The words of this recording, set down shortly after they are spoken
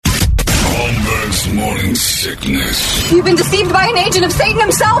Holmbergs Morning Sickness. You've been deceived by an agent of Satan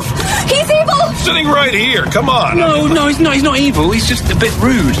himself. He's evil. Sitting right here. Come on. No, he's not evil. He's just a bit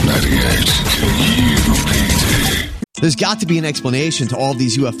rude. 98 KUPD. There's got to be an explanation to all of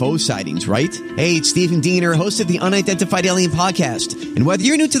these UFO sightings, right? Hey, it's Stephen Diener, host of the Unidentified Alien Podcast. And whether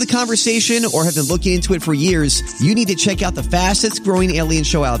you're new to the conversation or have been looking into it for years, you need to check out the fastest growing alien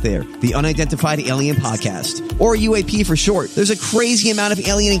show out there, the Unidentified Alien Podcast, or UAP for short. There's a crazy amount of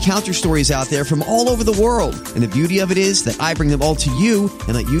alien encounter stories out there from all over the world. And the beauty of it is that I bring them all to you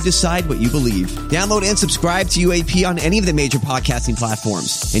and let you decide what you believe. Download and subscribe to UAP on any of the major podcasting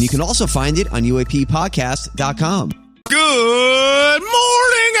platforms. And you can also find it on UAPpodcast.com. Good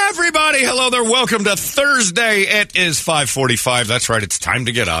morning, everybody. Hello there. Welcome to Thursday. It is 5:45. That's right. It's time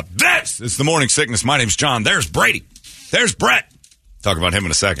to get up. This is the Morning Sickness. My name's John. There's Brady. There's Brett. Talk about him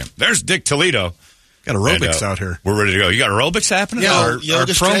in a second. There's Dick Toledo. Got aerobics out here. We're ready to go. You got aerobics happening? Yeah, our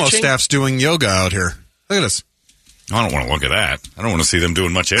promo staff's doing yoga out here. Look at us. I don't want to look at that. I don't want to see them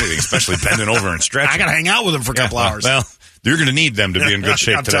doing much anything, especially bending over and stretching. I got to hang out with them for a couple hours. Well, you're going to need them to be in good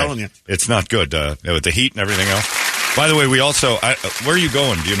shape I'm today. telling you. It's not good with the heat and everything else. By the way, we also, where are you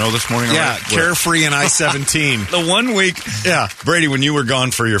going? Do you know this morning? Yeah, Carefree and I-17. The 1 week. Yeah. Brady, when you were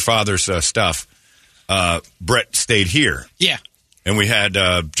gone for your father's stuff, Brett stayed here. Yeah. And we had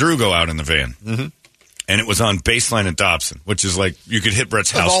Drew go out in the van. Mm-hmm. And it was on Baseline and Dobson, which is like you could hit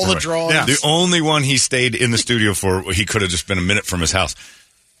Brett's house. All the drawings. Yeah. The only one he stayed in the studio for, he could have just been a minute from his house.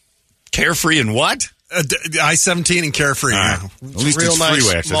 Carefree and what? I-17 and Carefree. At least it's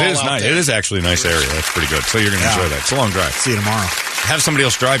freeway access. It is nice. It is actually a nice area. That's pretty good. So you're going to enjoy that. It's a long drive. See you tomorrow. Have somebody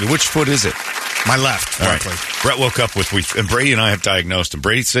else drive you. Which foot is it? My left, frankly. Right. Brett woke up with, and Brady and I have diagnosed him.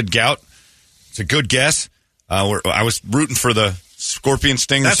 Brady said gout. It's a good guess. I was rooting for the scorpion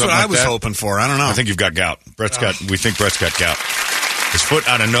sting. That's or something what I was hoping for. I don't know. I think you've got gout. We think Brett's got gout. His foot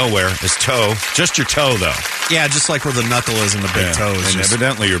out of nowhere, his toe, just your toe though. Yeah, just like where the knuckle is in the big toe. And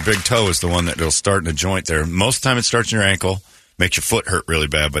evidently your big toe is the one that will start in a joint there. Most of the time it starts in your ankle, makes your foot hurt really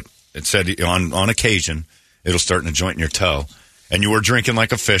bad, but it said on occasion it'll start in a joint in your toe. And you were drinking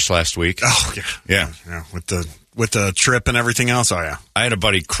like a fish last week. Oh, yeah. Yeah, with the trip and everything else. Oh, yeah. I had a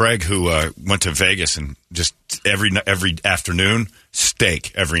buddy, Craig, who went to Vegas and just every afternoon,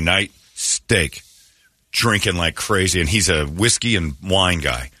 steak. Every night, steak. Drinking like crazy. And he's a whiskey and wine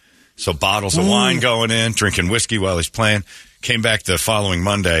guy. So bottles of wine going in, drinking whiskey while he's playing. Came back the following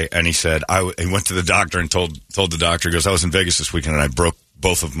Monday, and he said, he went to the doctor and told the doctor, he goes, I was in Vegas this weekend, and I broke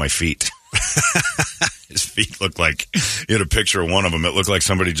both of my feet. His feet looked like, he had a picture of one of them. It looked like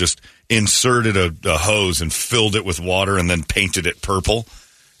somebody just inserted a hose and filled it with water and then painted it purple.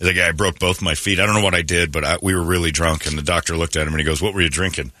 He's like, I broke both my feet. I don't know what I did, but we were really drunk. And the doctor looked at him and he goes, what were you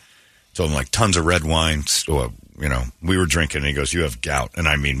drinking? Told him like tons of red wine. We were drinking. And he goes, you have gout. And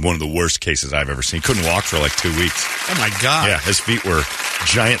I mean, one of the worst cases I've ever seen. He couldn't walk for like 2 weeks. Oh, my God. Yeah, his feet were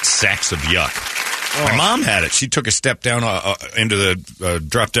giant sacks of yuck. Oh. My mom had it. She took a step down into the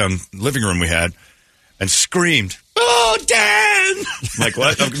drop-down living room we had and screamed, oh, Dan! I'm like,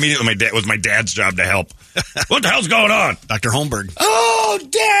 what? Immediately, it was my dad's job to help. What the hell's going on? Dr. Holmberg. Oh,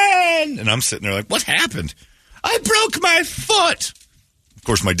 Dan! And I'm sitting there like, what happened? I broke my foot. Of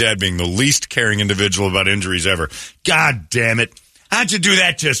course, my dad being the least caring individual about injuries ever. God damn it. How'd you do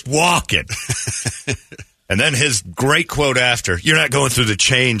that just walking? And then his great quote after, you're not going through the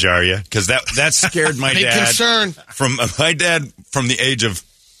change, are you? Because that scared my Big dad. concern. From the age of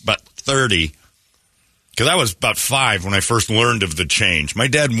about 30. Because I was about 5 when I first learned of the change. My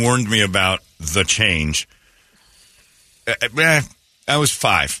dad warned me about the change. I was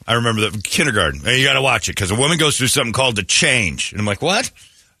 5. I remember the kindergarten. Hey, you got to watch it because a woman goes through something called the change. And I'm like, what?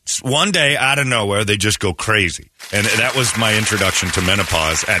 Just one day out of nowhere, they just go crazy. And that was my introduction to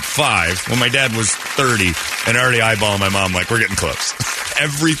menopause at 5 when my dad was 30 and already eyeballing my mom like, we're getting close.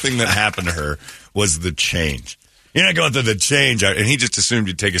 Everything that happened to her was the change. You're not going through the change. And he just assumed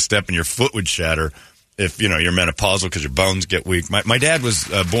you'd take a step and your foot would shatter if, you're menopausal because your bones get weak. My dad was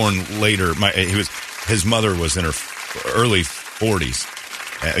born later. His mother was in her early 40s.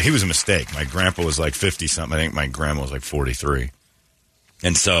 He was a mistake. My grandpa was like 50-something. I think my grandma was like 43.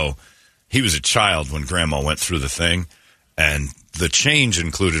 And so he was a child when Grandma went through the thing, and the change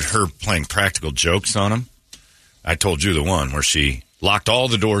included her playing practical jokes on him. I told you the one where she locked all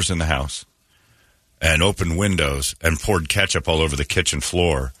the doors in the house and opened windows and poured ketchup all over the kitchen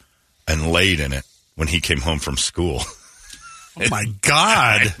floor and laid in it when he came home from school. Oh, my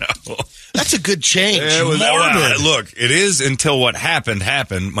God. I know. That's a good change. It was morbid. Look, it is until what happened.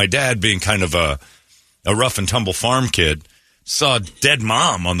 My dad, being kind of a rough and tumble farm kid, saw a dead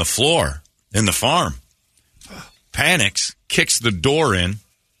mom on the floor in the farm. Panics, kicks the door in,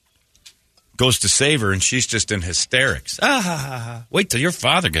 goes to save her, and she's just in hysterics. Wait till your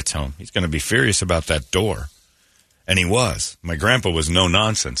father gets home. He's going to be furious about that door. And he was. My grandpa was no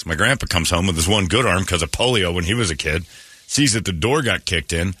nonsense. My grandpa comes home with his one good arm because of polio when he was a kid, sees that the door got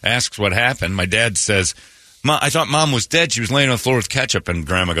kicked in, asks what happened. My dad says, I thought Mom was dead. She was laying on the floor with ketchup. And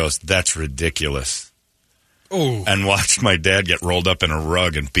Grandma goes, that's ridiculous. Oh. And watched my dad get rolled up in a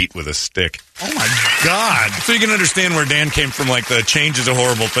rug and beat with a stick. Oh, my God. So you can understand where Dan came from, like the change is a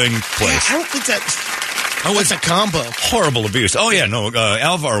horrible thing place. I don't think that's a combo. Horrible abuse. Oh, yeah, no,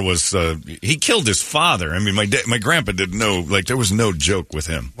 Alvar was, he killed his father. I mean, my grandpa didn't know, like, there was no joke with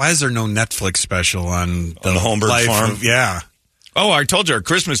him. Why is there no Netflix special on the Holmbergs farm? Yeah. Oh, I told you our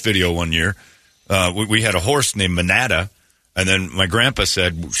Christmas video one year. We had a horse named Manada, and then my grandpa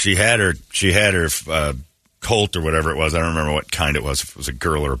said she had her colt or whatever it was. I don't remember what kind it was, if it was a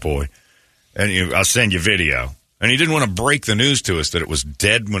girl or a boy. And I'll send you video. And he didn't want to break the news to us that it was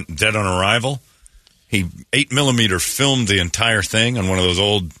dead on arrival. He 8mm filmed the entire thing on one of those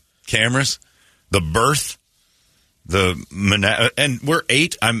old cameras. The birth, and we're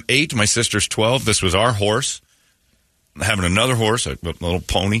 8. I'm 8. My sister's 12. This was our horse. Having another horse, a little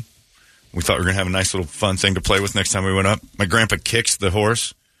pony. We thought we were going to have a nice little fun thing to play with next time we went up. My grandpa kicks the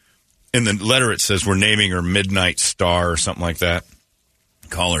horse. In the letter, it says we're naming her Midnight Star or something like that.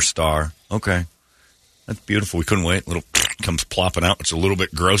 Call her Star. Okay. That's beautiful. We couldn't wait. Little comes plopping out, which is a little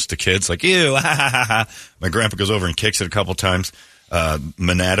bit gross to kids. Like, ew, ha, ha, ha, ha. My grandpa goes over and kicks it a couple times.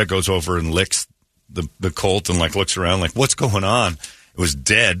 Manada goes over and licks the colt and, like, looks around like, what's going on? It was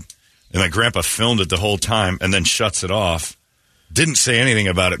dead. And my grandpa filmed it the whole time and then shuts it off. Didn't say anything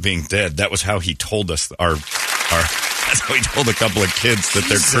about it being dead. That was how he told us that's how he told a couple of kids that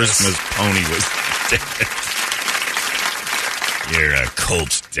their Christmas pony was dead. Your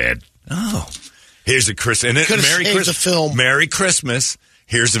colt's dead. Oh. Here's a Christmas. Merry Christmas. Film. Merry Christmas.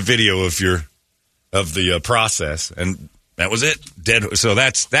 Here's a video of the process. And that was it. Dead. So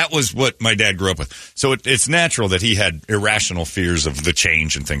that was what my dad grew up with. So it's natural that he had irrational fears of the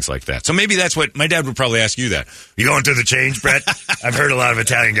change and things like that. So maybe that's what my dad would probably ask you that. You going through the change, Brett? I've heard a lot of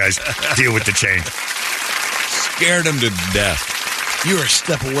Italian guys deal with the change. Scared him to death. You were a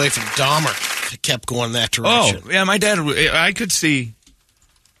step away from Dahmer. It kept going that direction. Oh, yeah, my dad, I could see.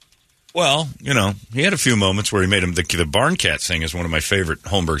 Well, he had a few moments where he made him the barn cat thing is one of my favorite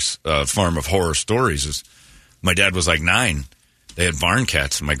Holmbergs farm of horror stories. Is my dad was like 9. They had barn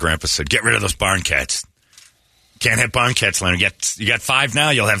cats, and my grandpa said, "Get rid of those barn cats. Can't have barn cats, Leonard. You got 5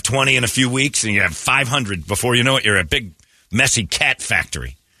 now. You'll have 20 in a few weeks, and you have 500 before you know it. You're a big messy cat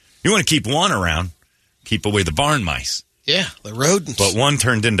factory. You want to keep one around, keep away the barn mice." Yeah, the rodents. But one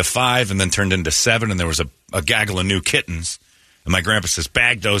turned into 5, and then turned into 7, and there was a gaggle of new kittens. And my grandpa says,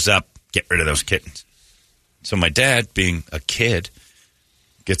 "Bag those up. Get rid of those kittens." So my dad, being a kid,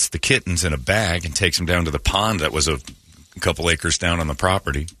 gets the kittens in a bag and takes them down to the pond that was a couple acres down on the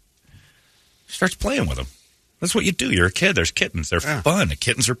property. Starts playing with them. That's what you do. You're a kid. There's kittens. They're fun. The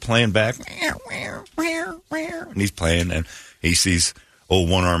kittens are playing back. And he's playing, and he sees old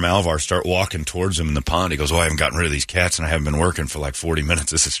one-arm Alvar start walking towards him in the pond. He goes, I haven't gotten rid of these cats, and I haven't been working for like 40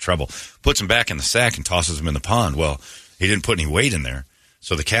 minutes. This is trouble. Puts them back in the sack and tosses them in the pond. Well, he didn't put any weight in there.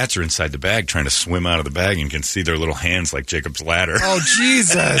 So the cats are inside the bag trying to swim out of the bag, and you can see their little hands like Jacob's ladder. Oh,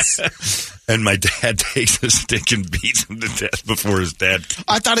 Jesus. And my dad takes a stick and beats him to death before his dad.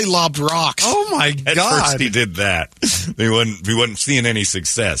 I thought he lobbed rocks. Oh, my God. At first he did that. He wasn't seeing any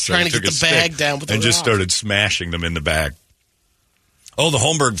success. So Trying he to took get a the bag stick down with the and just rock. started smashing them in the bag. Oh, the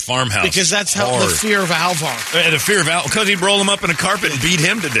Holmberg farmhouse. Because that's how the fear of Alvar. The fear of Alvar. Because he'd roll him up in a carpet and beat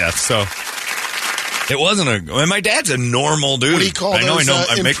him to death. So it wasn't and my dad's a normal dude. What do you call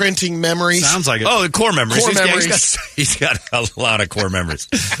those imprinting memories? Sounds like it. Oh, the core memories. Core memories. He's got a lot of core memories.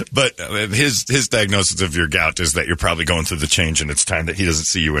 But his diagnosis of your gout is that you're probably going through the change, and it's time that he doesn't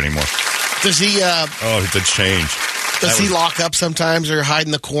see you anymore. Does he? The change. Does he lock up sometimes or hide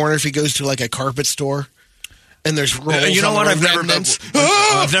in the corner if he goes to like a carpet store? And there's rolls. You know what? I've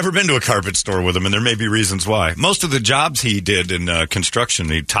never been to a carpet store with him, and there may be reasons why. Most of the jobs he did in construction,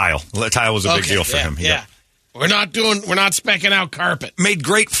 tile was a big deal for him. Yeah. We're not specking out carpet. Made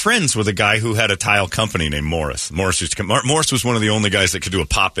great friends with a guy who had a tile company named Morris. Morris was one of the only guys that could do a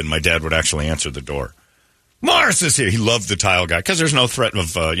pop-in. My dad would actually answer the door. Morris is here. He loved the tile guy because there's no threat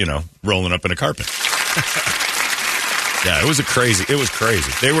of rolling up in a carpet. Yeah, it was crazy.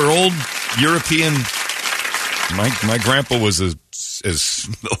 They were old European. My grandpa was as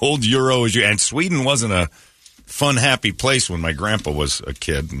old Euro as you, and Sweden wasn't a fun, happy place when my grandpa was a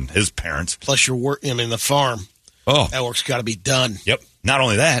kid and his parents. Plus, you're working in the farm. Oh, that work's got to be done. Yep. Not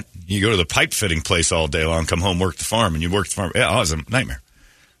only that, you go to the pipe fitting place all day long, come home, work the farm, and you work the farm. Yeah, it was a nightmare.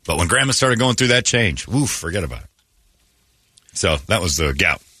 But when Grandma started going through that change, forget about it. So that was the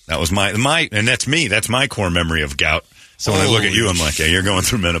gout. That was my, and that's me. That's my core memory of gout. So when I look at you, I'm like, yeah, you're going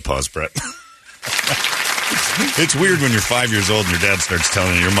through menopause, Brett. It's weird when you're 5 years old and your dad starts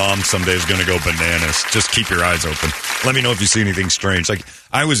telling you your mom someday is going to go bananas. Just keep your eyes open. Let me know if you see anything strange. Like,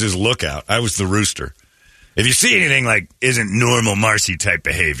 I was his lookout. I was the rooster. If you see anything like isn't normal Marcy type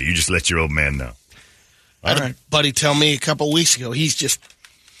behavior, you just let your old man know. I had a buddy tell me a couple weeks ago, he's just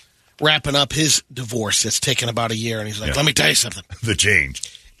wrapping up his divorce. It's taken about a year, and he's like, let me tell you something. The change.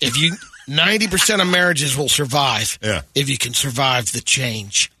 If you 90% of marriages will survive if you can survive the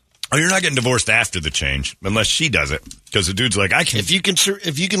change. Oh, you're not getting divorced after the change, unless she does it. Because the dude's like, I can. If you can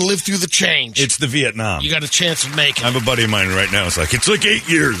live through the change. It's the Vietnam. You got a chance of making it. I have a buddy of mine right now. It's like 8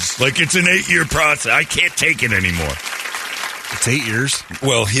 years. Like, it's an 8-year process. I can't take it anymore. It's 8 years?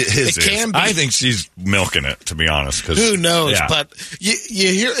 Well, his it can is. be. I think she's milking it, to be honest. Who knows? Yeah. But you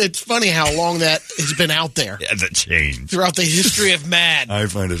hear, it's funny how long that has been out there. Yeah, the change. Throughout the history of man. I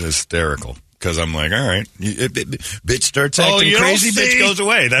find it hysterical. Because I'm like, all right, bitch starts acting crazy, bitch goes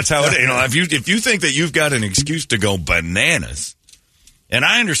away. That's how it is. If you think that you've got an excuse to go bananas, and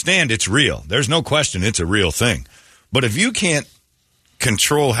I understand it's real. There's no question it's a real thing. But if you can't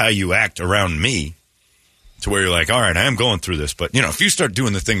control how you act around me to where you're like, all right, I am going through this. But, if you start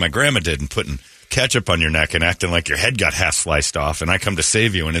doing the thing my grandma did and putting ketchup on your neck and acting like your head got half sliced off and I come to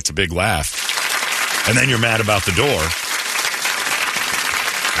save you and it's a big laugh, and then you're mad about the door,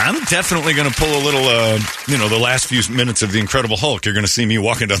 I'm definitely going to pull a little, the last few minutes of The Incredible Hulk. You're going to see me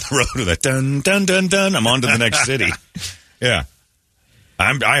walking down the road with that dun, dun, dun, dun. I'm on to the next city. Yeah.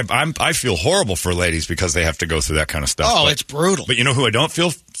 I feel horrible for ladies because they have to go through that kind of stuff. Oh, it's brutal. But you know who I don't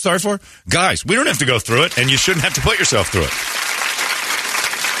feel sorry for? Guys, we don't have to go through it, and you shouldn't have to put yourself through it.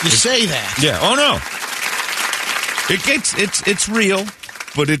 You say that. Yeah. Oh, no. It's real,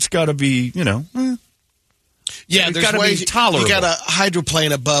 but it's got to be, Yeah, it's there's ways. Tolerable. You got to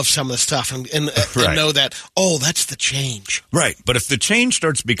hydroplane above some of the stuff and know that, that's the change. Right. But if the change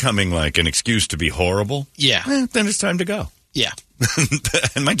starts becoming like an excuse to be horrible, then it's time to go. Yeah.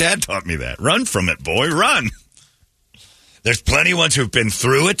 And my dad taught me that. Run from it, boy. Run. There's plenty of ones who've been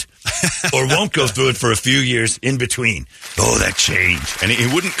through it or won't go through it for a few years in between. Oh, that change. And he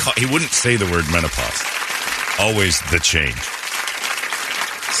wouldn't say the word menopause. Always the change.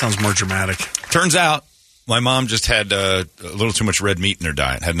 Sounds more dramatic. Turns out my mom just had a little too much red meat in her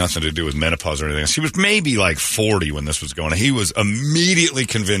diet. Had nothing to do with menopause or anything. She was maybe like 40 when this was going on. He was immediately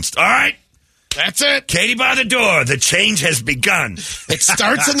convinced, all right, that's it. Katie by the door. The change has begun. It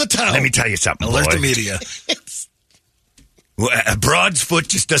starts in the toe. Let me tell you something, Alert boy. the media. A broad's foot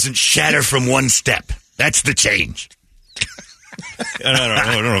just doesn't shatter from one step. That's the change.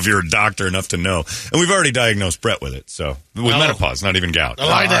 I don't know if you're a doctor enough to know. And we've already diagnosed Brett with it. So with menopause, not even gout.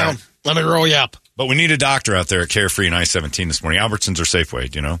 Lie down. Let me roll you up. But we need a doctor out there at Carefree and I-17 this morning. Albertsons or Safeway,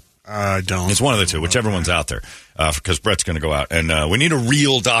 do you know? I don't. It's one of the two, whichever one's out there, because Brett's going to go out. And we need a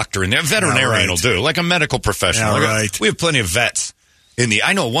real doctor in there. A veterinarian will do, like a medical professional. Yeah, right. We have plenty of vets.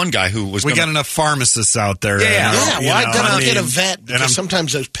 I know one guy who was. We got enough pharmacists out there. Why don't get a vet? Because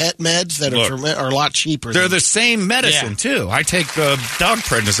sometimes those pet meds that are a lot cheaper. They're the same medicine too. I take dog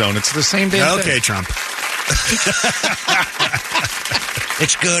prednisone. It's the same damn thing. Okay, Trump.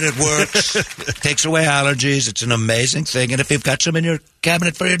 It's good. It works. Takes away allergies. It's an amazing thing. And if you've got some in your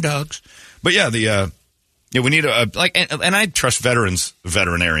cabinet for your dogs, but we need and I trust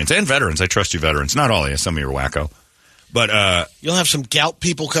veterinarians, and veterans. I trust you, veterans. Not all of you. Some of you are wacko. But you'll have some gout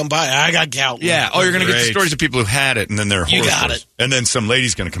people come by. I got gout. Yeah. Oh, you're going to get the stories of people who had it, and then they're horror You got stories. it. And then some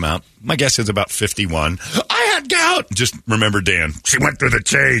lady's going to come out. My guess is about 51. I had gout. Just remember Dan. She went through the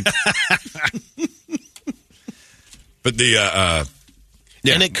chain. But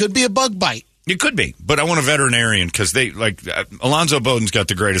and it could be a bug bite. It could be, but I want a veterinarian because Alonzo Bowden's got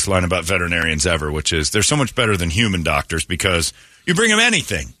the greatest line about veterinarians ever, which is they're so much better than human doctors because you bring them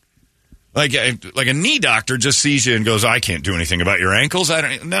anything. Like a knee doctor just sees you and goes, I can't do anything about your ankles. I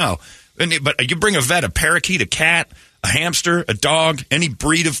don't know. But you bring a vet, a parakeet, a cat, a hamster, a dog, any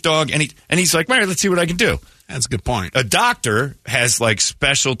breed of dog, and he's like, all right, let's see what I can do. That's a good point. A doctor has like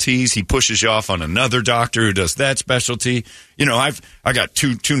specialties. He pushes you off on another doctor who does that specialty. I got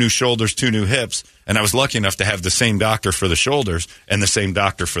two new shoulders, 2 new hips, and I was lucky enough to have the same doctor for the shoulders and the same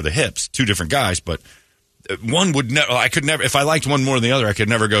doctor for the hips. 2 different guys, but one would never. I could never. If I liked one more than the other, I could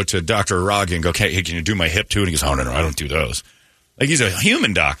never go to Dr. Aragi and go, hey, can you do my hip too? And he goes, oh no, I don't do those. Like he's a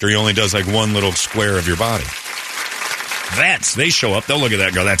human doctor. He only does like one little square of your body. Vets, they show up, they'll look at that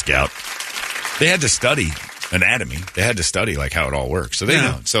and go, that's gout. They had to study anatomy. They had to study like how it all works. So they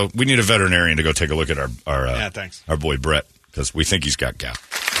know. So we need a veterinarian to go take a look at our boy Brett because we think he's got gout.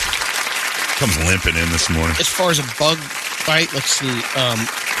 Comes limping in this morning. As far as a bug bite, let's see.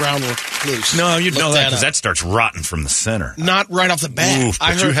 Groundwork loose. No, you'd Look know that because up. that starts rotting from the center. Not right off the bat. Oof,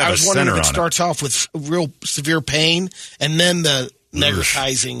 but you have I was a wondering center if it on it. starts off with real severe pain and then the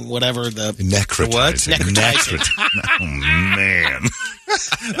necrotizing, whatever the Necrotizing. Necrotizing. Oh, man.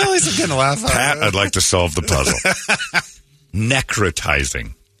 At least I'm getting a laugh out Pat, of it. I'd like to solve the puzzle.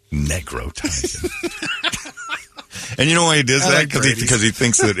 Necrotizing. Negrotizing. And you know why he does that? Because he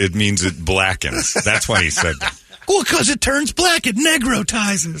thinks that it means it blackens. That's why he said that. Well, because it turns black, it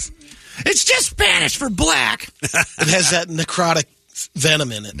negrotizes. It's just Spanish for black. It has that necrotic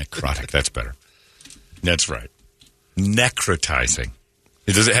venom in it. Necrotic, that's better. That's right. Necrotizing.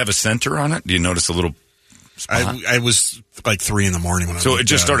 Does it have a center on it? Do you notice a little spot? I was like 3 a.m. when I So it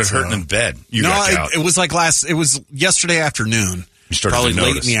just started hurting in bed. You got out. it was like it was yesterday afternoon. You started Probably to late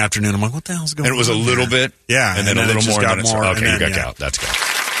notice. in the afternoon. I'm like, what the hell's going on? And it was a little here? bit? Yeah. And then a it little just more. got And then more. okay, and you got then, gout. That's good.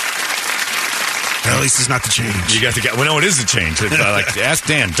 At least it's not the change. You got the gout. Well, no, it is a change. It's, like, ask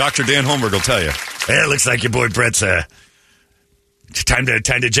Dan. Dr. Dan Holmberg will tell you. Hey, it looks like your boy Brett's time to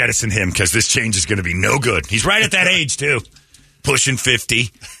jettison him because this change is going to be no good. He's right at that age, too. Pushing 50.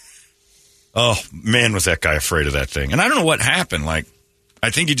 Oh, man, was that guy afraid of that thing. And I don't know what happened. Like,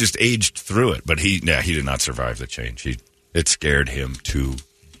 I think he just aged through it. But he did not survive the change. It scared him to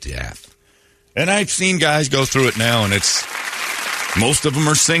death. And I've seen guys go through it now, and most of them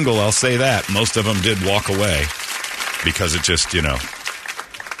are single, I'll say that. Most of them did walk away because it just,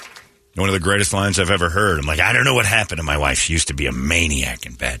 one of the greatest lines I've ever heard. I'm like, I don't know what happened to my wife. She used to be a maniac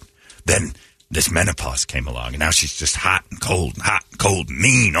in bed. Then this menopause came along, and now she's just hot and cold,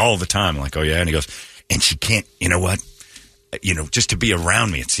 mean all the time. I'm like, oh, yeah? And he goes, and she can't, you know what? Just to be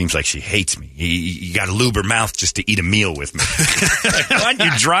around me, it seems like she hates me. You got to lube her mouth just to eat a meal with me. Like, what?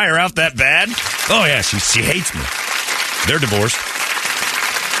 You dry her out that bad? Oh, yeah, she hates me. They're divorced.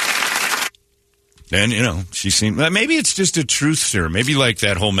 And, she seemed... Maybe it's just a truth serum. Maybe, like,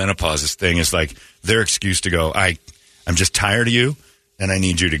 that whole menopause thing is, like, their excuse to go, I'm just tired of you, and I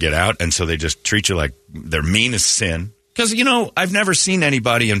need you to get out. And so they just treat you like they're mean as sin. Because, I've never seen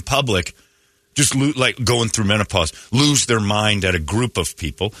anybody in public just, like, going through menopause, lose their mind at a group of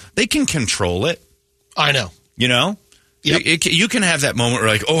people. They can control it. I know. Yep. You can have that moment where,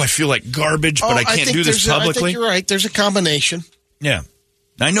 like, I feel like garbage, but I can't do this publicly. I think you're right. There's a combination. Yeah.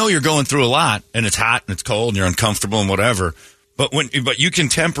 I know you're going through a lot, and it's hot, and it's cold, and you're uncomfortable, and whatever. But you can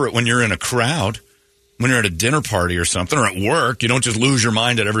temper it when you're in a crowd, when you're at a dinner party or something, or at work. You don't just lose your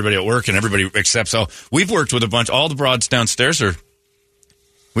mind at everybody at work, and everybody accepts. So we've worked with all the broads downstairs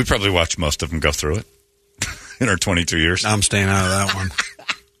we probably watched most of them go through it in our 22 years. I'm staying out of that one.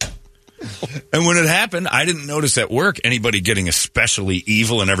 And when it happened, I didn't notice at work anybody getting especially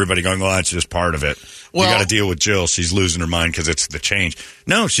evil and everybody going, well, that's just part of it. Well, you got to deal with Jill. She's losing her mind because it's the change.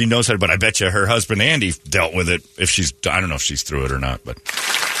 No, she knows how, but I bet you her husband, Andy, dealt with it. I don't know if she's through it or not, but.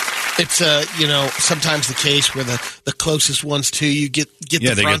 It's, sometimes the case where the closest ones to you get the brunt of it.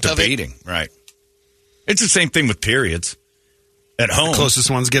 Yeah, they get the beating, right. It's the same thing with periods. At home. The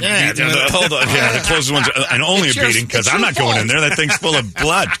closest ones get beaten. Hold on. Yeah, the closest ones, and only a beating because I'm not going in there. That thing's full of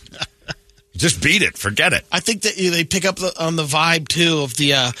blood. Just beat it. Forget it. I think that they pick up on the vibe, too, of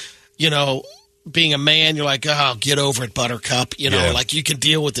the, being a man. You're like, oh, get over it, Buttercup. Like you can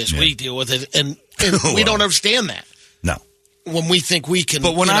deal with this. Yeah. We deal with it. And we don't understand that. No. When we think we can.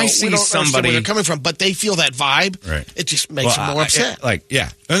 But when I see somebody. Where they're coming from, but they feel that vibe, right. It just makes them more upset. And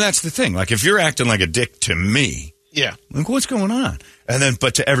that's the thing. Like, if you're acting like a dick to me. Yeah. Like, what's going on? And then,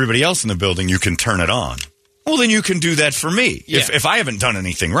 but to everybody else in the building, you can turn it on. Well, then you can do that for me. Yeah. If I haven't done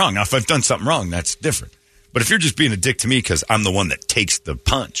anything wrong. Now, if I've done something wrong, that's different. But if you're just being a dick to me because I'm the one that takes the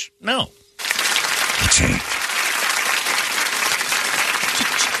punch, no.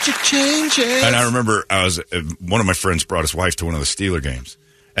 Change. And I remember one of my friends brought his wife to one of the Steeler games.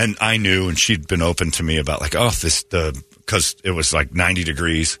 And I knew, and she'd been open to me about like, because it was like 90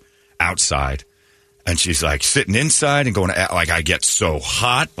 degrees outside. And she's like sitting inside and going, like, I get so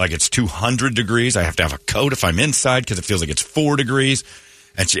hot, like it's 200 degrees. I have to have a coat if I'm inside because it feels like it's 4 degrees.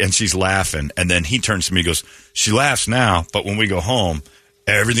 And she's laughing. And then he turns to me and goes, she laughs now, but when we go home,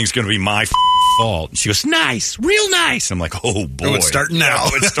 everything's going to be my fault. And she goes, nice, real nice. I'm like, oh, boy. Oh, it's starting now.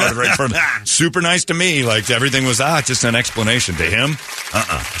 It started right from super nice to me. Like everything was, just an explanation. To him,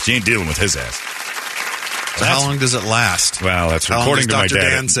 she ain't dealing with his ass. So how long does it last? Well, that's according to my Dr. dad.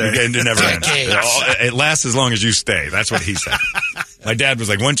 Dan say? It never ends. It lasts as long as you stay. That's what he said. My dad was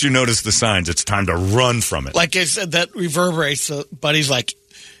like, once you notice the signs, it's time to run from it. Like I said, that reverberates. So Buddy's like,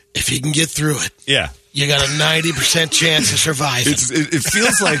 if you can get through it, you got a 90% chance of surviving. It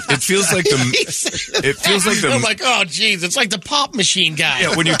feels like the. I'm like, oh, geez, it's like the pop machine guy.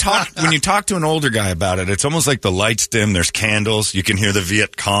 Yeah, when you talk to an older guy about it, it's almost like the lights dim. There's candles. You can hear the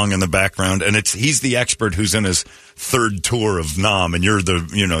Viet Cong in the background, and he's the expert who's in his third tour of Nam, and you're the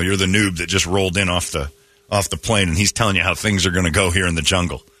noob that just rolled in off the plane, and he's telling you how things are going to go here in the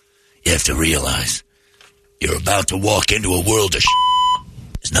jungle. You have to realize you're about to walk into a world of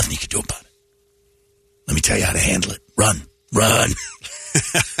There's nothing you can do about it. Let me tell you how to handle it. Run.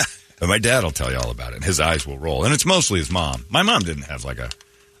 But my dad will tell you all about it, and his eyes will roll. And it's mostly his mom. My mom didn't have like a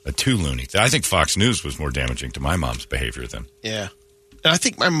too loony thing. I think Fox News was more damaging to my mom's behavior than. Yeah. And I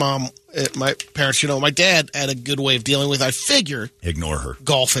think my mom, my parents, my dad had a good way of dealing with, I figure. Ignore her.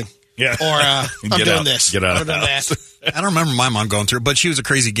 Golfing. Yeah. Or I'm doing this. Get out of the house. I don't remember my mom going through it, but she was a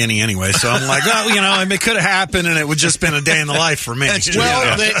crazy guinea anyway. So I'm like, it could have happened, and it would just been a day in the life for me.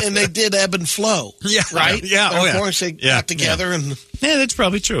 Well, they did ebb and flow. Yeah. Right? Yeah. Of course, they got together. And yeah, that's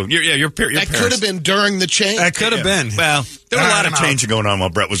probably true. Your that could have been during the change. That could have been. Well, there were a lot of change going on while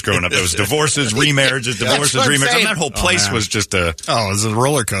Brett was growing up. There was divorces, remarriages, remarriages. I mean, that whole place was just it was a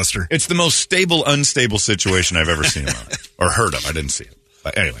roller coaster. It's the most stable, unstable situation I've ever seen or heard of. I didn't see it.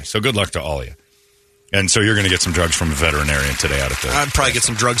 But anyway, so good luck to all of you. And so you're going to get some drugs from a veterinarian today out at the... I'd probably get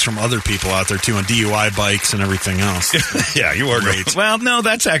some drugs from other people out there, too, on DUI bikes and everything else. Yeah, you are great. Well, no,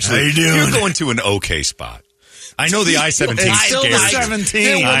 that's actually... How you doing? You're going to an okay spot. I know the I-17 Still scares I-17.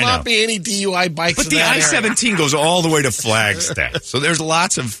 There will not be any DUI bikes But the I-17 goes all the way to Flagstaff. So there's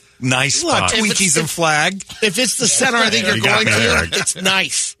lots of nice spots. Tweakies and Flag. If it's the center I think you're going to, it's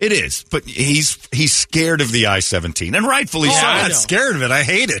nice. It is. But he's scared of the I-17. And rightfully so. I'm not scared of it. I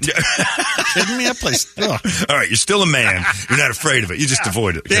hate it. Kidding me? That place. Ugh. All right, you're still a man. You're not afraid of it. You just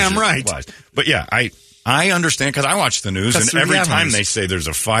avoid it. Damn right. Wise. But yeah, I understand because I watch the news, and every time they say there's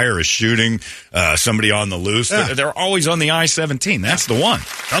a fire, a shooting, somebody on the loose, they're always on the I-17. That's the one.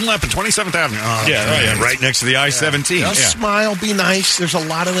 Dunlap and 27th Avenue. Oh, right next to the I-17. Yeah. Smile, be nice. There's a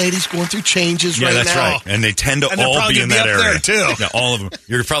lot of ladies going through changes right now. Yeah, that's right. And they tend to all be in that area. There too. Yeah, all of them.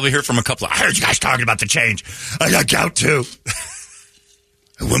 You'll probably hear from a couple I heard you guys talking about the change. I got gout too.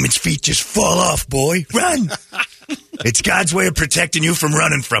 A woman's feet just fall off, boy. Run. It's God's way of protecting you from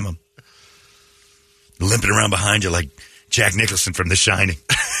running from him. Limping around behind you like Jack Nicholson from The Shining.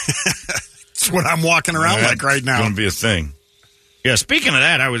 That's what I'm walking around like right now. It's going to be a thing. Yeah, speaking of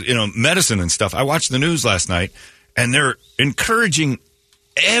that, I was, medicine and stuff. I watched the news last night, and they're encouraging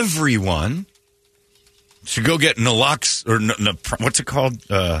everyone to go get what's it called?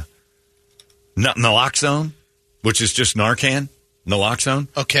 Naloxone, which is just Narcan. Naloxone.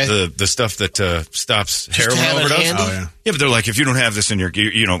 Okay. The stuff that stops heroin overdose. Yeah, but they're like, if you don't have this in your,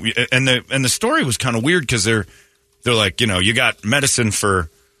 and the story was kind of weird because they're like, you got medicine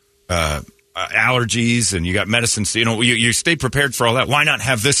for allergies and you got medicine, so, you stay prepared for all that. Why not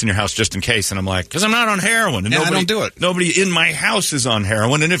have this in your house just in case? And I'm like, because I'm not on heroin. And I don't do it. Nobody in my house is on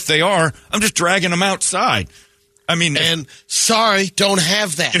heroin, and if they are, I'm just dragging them outside. I mean, and sorry, don't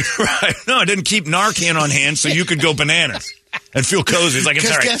have that. Right? No, I didn't keep Narcan on hand so you could go bananas. And feel cozy. It's like,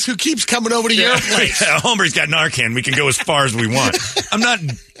 it's all right. Guess who keeps coming over to your place? Yeah, Holmbergs got Narcan. We can go as far as we want. I'm not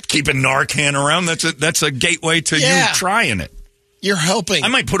keeping Narcan around. That's a gateway to you trying it. You're helping. I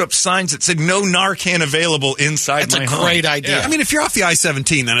might put up signs that said no Narcan available inside my home. That's a great idea. Yeah. I mean, if you're off the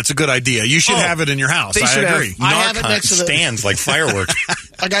I-17, then it's a good idea. You should have it in your house. They should agree. Have I have it next to stands like fireworks.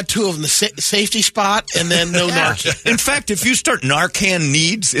 I got two of them, the safety spot and then no Narcan. In fact, if you start Narcan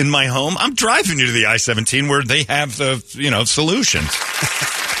needs in my home, I'm driving you to the I-17 where they have the, solutions.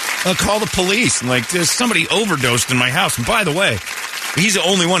 I'll call the police. And there's somebody overdosed in my house. And by the way, he's the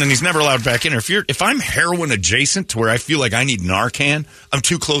only one, and he's never allowed back in here. If I'm heroin adjacent to where I feel like I need Narcan, I'm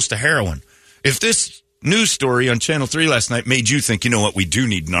too close to heroin. If this news story on Channel 3 last night made you think, you know what, we do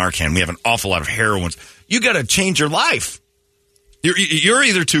need Narcan. We have an awful lot of heroines. You got to change your life. You're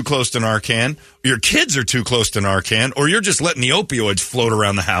either too close to Narcan, your kids are too close to Narcan, or you're just letting the opioids float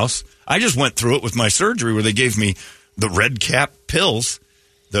around the house. I just went through it with my surgery where they gave me the red cap pills,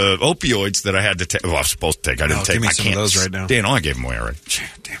 the opioids that I had to take. Well, I was supposed to take. I didn't take. Give me some of those right now. I gave them away already.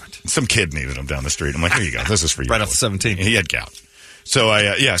 Damn it. Some kid needed them down the street. I'm like, here you go. This is for you. Right off the 17. He had gout. So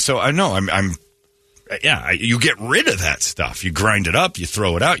so I know you get rid of that stuff. You grind it up, you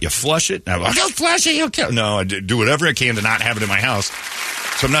throw it out, you flush it. Now, don't flush it, you'll kill. No, I do whatever I can to not have it in my house.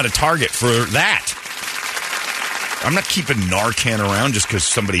 So I'm not a target for that. I'm not keeping Narcan around just because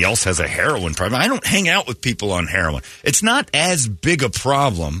somebody else has a heroin problem. I don't hang out with people on heroin. It's not as big a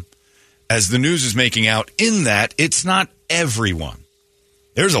problem as the news is making out in that it's not everyone.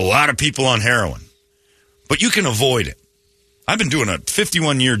 There's a lot of people on heroin, but you can avoid it. I've been doing a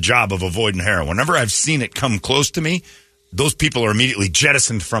 51-year job of avoiding heroin. Whenever I've seen it come close to me, those people are immediately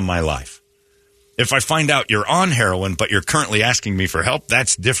jettisoned from my life. If I find out you're on heroin, but you're currently asking me for help,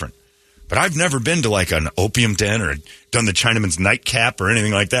 that's different. But I've never been to like an opium den or done the Chinaman's nightcap or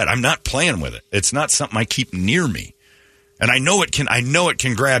anything like that. I'm not playing with it. It's not something I keep near me. And I know it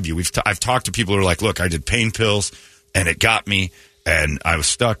can grab you. I've talked to people who are like, look, I did pain pills and it got me and I was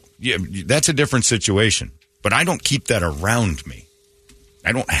stuck. Yeah, that's a different situation. But I don't keep that around me.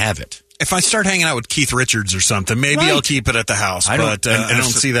 I don't have it. If I start hanging out with Keith Richards or something, maybe I'll keep it at the house. I don't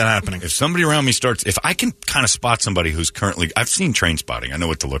see that happening. If somebody around me if I can kind of spot somebody who's currently, I've seen Train Spotting. I know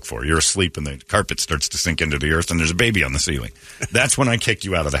what to look for. You're asleep and the carpet starts to sink into the earth and there's a baby on the ceiling. That's when I kick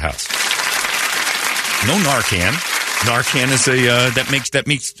you out of the house. No Narcan. Narcan is that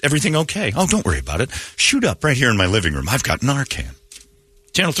makes everything okay. Oh, don't worry about it. Shoot up right here in my living room. I've got Narcan.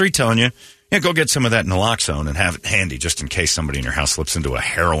 Channel 3 telling you, yeah, go get some of that naloxone and have it handy just in case somebody in your house slips into a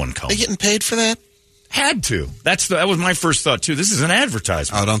heroin coma. Are you getting paid for that? Had to. That was my first thought, too. This is an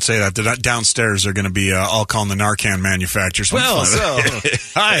advertisement. Oh, don't say that. Downstairs are going to be all calling the Narcan manufacturers. Well,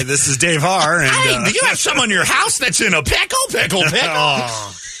 hi, this is Dave Haar. And, hey, do you have someone in your house that's in a pickle?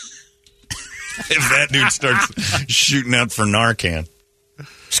 Oh. If that dude starts shooting out for Narcan.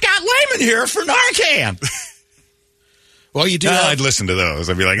 Scott Lehman here for Narcan. Well, you do. I'd listen to those.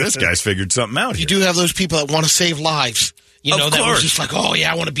 I'd be like, this guy's figured something out here. You do have those people that want to save lives. You know, that was just like, oh,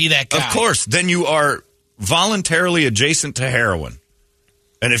 yeah, I want to be that guy. Of course. Then you are voluntarily adjacent to heroin.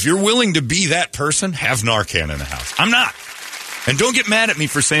 And if you're willing to be that person, have Narcan in the house. I'm not. And don't get mad at me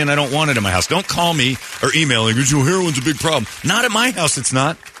for saying I don't want it in my house. Don't call me or email me because heroin's a big problem. Not at my house, it's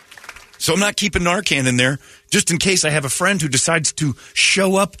not. So I'm not keeping Narcan in there just in case I have a friend who decides to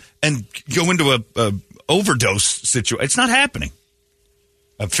show up and go into a overdose situation. It's not happening.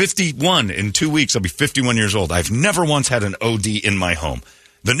 I'm 51 in 2 weeks. I'll be 51 years old. I've never once had an OD in my home.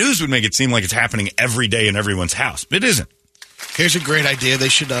 The news would make it seem like it's happening every day in everyone's house. It isn't. Here's a great idea. They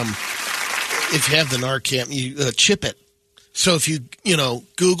should, if you have the Narcan, you chip it. So if you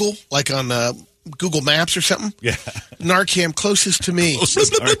Google, like on Google Maps or something, yeah, Narcan closest to me.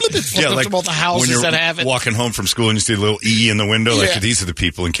 Yeah, like about the houses that have it. Walking home from school and you see a little E in the window, like these are the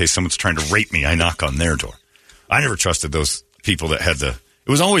people in case someone's trying to rape me. I knock on their door. I never trusted those people that had it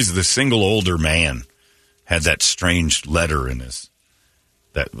was always the single older man had that strange letter in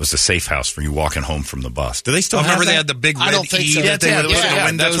that was a safe house for you walking home from the bus. Do they still have remember that? they had the big red I don't think E so. that they was in the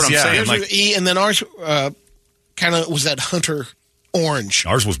windows? That's what I'm saying. Like, E, and then ours kind of was that hunter orange.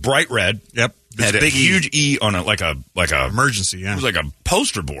 Ours was bright red. Yep. Had a huge E on it, like a emergency. Yeah, it was like a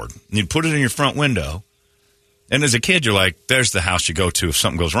poster board. And you'd put it in your front window. And as a kid, you're like, "There's the house you go to if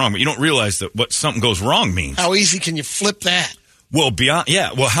something goes wrong." But you don't realize that what something goes wrong means. How easy can you flip that? Well,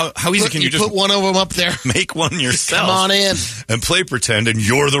 how easy can you just put one of them up there? Make one yourself. Come on in and play pretend, and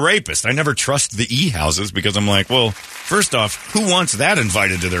you're the rapist. I never trust the E houses because I'm like, well, first off, who wants that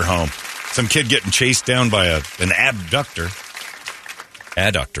invited to their home? Some kid getting chased down by an abductor.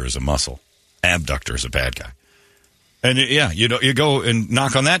 Adductor is a muscle. Abductor is a bad guy. And you go and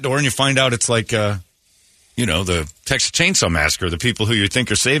knock on that door and you find out it's like, the Texas Chainsaw Massacre. The people who you think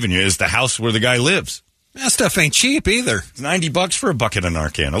are saving you is the house where the guy lives. That stuff ain't cheap either. It's $90 for a bucket of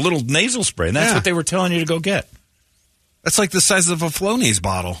Narcan, a little nasal spray, and that's what they were telling you to go get. That's like the size of a Flonase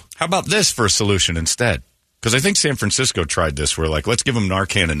bottle. How about this for a solution instead? Because I think San Francisco tried this where, like, let's give them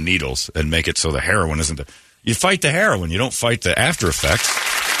Narcan and needles and make it so the heroin isn't you fight the heroin, you don't fight the after effects.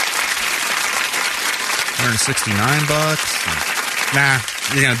 $169. Nah,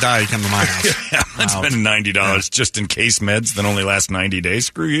 you're going to die. You come to my house. I'm spending $90 just in case meds that only last 90 days.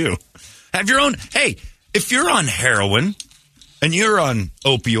 Screw you. Have your own. Hey, if you're on heroin and you're on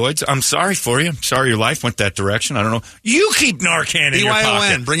opioids, I'm sorry for you. I'm sorry your life went that direction. I don't know. You keep Narcan in your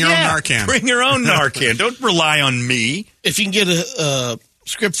pocket. Bring your own Narcan. Bring your own Narcan. Don't rely on me. If you can get a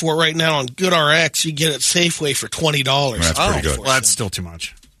script for it right now on GoodRx, you get it Safeway for $20. That's pretty good. Well, that's still too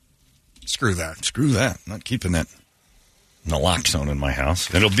much. Screw that. I'm not keeping that naloxone in my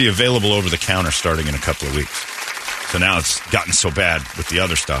house. It'll be available over the counter starting in a couple of weeks. So now it's gotten so bad with the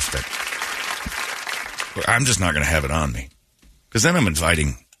other stuff that I'm just not going to have it on me. Because then I'm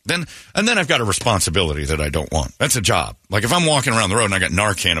inviting... And then I've got a responsibility that I don't want. That's a job. Like if I'm walking around the road and I got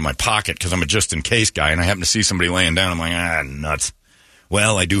Narcan in my pocket because I'm a just-in-case guy and I happen to see somebody laying down, I'm like, nuts.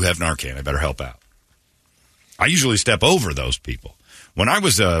 Well, I do have Narcan. I better help out. I usually step over those people. When I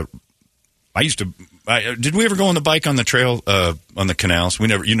was... did we ever go on the bike on the trail, on the canals? We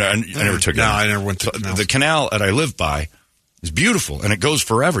never, I never took it. No, I never went to the canal that I live by. It's beautiful, and it goes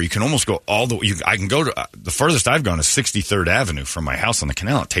forever. You can almost go all the way. I can go to the furthest I've gone is 63rd Avenue from my house on the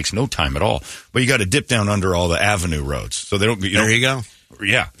canal. It takes no time at all. But you got to dip down under all the avenue roads. So they don't. There you go.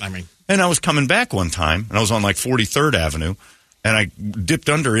 Yeah. I mean. And I was coming back one time, and I was on like 43rd Avenue, and I dipped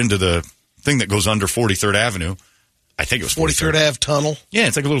under into the thing that goes under 43rd Avenue. I think it was 43rd Ave tunnel. Yeah,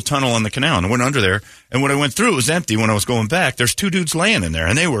 it's like a little tunnel on the canal, and I went under there. And when I went through, it was empty. When I was going back, there's two dudes laying in there,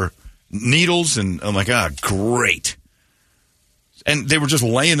 and they were needles, and I'm like, great. And they were just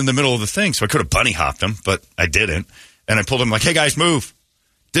laying in the middle of the thing, so I could have bunny hopped them, but I didn't. And I pulled them like, hey, guys, move.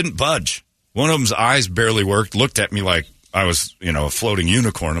 Didn't budge. One of them's eyes barely worked, looked at me like I was, a floating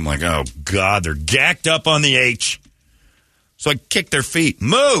unicorn. I'm like, oh, God, they're gacked up on the H. So I kicked their feet.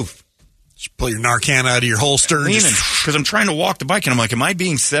 Move. Just pull your Narcan out of your holster. Because I'm trying to walk the bike, and I'm like, am I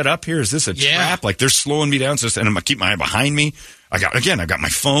being set up here? Is this a trap? Like, they're slowing me down, and I'm going to keep my eye behind me. I got my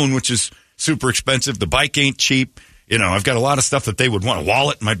phone, which is super expensive. The bike ain't cheap. I've got a lot of stuff that they would want. A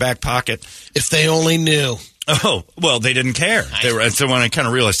wallet in my back pocket. If they only knew. Oh, well, they didn't care. And so when I kind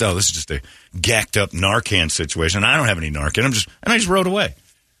of realized, this is just a gacked up Narcan situation. I don't have any Narcan. I just rode away.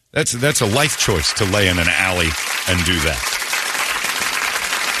 That's a life choice to lay in an alley and do that.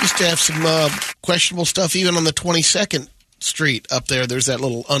 Used to have some questionable stuff even on the 22nd Street up there. There's that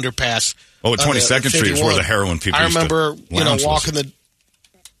little underpass. Oh, 22nd Street is where the heroin people I remember, walking the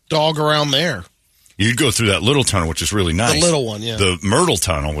dog around there. You'd go through that little tunnel, which is really nice. The little one, yeah. The Myrtle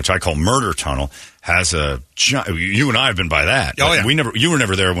Tunnel, which I call Murder Tunnel, has a you and I have been by that. Oh, yeah. You were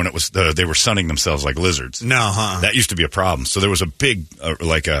never there when it was they were sunning themselves like lizards. No, huh? That used to be a problem. So there was a big,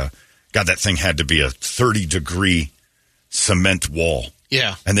 God, that thing had to be a 30-degree cement wall.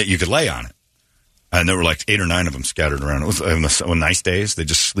 Yeah. And that you could lay on it. And there were like 8 or 9 of them scattered around. It was on nice days, they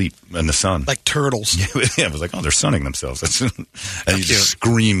just sleep in the sun. Like turtles. Yeah, it was like, they're sunning themselves. And you just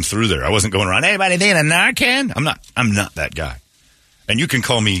scream through there. I wasn't going around, anybody taking a Narcan? I'm not that guy. And you can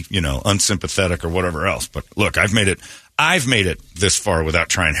call me, unsympathetic or whatever else. But look, I've made it this far without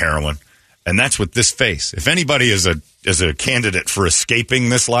trying heroin. And that's with this face. If anybody is a candidate for escaping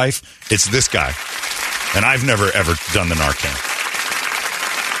this life, it's this guy. And I've never, ever done the Narcan.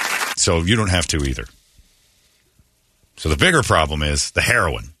 So you don't have to either. So the bigger problem is the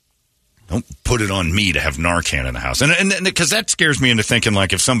heroin. Don't put it on me to have Narcan in the house. And because that scares me into thinking,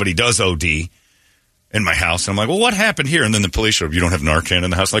 like, if somebody does OD in my house, and I'm like, well, what happened here? And then the police show up, you don't have Narcan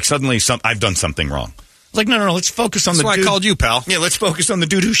in the house. Like, suddenly I've done something wrong. It's like, no, let's focus on the dude. That's why I called you, pal. Yeah, let's focus on the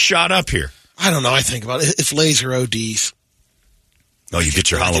dude who shot up here. I don't know. I think about it. If Laser ODs. Oh, you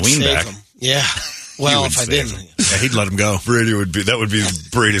get your Halloween back. Yeah. Well, if I didn't. Yeah, he'd let him go. Brady would be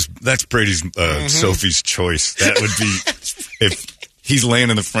Brady's. That's Brady's Sophie's choice. That would be if he's laying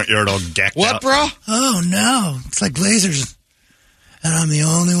in the front yard all gacked out. What, bro? Oh no, it's like lasers, and I'm the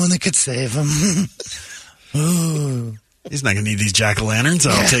only one that could save him. Ooh. He's not going to need these jack-o'-lanterns.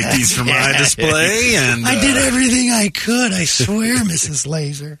 I'll take these for my display. And I did everything I could. I swear, Mrs.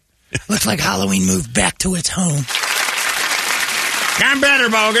 Laser. Looks like Halloween moved back to its home. I'm better,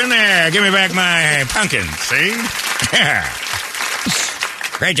 Bogan. There, give me back my pumpkin. See? Yeah.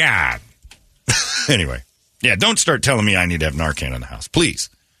 Great job. Anyway, yeah, don't start telling me I need to have Narcan in the house. Please.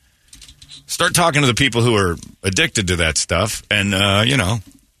 Start talking to the people who are addicted to that stuff and,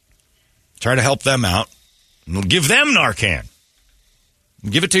 try to help them out. And give them Narcan.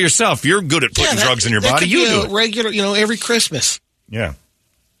 Give it to yourself. You're good at putting drugs in your body. You do it. Regular, every Christmas. Yeah.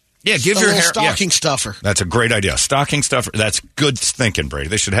 Yeah, give your hair stocking stuffer. That's a great idea. Stocking stuffer. That's good thinking, Brady.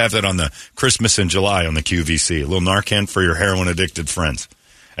 They should have that on the Christmas in July on the QVC. A little Narcan for your heroin addicted friends.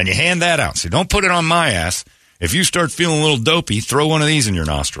 And you hand that out. So don't put it on my ass. If you start feeling a little dopey, throw one of these in your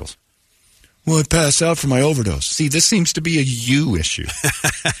nostrils. Well, I pass out from my overdose. See, this seems to be a you issue.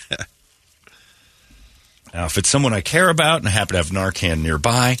 Now, if it's someone I care about and I happen to have Narcan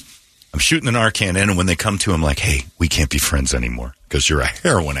nearby, I'm shooting the Narcan in, and when they come to, I'm like, hey, we can't be friends anymore because you're a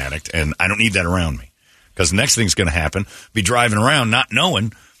heroin addict, and I don't need that around me. Because the next thing's going to happen, be driving around not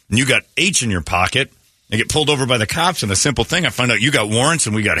knowing, and you got H in your pocket, and get pulled over by the cops, and the simple thing, I find out you got warrants,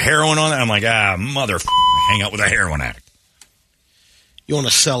 and we got heroin on it. I'm like, I hang out with a heroin addict. You want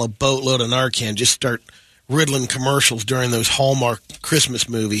to sell a boatload of Narcan, just start riddling commercials during those Hallmark Christmas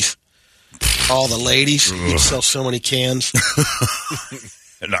movies. All the ladies, you sell so many cans.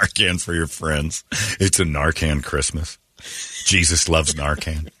 A Narcan for your friends. It's a Narcan Christmas. Jesus loves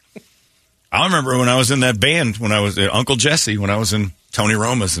Narcan. I remember when I was in that band, when I was Uncle Jesse, when I was in Tony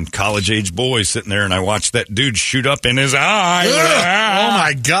Roma's and college-age boys sitting there, and I watched that dude shoot up in his eye. Oh,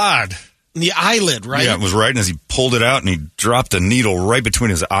 my God. The eyelid, right? Yeah, it was right as he pulled it out, and he dropped a needle right between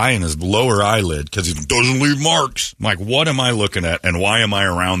his eye and his lower eyelid because he doesn't leave marks. I'm like, what am I looking at, and why am I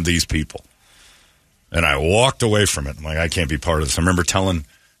around these people? And I walked away from it. I'm like, I can't be part of this. I remember telling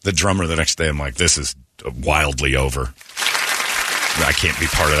the drummer the next day, I'm like, this is wildly over. I can't be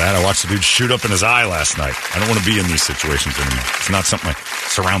part of that. I watched the dude shoot up in his eye last night. I don't want to be in these situations anymore. It's not something I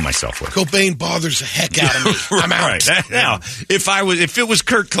surround myself with. Cobain bothers the heck out of me. I'm out. Right. Now, if it was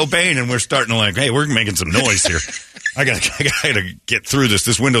Kurt Cobain and we're starting to like, hey, we're making some noise here. I gotta get through this.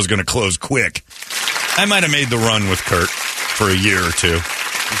 This window's going to close quick. I might have made the run with Kurt for a year or two.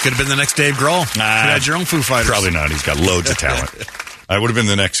 You could have been the next Dave Grohl. You had your own Foo Fighters. Probably not. He's got loads of talent. I would have been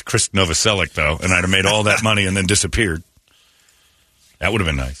the next Chris Novoselic, though, and I'd have made all that money and then disappeared. That would have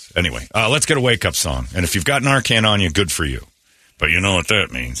been nice. Anyway, let's get a wake-up song. And if you've got Narcan on you, good for you. But you know what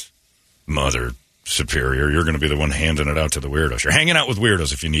that means. Mother Superior, you're going to be the one handing it out to the weirdos. You're hanging out with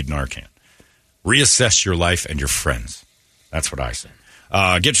weirdos if you need Narcan. Reassess your life and your friends. That's what I say.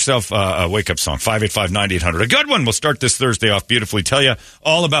 Get yourself a wake-up song, 585-9800. A good one. We'll start this Thursday off beautifully. Tell you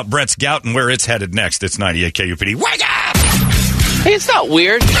all about Brett's gout and where it's headed next. It's 98 KUPD. Wake up! Hey, it's not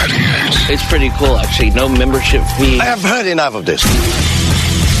weird. It's pretty cool, actually. No membership fee. I have heard enough of this.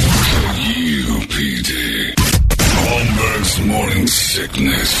 KUPD. Holmbergs Morning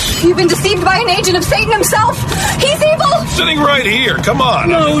Sickness. You've been deceived by an agent of Satan himself. He's evil. Sitting right here. Come on.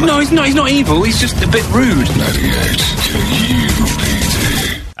 No, he's not. He's not evil. He's just a bit rude. 98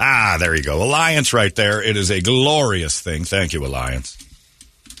 KUPD. Ah, there you go. Alliance right there. It is a glorious thing. Thank you, Alliance.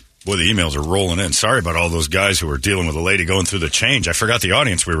 Boy, the emails are rolling in. Sorry about all those guys who were dealing with a lady going through the change. I forgot the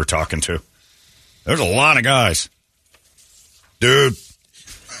audience we were talking to. There's a lot of guys. Dude.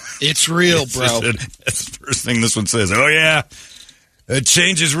 It's real, bro. That's the first thing this one says. Oh, yeah. The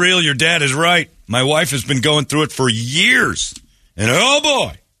change is real. Your dad is right. My wife has been going through it for years. And oh,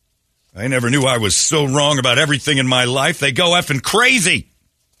 boy. I never knew I was so wrong about everything in my life. They go effing crazy.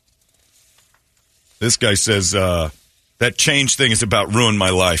 This guy says, that change thing is about ruining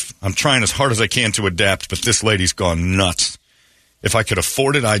my life. I'm trying as hard as I can to adapt, but this lady's gone nuts. If I could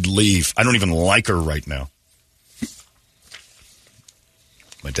afford it, I'd leave. I don't even like her right now.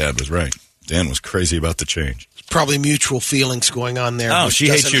 My dad was right. Dan was crazy about the change. Probably mutual feelings going on there. Oh, she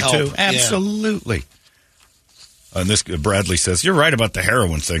hates you help. too? Absolutely. Yeah. And this Bradley says, you're right about the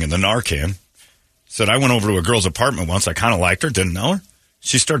heroin thing and the Narcan. Said, I went over to a girl's apartment once. I kind of liked her, didn't know her.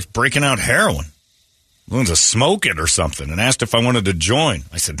 She starts breaking out heroin. Learns to smoke it or something and asked if I wanted to join.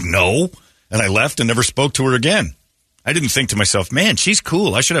 I said, no. And I left and never spoke to her again. I didn't think to myself, man, she's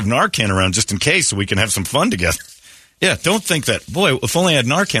cool. I should have Narcan around just in case so we can have some fun together. Yeah, don't think that, boy, if only I had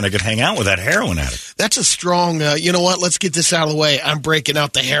Narcan, I could hang out with that heroin addict. That's a strong, you know what, let's get this out of the way. I'm breaking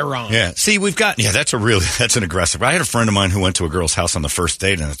out the heroin. Yeah, see, that's an aggressive. I had a friend of mine who went to a girl's house on the first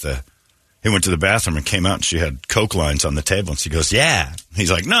date, and he went to the bathroom and came out, and she had Coke lines on the table, and she goes, yeah.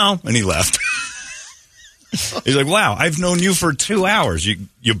 He's like, no, and he left. He's like, wow, I've known you for 2 hours.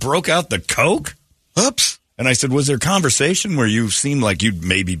 You broke out the Coke? Oops. And I said, was there conversation where you seemed like you'd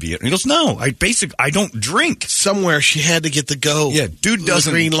maybe be... And he goes, no, I don't drink. Somewhere she had to get the go. Yeah, dude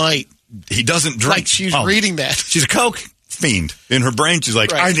doesn't... green light. He doesn't drink. Like she's reading that. She's a Coke fiend. In her brain, she's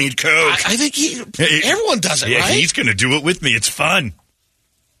like, right. I need Coke. I think everyone does it, yeah, right? He's going to do it with me. It's fun.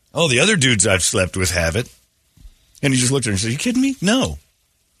 Oh, the other dudes I've slept with have it. And he just looked at her and said, are you kidding me? No.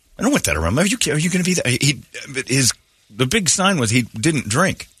 I don't want that around me. Are you going to be that? The big sign was he didn't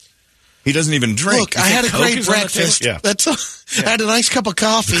drink. He doesn't even drink. Look, I had a great breakfast. Yeah. I had a nice cup of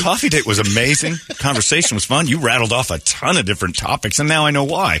coffee. The coffee date was amazing. Conversation was fun. You rattled off a ton of different topics, and now I know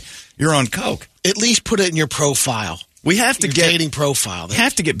why. You're on Coke. At least put it in your profile. We have to your dating profile. We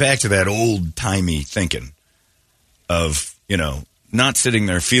have to get back to that old-timey thinking of, not sitting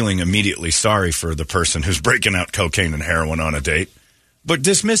there feeling immediately sorry for the person who's breaking out cocaine and heroin on a date, but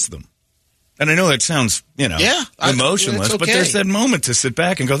dismiss them. And I know that sounds, emotionless, okay. But there's that moment to sit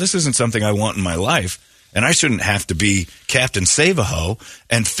back and go, this isn't something I want in my life, and I shouldn't have to be Captain Save-A-Ho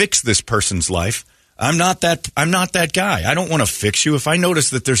and fix this person's life. I'm not that guy. I don't want to fix you. If I notice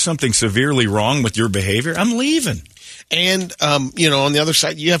that there's something severely wrong with your behavior, I'm leaving. And, on the other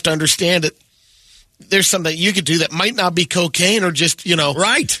side, you have to understand it. There's something you could do that might not be cocaine or just,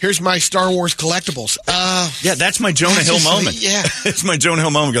 Right. Here's my Star Wars collectibles. Yeah, that's my Jonah Hill moment. Yeah. It's my Jonah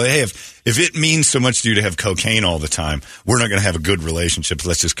Hill moment. Go, hey, if it means so much to you to have cocaine all the time, we're not going to have a good relationship.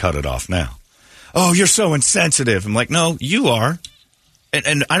 Let's just cut it off now. Oh, you're so insensitive. I'm like, no, you are.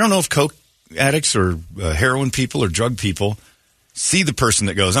 And I don't know if coke addicts or heroin people or drug people see the person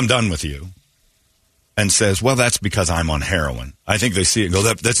that goes, I'm done with you. And says, well, that's because I'm on heroin. I think they see it and go,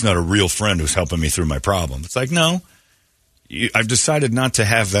 that's not a real friend who's helping me through my problem. It's like, no, I've decided not to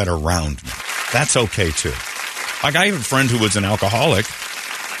have that around me. That's okay, too. Like, I have a friend who was an alcoholic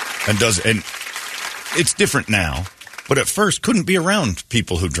and it's different now, but at first couldn't be around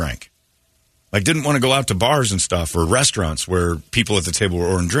people who drank. Like, didn't want to go out to bars and stuff or restaurants where people at the table were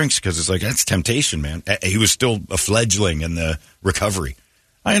ordering drinks because it's like, that's temptation, man. He was still a fledgling in the recovery.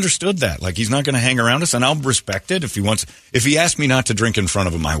 I understood that. Like, he's not going to hang around us, and I'll respect it if he wants. If he asked me not to drink in front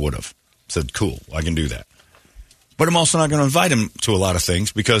of him, I would have said, cool, I can do that. But I'm also not going to invite him to a lot of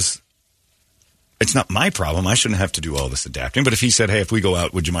things because it's not my problem. I shouldn't have to do all this adapting. But if he said, hey, if we go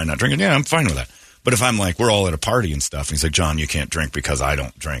out, would you mind not drinking? Yeah, I'm fine with that. But if I'm like, we're all at a party and stuff, and he's like, John, you can't drink because I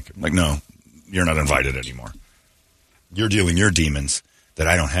don't drink. I'm like, no. You're not invited anymore. You're dealing your demons that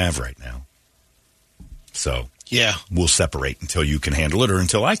I don't have right now. So yeah, we'll separate until you can handle it or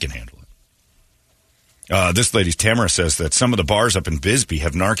until I can handle it. This lady, Tamara, says that some of the bars up in Bisbee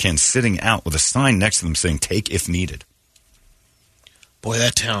have Narcan sitting out with a sign next to them saying, take if needed. Boy,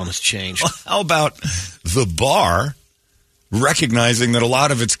 that town has changed. Well, how about the bar recognizing that a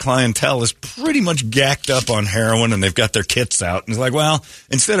lot of its clientele is pretty much gacked up on heroin and they've got their kits out. And it's like, well,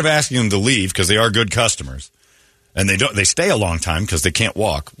 instead of asking them to leave because they are good customers and they stay a long time because they can't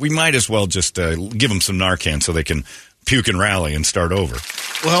walk, we might as well just give them some Narcan so they can puke and rally and start over.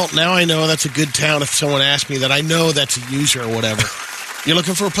 Well, now I know that's a good town if someone asks me that I know that's a user or whatever. You're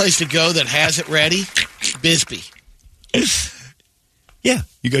looking for a place to go that has it ready? Bisbee. Yeah,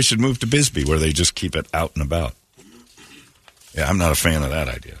 you guys should move to Bisbee where they just keep it out and about. Yeah, I'm not a fan of that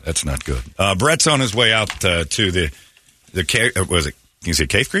idea. That's not good. Brett's on his way out to the was it? Can you say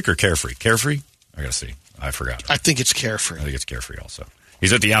Cave Creek or Carefree? Carefree? I gotta see. I forgot. I think it's Carefree. I think it's Carefree also.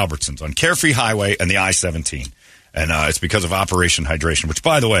 He's at the Albertsons on Carefree Highway and the I-17. And it's because of Operation Hydration, which,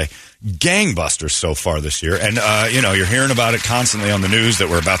 by the way, gangbusters so far this year. And, you're hearing about it constantly on the news that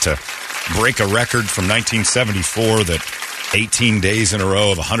we're about to break a record from 1974 that 18 days in a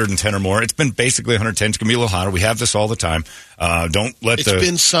row of 110 or more. It's been basically 110. It's going to be a little hotter. We have this all the time. It's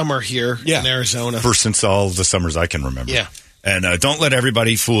been summer here in Arizona. Since all the summers I can remember. Yeah. And don't let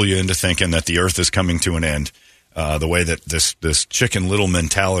everybody fool you into thinking that the earth is coming to an end. The way that this Chicken Little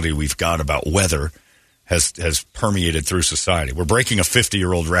mentality we've got about weather has permeated through society. We're breaking a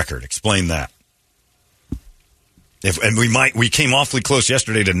 50-year-old record. Explain that. We came awfully close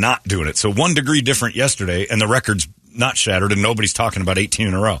yesterday to not doing it. So 1 degree different yesterday, and the record's not shattered, and nobody's talking about 18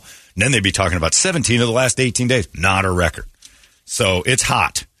 in a row. And then they'd be talking about 17 of the last 18 days. Not a record. So it's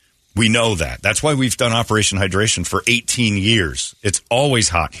hot. We know that. That's why we've done Operation Hydration for 18 years. It's always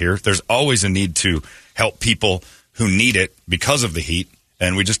hot here. There's always a need to help people who need it because of the heat,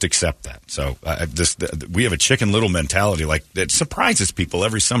 and we just accept that. So we have a Chicken Little mentality. Like, it surprises people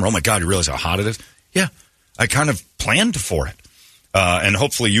every summer. Oh, my God, you realize how hot it is? Yeah, I kind of planned for it. And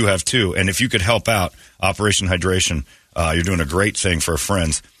hopefully you have too. And if you could help out Operation Hydration, you're doing a great thing for our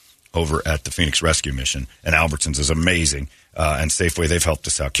friends over at the Phoenix Rescue Mission. And Albertsons is amazing. And Safeway, they've helped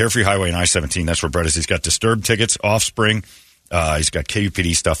us out. Carefree Highway and I-17, that's where Brett is. He's got Disturbed tickets, Offspring. He's got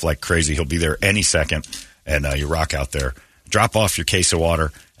KUPD stuff like crazy. He'll be there any second. And you rock out there. Drop off your case of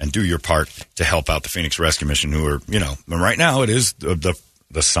water and do your part to help out the Phoenix Rescue Mission, who are, right now it is the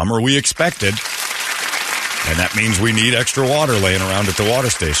summer we expected. And that means we need extra water laying around at the water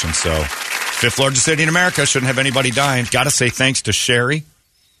station. So, 5th largest city in America, shouldn't have anybody dying. Got to say thanks to Sherry.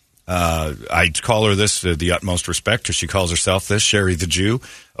 I call her this the utmost respect because she calls herself this, Sherry the Jew,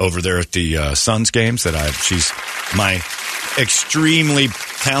 over there at the Suns games. She's my extremely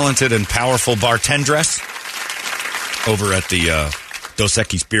talented and powerful bartendress over at the Dos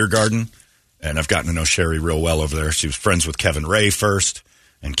Equis Beer Garden. And I've gotten to know Sherry real well over there. She was friends with Kevin Ray first.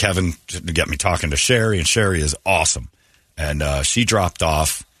 And Kevin got me talking to Sherry, and Sherry is awesome. And she dropped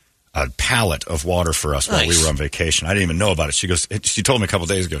off a pallet of water for us while we were on vacation. I didn't even know about it. She told me a couple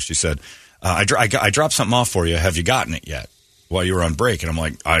days ago, she said, I dropped something off for you. Have you gotten it yet while you were on break? And I'm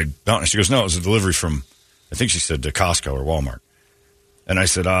like, I don't. And she goes, no, it was a delivery from, I think she said to Costco or Walmart. And I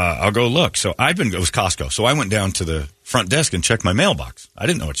said, I'll go look. So it was Costco. So I went down to the front desk and checked my mailbox. I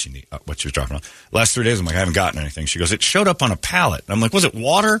didn't know what she was dropping off. Last 3 days, I'm like, I haven't gotten anything. She goes, it showed up on a pallet. And I'm like, was it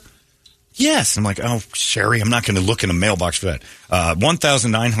water? Yes. I'm like, oh, Sherry, I'm not going to look in a mailbox for that.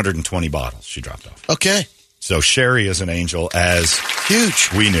 1,920 bottles she dropped off. Okay. So Sherry is an angel, as huge.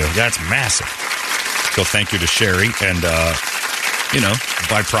 We knew. That's massive. So thank you to Sherry and,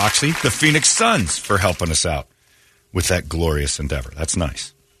 by proxy, the Phoenix Suns for helping us out with that glorious endeavor. That's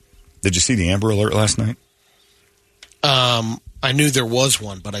nice. Did you see the Amber Alert last night? I knew there was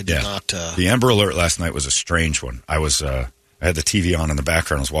one, but I did not. The Amber Alert last night was a strange one. I had the TV on in the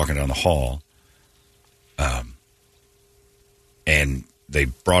background. I was walking down the hall, and they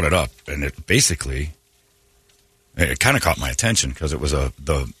brought it up, and it kind of caught my attention because it was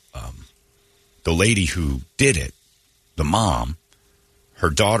the lady who did it, the mom. Her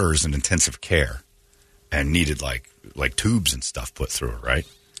daughter is in intensive care and needed like tubes and stuff put through her, right?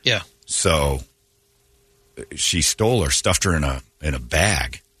 Yeah. So she stole her, stuffed her in a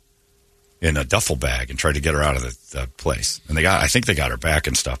bag, in a duffel bag, and tried to get her out of the place. And I think they got her back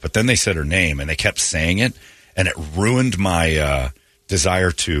and stuff. But then they said her name, and they kept saying it, and it ruined my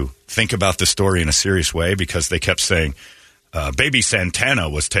desire to think about the story in a serious way because they kept saying Baby Santana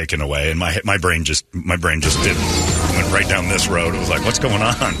was taken away, and my brain just didn't. Went right down this road. It was like, what's going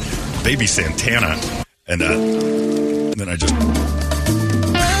on? Baby Santana, and then I just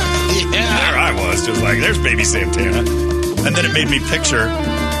there I was, just like, there's Baby Santana, and then it made me picture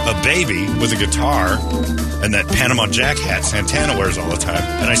a baby with a guitar and that Panama Jack hat Santana wears all the time.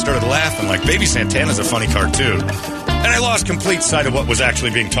 And I started laughing like, Baby Santana's a funny cartoon. And I lost complete sight of what was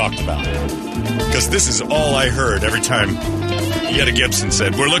actually being talked about. Because this is all I heard every time Yetta Gibson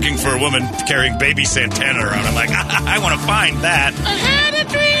said, we're looking for a woman carrying Baby Santana around. I'm like, I want to find that. I had a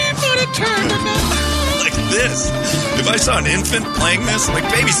dream, but it turned out. Like this. If I saw an infant playing this, like,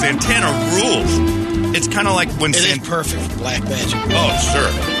 Baby Santana rules. It's kind of like when... It is perfect for black magic. Oh,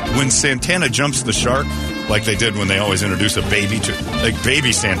 sure. When Santana jumps the shark, like they did when they always introduce a baby to... Like,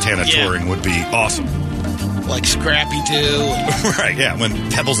 Baby Santana touring would be awesome. Like Scrappy-Doo. Right, yeah.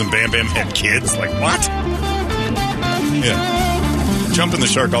 When Pebbles and Bam Bam had kids. Like, what? Yeah. Jumping the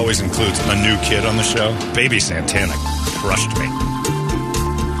Shark always includes a new kid on the show. Baby Santana crushed me.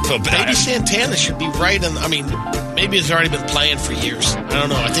 So Baby Santana should be right in... I mean, maybe it's already been playing for years. I don't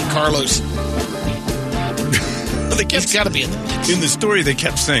know. I think Carlos... He's got to be in the mix. In the story, they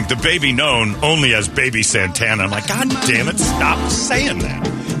kept saying, the baby known only as Baby Santana. I'm like, God damn it, stop saying that.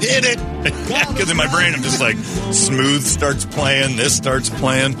 Hit it. Because in my brain, I'm just like, Smooth starts playing, this starts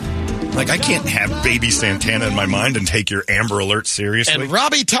playing. Like, I can't have Baby Santana in my mind and take your Amber Alert seriously. And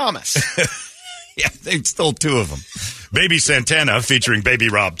Robbie Thomas. Yeah, they stole two of them. Baby Santana featuring Baby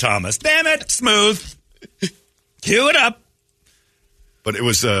Rob Thomas. Damn it, Smooth. Cue it up. But it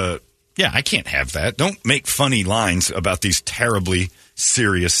was... Yeah, I can't have that. Don't make funny lines about these terribly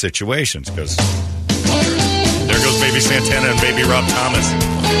serious situations, because there goes Baby Santana and Baby Rob Thomas.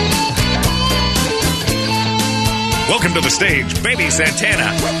 Welcome to the stage, Baby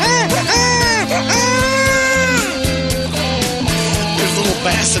Santana. There's little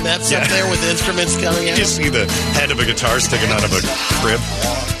bassinets up there with instruments coming out. You see the head of a guitar sticking out of a crib.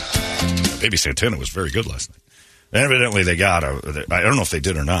 Baby Santana was very good last night. Evidently, they got I don't know if they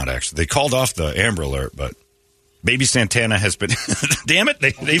did or not, actually. They called off the Amber Alert, but Baby Santana has been... Damn it,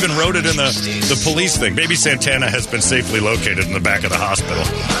 they even wrote it in the police thing. Baby Santana has been safely located in the back of the hospital.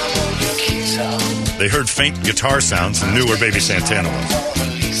 They heard faint guitar sounds and knew where Baby Santana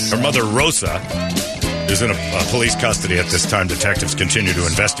was. Her mother, Rosa, is in a police custody at this time. Detectives continue to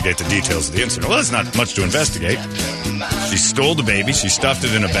investigate the details of the incident. Well, there's not much to investigate. She stole the baby. She stuffed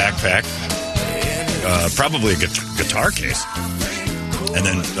it in a backpack. Probably a guitar case, and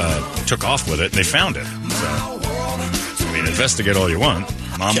then took off with it, and they found it. So, I mean, investigate all you want.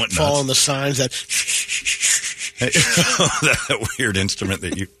 Mom went nuts. Following the signs that... that weird instrument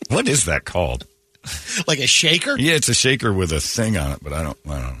that you... What is that called? Like a shaker? Yeah, it's a shaker with a thing on it, but I don't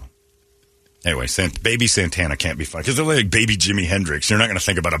know. Anyway, Baby Santana can't be fun, because they're like Baby Jimi Hendrix. You're not going to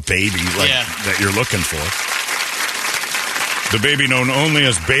think about a baby that you're looking for. The baby known only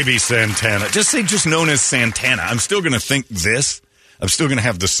as Baby Santana. Just say just known as Santana. I'm still going to think this. I'm still going to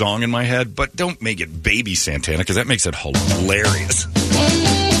have the song in my head, but don't make it Baby Santana, because that makes it hilarious. An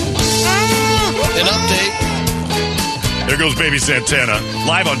update. There goes Baby Santana,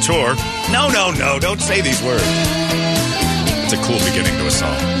 live on tour. No, don't say these words. It's a cool beginning to a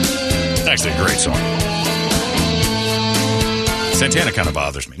song. It's actually a great song. Santana kind of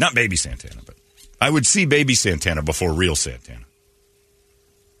bothers me. Not Baby Santana, but I would see Baby Santana before real Santana.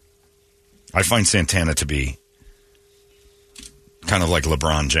 I find Santana to be kind of like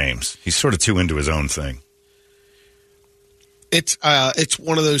LeBron James. He's sort of too into his own thing. It's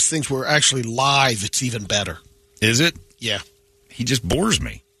one of those things where actually live it's even better. Is it? Yeah. He just bores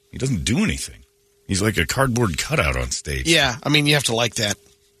me. He doesn't do anything. He's like a cardboard cutout on stage. Yeah, I mean, you have to like that.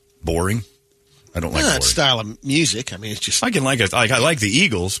 Boring? I don't like boring. That style of music. I mean, it's just... I can like it. I like the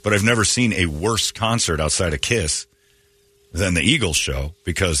Eagles, but I've never seen a worse concert outside of Kiss than the Eagles show,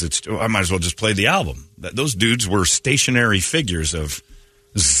 because I might as well just play the album. Those dudes were stationary figures of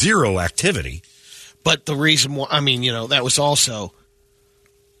zero activity. But the reason why, I mean, that was also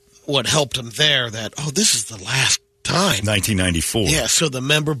what helped them there, that, this is the last time. 1994. Yeah, so the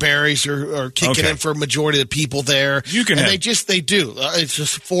member berries are kicking in for a majority of the people there. They do. It's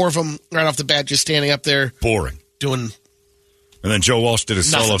just four of them right off the bat just standing up there. Boring. Doing... And then Joe Walsh did his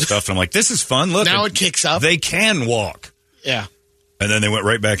solo stuff, and I'm like, this is fun. Look. Now it kicks up. They can walk. Yeah. And then they went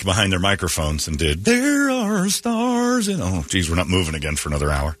right back behind their microphones and did, there are stars in... Oh, geez, we're not moving again for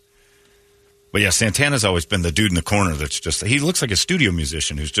another hour. But yeah, Santana's always been the dude in the corner that's just, he looks like a studio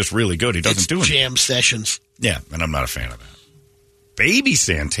musician who's just really good. He doesn't do anything. Jam sessions. Yeah, and I'm not a fan of that. Baby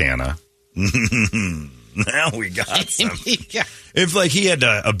Santana. Now we got some. Yeah. If like he had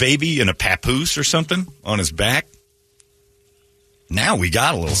a baby in a papoose or something on his back, now we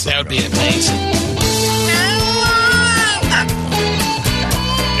got a little something. That would be amazing.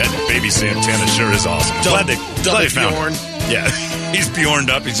 That Baby Santana sure is awesome. Glad they found Bjorn. him. Yeah, he's Bjorned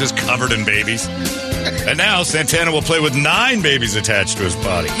up. He's just covered in babies. And now Santana will play with 9 babies attached to his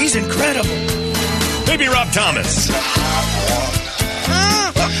body. He's incredible. Baby Rob Thomas.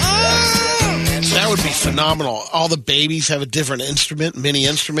 That would be phenomenal. All the babies have a different instrument, mini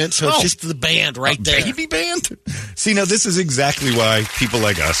instrument, so it's just the band right there. Baby band? See, now this is exactly why people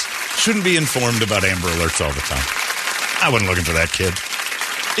like us shouldn't be informed about Amber Alerts all the time. I wasn't looking for that kid.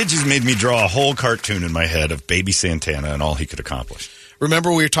 It just made me draw a whole cartoon in my head of Baby Santana and all he could accomplish.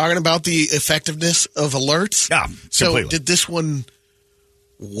 Remember we were talking about the effectiveness of alerts? Yeah, So completely. did this one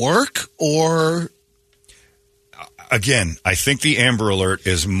work or... Again, I think the Amber Alert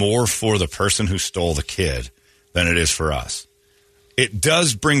is more for the person who stole the kid than it is for us. It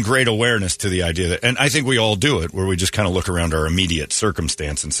does bring great awareness to the idea that, and I think we all do it, where we just kind of look around our immediate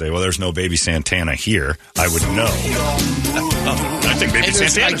circumstance and say, well, there's no Baby Santana here. I would know. I think Baby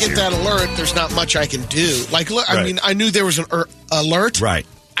Santana's here. I get that alert, there's not much I can do. Like, look, I mean, I knew there was an alert. Right.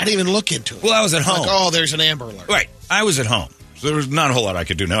 I didn't even look into it. Well, I was at home. Like, oh, there's an Amber Alert. Right. I was at home. So there was not a whole lot I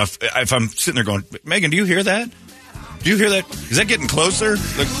could do. Now, if I'm sitting there going, Megan, do you hear that? Do you hear that? Is that getting closer?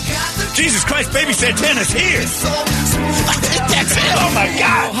 Like, Jesus Christ, Baby Santana's here. That's it. Oh, my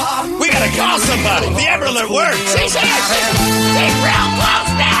God. We got to call somebody. The Amber Alert works. She's here. She's real close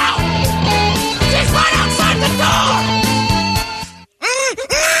now. She's right outside the door.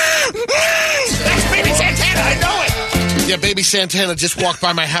 That's Baby Santana. I know it. Yeah, Baby Santana just walked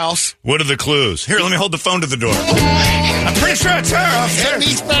by my house. What are the clues? Here, let me hold the phone to the door. I'm pretty sure it's her. Officer. And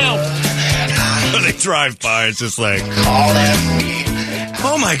he's bound. When they drive by, it's just like,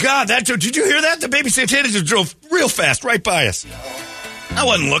 oh my God, did you hear that? The Baby Santana just drove real fast right by us. I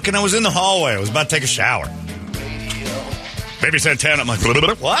wasn't looking. I was in the hallway. I was about to take a shower. Baby Santana. I'm like,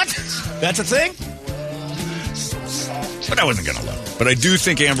 what? That's a thing? But I wasn't going to look. But I do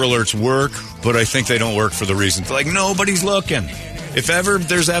think Amber Alerts work, but I think they don't work for the reason. Like, nobody's looking. If ever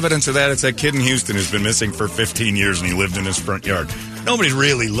there's evidence of that, it's that kid in Houston who's been missing for 15 years and he lived in his front yard. Nobody's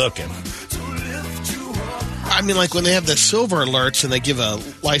really looking. I mean, like when they have the silver alerts and they give a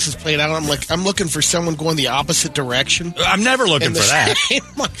license plate out, I'm like, I'm looking for someone going the opposite direction. I'm never looking for that.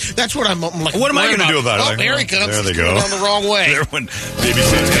 That's what I'm like. What am I going to do about it? Oh, Like, there he comes. There they He's go. going on the wrong way. When Baby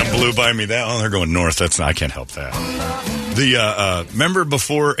Santana blew by me, they're going north. I can't help that. Remember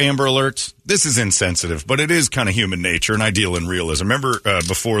before Amber Alerts? This is insensitive, but it is kind of human nature, and I deal in realism. Remember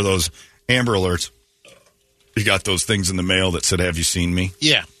before those Amber Alerts, you got those things in the mail that said, "Have you seen me?"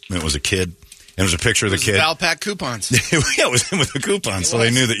 Yeah. And it was a kid. And it was a picture of the kid. Valpak coupons. Yeah, it was him with the coupons. So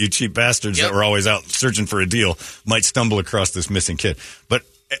they knew that you cheap bastards that were always out searching for a deal might stumble across this missing kid. But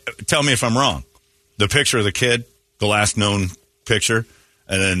tell me if I'm wrong. The picture of the kid, the last known picture,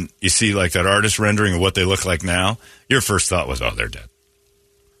 and then you see like that artist rendering of what they look like now, your first thought was, oh, they're dead.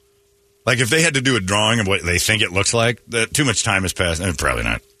 Like if they had to do a drawing of what they think it looks like, too much time has passed. Probably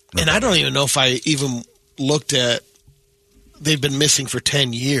not. And I don't even know if I even looked at... They've been missing for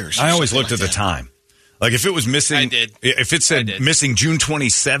 10 years. I always looked at the time. Like if it was missing, I did. If it said missing June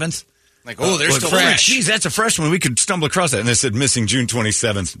 27th, like, oh, they're still fresh. Geez, that's a fresh one. We could stumble across that. And it said missing June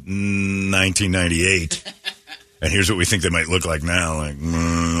 27th, 1998. And here's what we think they might look like now. Like,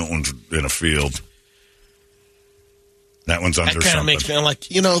 that one's in a field. That one's under something. That kind of makes me like,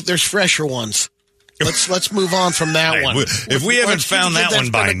 there's fresher ones. Let's move on from that one. If we haven't found that one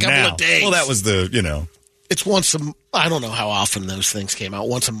by now. Well, that was It's once I don't know how often those things came out.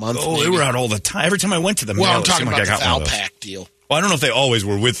 Once a month. Oh, maybe. they were out all the time. Every time I went to the mail, I'm talking it about seemed like the I got one of those. Valpak deal. Well, I don't know if they always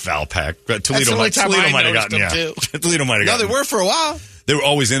were with Valpak, but Toledo might have gotten too. Toledo might have gotten. No, they were for a while. They were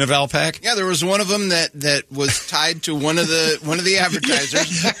always in a Valpak. Yeah, there was one of them that was tied to one of the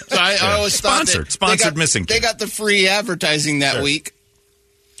advertisers. So I always thought sponsored missing kid. They got the free advertising that week.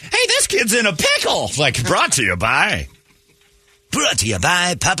 Hey, this kid's in a pickle. Like brought to you by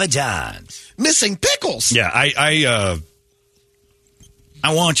Papa John's. Missing pickles. Yeah, I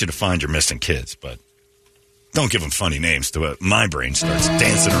want you to find your missing kids, but don't give them funny names to it. My brain starts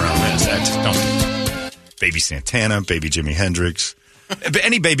dancing around this. I just don't. Baby Santana, Baby Jimi Hendrix,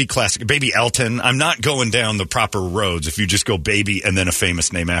 Any baby classic, Baby Elton. I'm not going down the proper roads if you just go baby and then a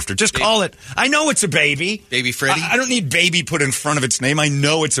famous name after. Just call it. I know it's a baby. Baby Freddie? I don't need baby put in front of its name. I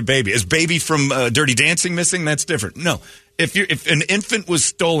know it's a baby. Is baby from Dirty Dancing missing? That's different. No. If an infant was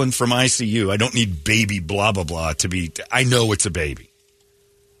stolen from ICU, I don't need baby blah, blah, blah to be. I know it's a baby.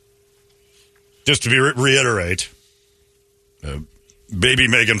 Just to reiterate, Baby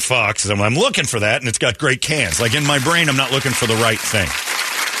Megan Fox, I'm looking for that, and it's got great cans. Like, in my brain, I'm not looking for the right thing.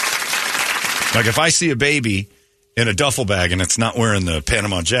 Like, if I see a baby in a duffel bag and it's not wearing the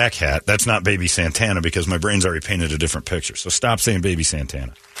Panama Jack hat, that's not Baby Santana because my brain's already painted a different picture. So stop saying Baby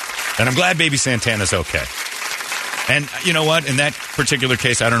Santana. And I'm glad Baby Santana's okay. And you know what? In that particular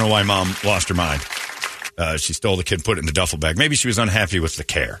case, I don't know why Mom lost her mind. She stole the kid, put it in the duffel bag. Maybe she was unhappy with the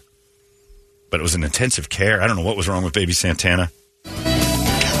care. But it was an intensive care. I don't know what was wrong with Baby Santana.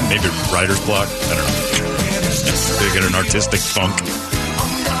 Maybe writer's block. I don't know. They get an artistic funk.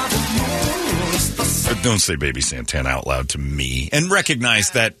 But don't say Baby Santana out loud to me. And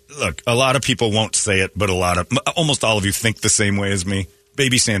recognize that, look, a lot of people won't say it, but almost all of you think the same way as me.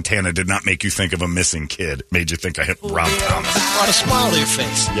 Baby Santana did not make you think of a missing kid. It made you think I hit Rob Thomas. It brought a smile to your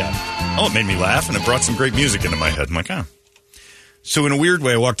face. Yeah. Oh, it made me laugh, and it brought some great music into my head. I'm like, oh. So in a weird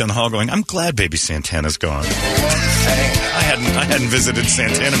way, I walked down the hall going, I'm glad Baby Santana's gone. I hadn't visited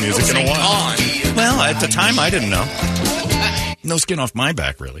Santana music in a while. Well, at the time, I didn't know. No skin off my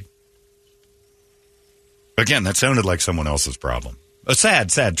back, really. Again, that sounded like someone else's problem. A sad,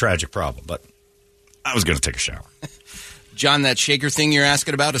 tragic problem, but I was going to take a shower. John, that shaker thing you're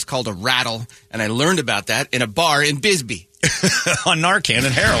asking about is called a rattle, and I learned about that in a bar in Bisbee. On Narcan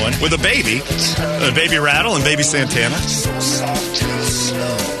and heroin with a baby rattle and Baby Santana.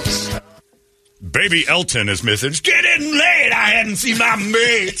 Baby Elton is missing. It's getting late. I hadn't seen my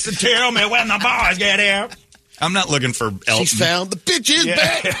mates to tell me when the boys get here. I'm not looking for Elton. She's found the bitch is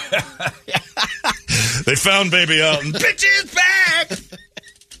back. They found Baby Elton. Bitch is back.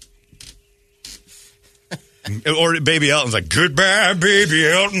 Or Baby Elton's like, goodbye, Baby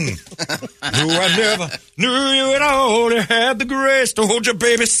Elton. I never knew you at all. You had the grace to hold your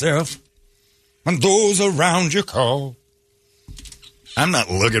baby self and those around you call. I'm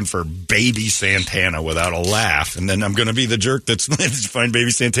not looking for Baby Santana without a laugh, and then I'm going to be the jerk that's find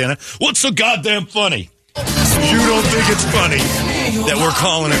Baby Santana. What's so goddamn funny? You don't think it's funny that we're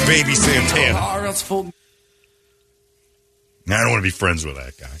calling it Baby Santana? Now, I don't want to be friends with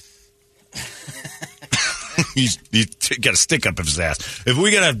that guy. He's got a stick up his ass. If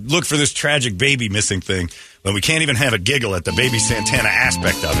we got to look for this tragic baby missing thing, then we can't even have a giggle at the Baby Santana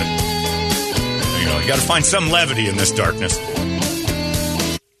aspect of it. You got to find some levity in this darkness.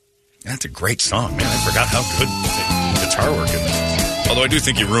 That's a great song, man. I forgot how good the guitar work in this. Although I do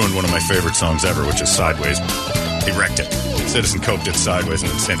think he ruined one of my favorite songs ever, which is Sideways. He wrecked it. Citizen Cope did Sideways,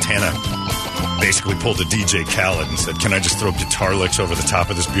 and Santana basically pulled a DJ Khaled and said, can I just throw guitar licks over the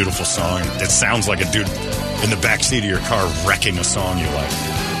top of this beautiful song? And it sounds like a dude in the backseat of your car wrecking a song you like.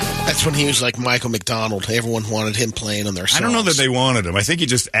 That's when he was like Michael McDonald. Everyone wanted him playing on their songs. I don't know that they wanted him. I think he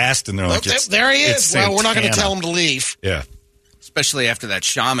just asked, and they're like, there he is. Well, we're not going to tell him to leave. Yeah. Especially after that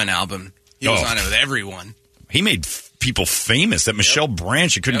Shaman album. He was on it with everyone. He made people famous. That Michelle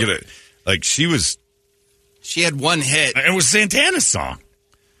Branch, you couldn't get it. Like, she had one hit. It was Santana's song.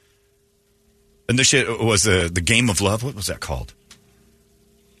 And this shit was the Game of Love. What was that called?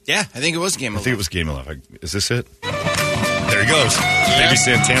 Yeah, I think it was Game of Love. I think it was Game of Love. Is this it? There he goes. Yeah. Baby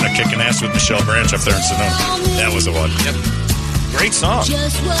Santana kicking ass with Michelle Branch up there in Sedona. That was the one. Yep. Great song.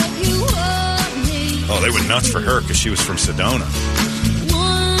 Oh, they went nuts for her because she was from Sedona.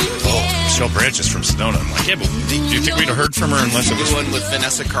 Oh, Michelle Branch is from Sedona. I'm like, yeah, but do you think we'd have heard from her unless it was... one with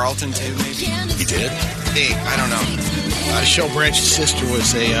Vanessa Carlton, too, maybe? He did? I don't know. Michelle Branch's sister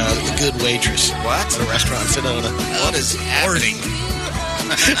was a good waitress. What? At a restaurant in Sedona. What is happening?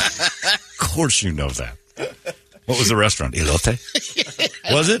 Of course you know that. What was the restaurant? Elote?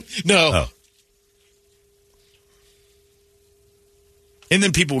 Was it? No. Oh. And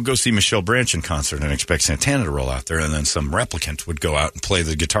then people would go see Michelle Branch in concert and expect Santana to roll out there, and then some replicant would go out and play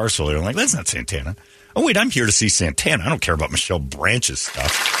the guitar solo. I'm like, that's not Santana. Oh, wait, I'm here to see Santana. I don't care about Michelle Branch's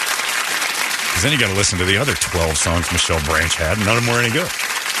stuff. Because then you got to listen to the other 12 songs Michelle Branch had, and none of them were any good.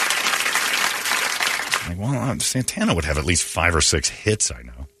 Like, well, Santana would have at least 5 or 6 hits, I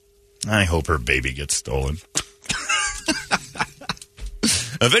know. I hope her baby gets stolen.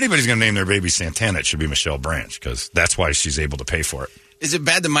 If anybody's going to name their baby Santana, it should be Michelle Branch, because that's why she's able to pay for it. Is it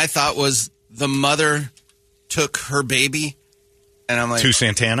bad that my thought was the mother took her baby? And I'm like... To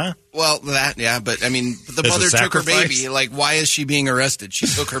Santana? Well, that, yeah, but I mean, the mother took her baby. Like, why is she being arrested? She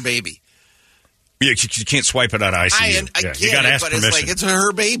took her baby. You can't swipe it out of ICU. I get you got to it, ask but permission. it's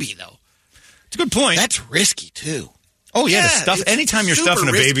her baby, though. It's a good point. That's risky, too. Oh, yeah. Anytime you're stuffing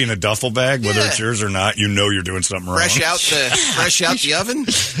a baby in a duffel bag, whether it's yours or not, you know you're doing something wrong. Fresh out the oven?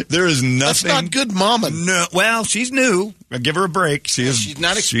 There is nothing. That's not good mama. No. Well, she's new. Give her a break. She's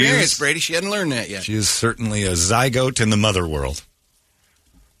not experienced, Brady. She hadn't learned that yet. She is certainly a zygote in the mother world.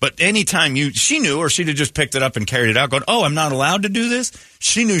 But anytime she knew, or she'd have just picked it up and carried it out, going, "Oh, I'm not allowed to do this."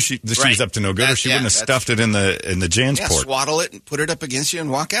 She knew she was up to no good, or she wouldn't have stuffed it in the Jansport. Yeah, swaddle it and put it up against you and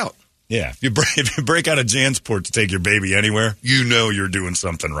walk out. Yeah, if you break out a Jansport to take your baby anywhere, you know you're doing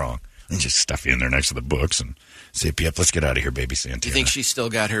something wrong. And just stuff you in there next to the books and zip you up. Let's get out of here, baby Santana. Do you think she's still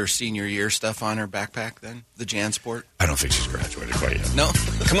got her senior year stuff on her backpack then? The Jansport? I don't think she's graduated quite yet. No?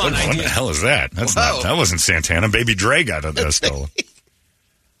 Come on, What the hell is that? That wasn't Santana. Baby Dre got it stolen.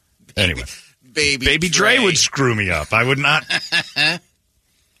 Anyway. Baby Dre would screw me up. I would not.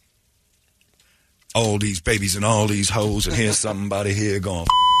 All these babies and all these hoes, and here's somebody here going.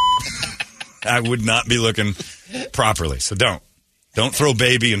 I would not be looking properly. So don't throw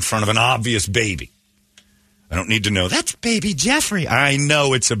baby in front of an obvious baby. I don't need to know that's baby Jeffrey. I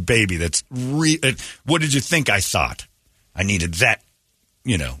know it's a baby. That's what did you think I thought? I needed that,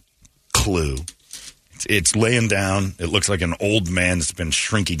 clue. It's laying down. It looks like an old man that's been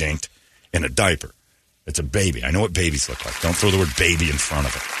shrinky-dinked in a diaper. It's a baby. I know what babies look like. Don't throw the word baby in front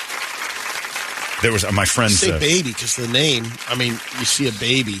of it. There was my friend's... Say baby because the name, you see a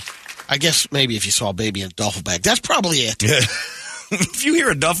baby. I guess maybe if you saw a baby in a duffel bag, that's probably it. Yeah. If you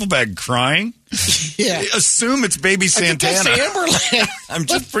hear a duffel bag crying, assume it's baby Santana. I'm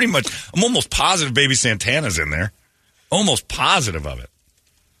almost positive baby Santana's in there. Almost positive of it.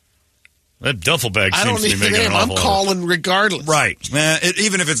 That duffel bag seems to be making an awful I'm calling regardless. Right.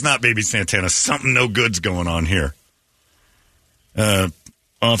 Even if it's not baby Santana, something no good's going on here.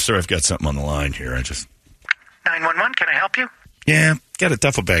 Officer, I've got something on the line here. 911, can I help you? Yeah, got a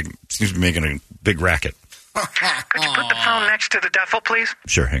duffel bag. Seems to be making a big racket. Could you put the phone next to the duffel, please?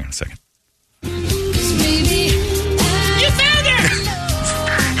 Sure, hang on a second. You found her!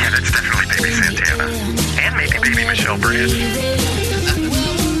 Yeah, that's definitely baby Santana. And maybe baby Michelle Branch.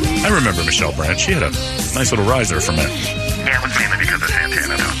 I remember Michelle Branch. She had a nice little rise there for a minute. Yeah, it was mainly because of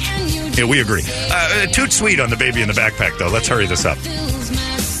Santana, though. Yeah, we agree. Toot sweet on the baby in the backpack, though. Let's hurry this up.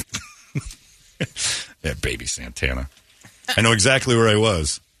 Yeah, baby Santana. I know exactly where I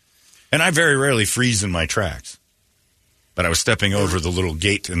was. And I very rarely freeze in my tracks. But I was stepping over the little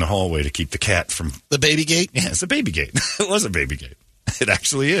gate in the hallway to keep the cat from... The baby gate? Yeah, it's a baby gate. It was a baby gate. It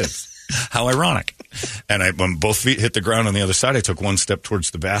actually is. How ironic. And when both feet hit the ground on the other side, I took one step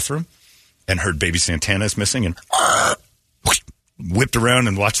towards the bathroom and heard baby Santana is missing and whipped around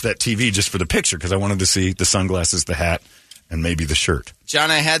and watched that TV just for the picture because I wanted to see the sunglasses, the hat, and maybe the shirt.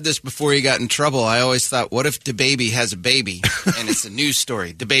 John, I had this before he got in trouble. I always thought, what if the baby has a baby and it's a news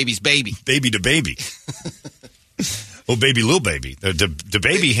story? The baby's baby. Baby to baby. Oh, baby, Lil Baby. The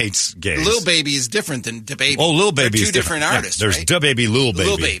baby hates gays. Lil Baby is different than the baby. Oh, Lil Baby They're is two different artists. Yeah, there's right? Da Baby, Lil Baby.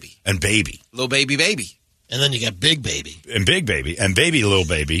 Lil Baby. And Baby. Lil Baby Baby. And then you got Big Baby. And Big Baby. And Baby Lil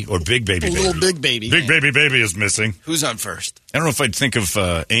Baby or Big Baby Baby. Little Big Baby. Big Baby Baby is missing. Who's on first? I don't know if I'd think of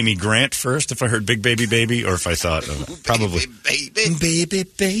Amy Grant first if I heard Big Baby Baby or if I thought probably Baby.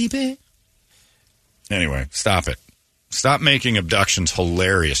 Baby. Anyway, stop it. Stop making abductions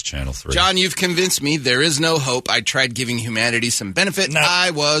hilarious, Channel 3. John, you've convinced me there is no hope. I tried giving humanity some benefit. No.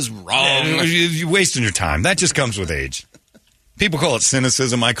 I was wrong. You're wasting your time. That just comes with age. People call it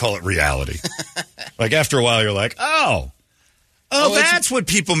cynicism. I call it reality. Like after a while, you're like, oh, that's what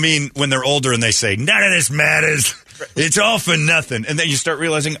people mean when they're older and they say, none of this matters. It's all for nothing. And then you start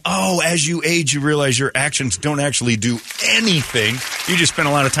realizing, as you age, you realize your actions don't actually do anything. You just spend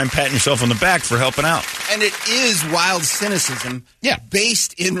a lot of time patting yourself on the back for helping out. And it is wild cynicism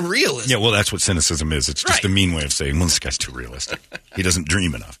based in realism. Yeah, well, that's what cynicism is. It's just a mean way of saying, well, this guy's too realistic. He doesn't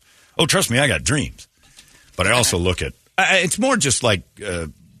dream enough. Oh, trust me, I got dreams. But I also look at, it's more just like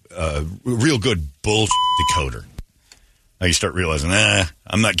real good bullshit decoder. Now you start realizing,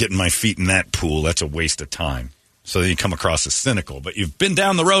 I'm not getting my feet in that pool. That's a waste of time. So then you come across as cynical. But you've been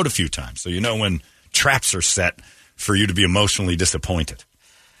down the road a few times, so you know when traps are set for you to be emotionally disappointed.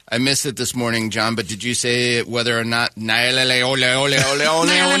 I missed it this morning, John, but did you say whether or not was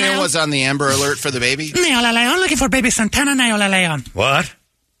on the Amber Alert for the baby? I'm looking for baby Santana Naola Leon. What?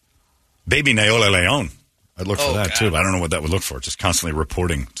 Baby Naola Leon. I'd look for that, God. too, but I don't know what that would look for. Just constantly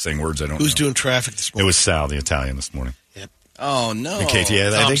reporting, saying words I don't know. Who's doing traffic this morning? It was Sal, the Italian, this morning. Oh, no. And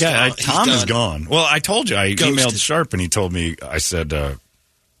KTA, Tom is gone. Well, I told you. I emailed Ghosted. Sharp, and he told me, I said,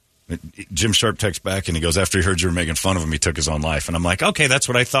 Jim Sharp texts back, and he goes, after he heard you were making fun of him, he took his own life. And I'm like, okay, that's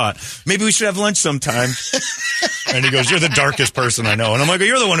what I thought. Maybe we should have lunch sometime. And he goes, you're the darkest person I know. And I'm like,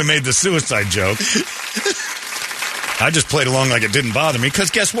 you're the one who made the suicide joke. I just played along like it didn't bother me, because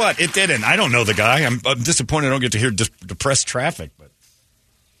guess what? It didn't. I don't know the guy. I'm disappointed I don't get to hear depressed traffic. But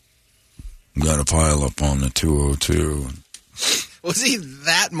got to pile up on the 202. Was he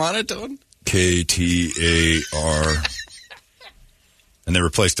that monotone? KTAR. And they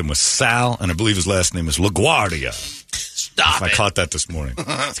replaced him with Sal, and I believe his last name is LaGuardia. Stop I caught that this morning.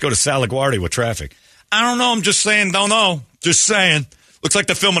 Let's go to Sal LaGuardia with traffic. I don't know. I'm just saying. Don't know. Just saying. Looks like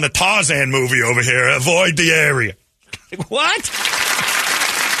they're filming a Tarzan movie over here. Avoid the area. What? Sal,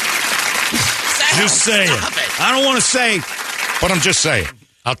 just saying. I don't want to say, but I'm just saying.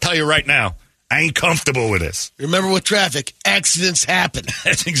 I'll tell you right now. I ain't comfortable with this. Remember, with traffic, accidents happen.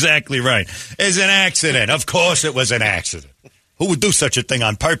 That's exactly right. It's an accident. Of course it was an accident. Who would do such a thing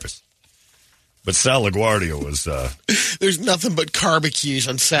on purpose? But Sal LaGuardia was... There's nothing but barbecues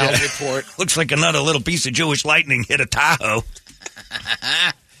on Sal's report. Looks like another little piece of Jewish lightning hit a Tahoe.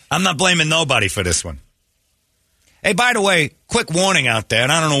 I'm not blaming nobody for this one. Hey, by the way, quick warning out there,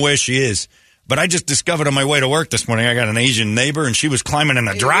 and I don't know where she is, but I just discovered on my way to work this morning, I got an Asian neighbor, and she was climbing in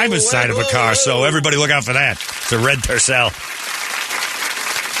the driver's side of a car, so everybody look out for that. It's a red Tercel.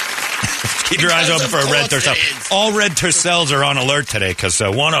 Keep your eyes open for a red Tercel. All red Tercels are on alert today because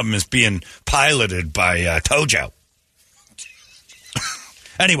one of them is being piloted by Tojo.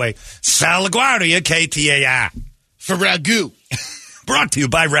 Anyway, Sal LaGuardia, KTAI. For Ragu. Brought to you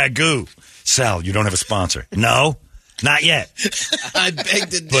by Ragu. Sal, you don't have a sponsor. No, not yet. I beg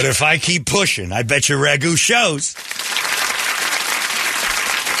to differ. But if I keep pushing, I bet your Ragu shows.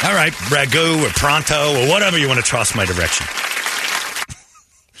 All right, Ragu or Pronto or whatever you want to toss my direction.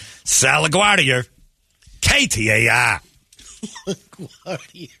 Sal LaGuardia, KTAI.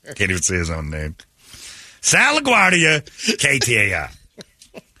 Can't even say his own name. Sal LaGuardia, KTAI.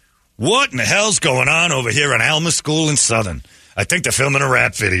 What in the hell's going on over here on Alma School in Southern? I think they're filming a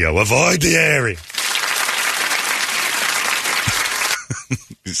rap video. Avoid the area.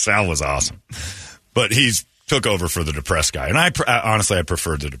 Sal was awesome. But he's took over for the depressed guy. And honestly, I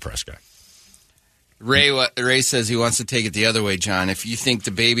preferred the depressed guy. Ray says he wants to take it the other way, John. If you think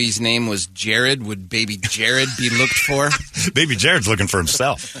the baby's name was Jared, would baby Jared be looked for? Baby Jared's looking for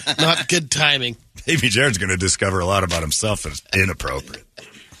himself. Not good timing. Baby Jared's going to discover a lot about himself that's inappropriate.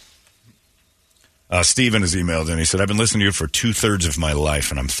 Steven has emailed in. He said, I've been listening to you for 2/3 of my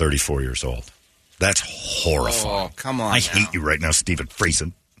life, and I'm 34 years old. That's horrifying. Oh, come on. I hate you right now, Stephen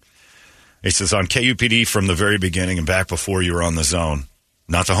Friesen. He says, on KUPD from the very beginning and back before you were on the zone,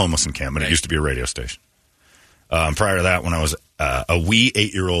 not the homeless encampment. It used to be a radio station. Prior to that, when I was a wee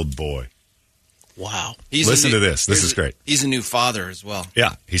 8-year-old boy. Wow. Listen to this. This is great. He's a new father as well.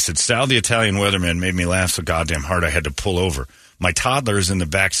 Yeah. He said, Sal the Italian weatherman made me laugh so goddamn hard I had to pull over. My toddler is in the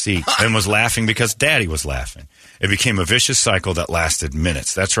back seat and was laughing because Daddy was laughing. It became a vicious cycle that lasted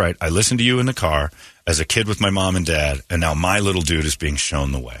minutes. That's right. I listened to you in the car as a kid with my mom and dad, and now my little dude is being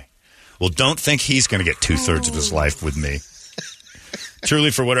shown the way. Well, don't think he's going to get 2/3 of his life with me.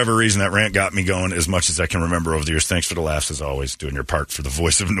 Truly, for whatever reason, that rant got me going as much as I can remember over the years. Thanks for the laughs, as always, doing your part for the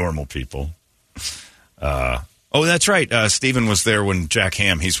voice of normal people. Oh, that's right. Stephen was there when Jack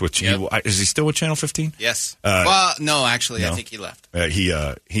Ham, he's with you. Is he still with Channel 15? Yes. Well, no, actually, no. I think he left. He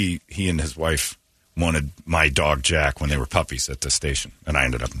and his wife wanted my dog Jack when they were puppies at the station, and I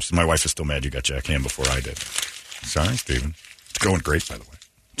ended up. My wife is still mad you got Jack Ham before I did. Sorry, Stephen. It's going great, by the way.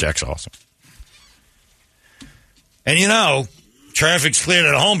 Jack's awesome. And you know, traffic's cleared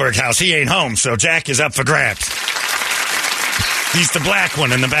at the Holmberg house. He ain't home, so Jack is up for grabs. He's the black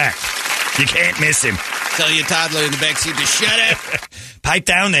one in the back. You can't miss him. Tell your toddler in the backseat to shut up. Pipe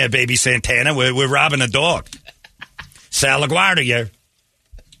down there, baby Santana. We're robbing a dog. Sal LaGuardia.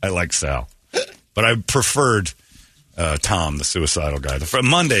 I like Sal. But I preferred Tom, the suicidal guy.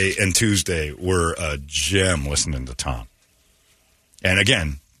 Monday and Tuesday were a gem listening to Tom. And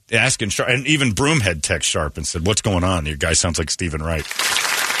again, asking Sharp, and even Broomhead text Sharp and said, what's going on? Your guy sounds like Stephen Wright.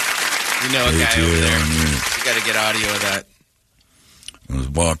 You know a guy over there. You got to get audio of that. I was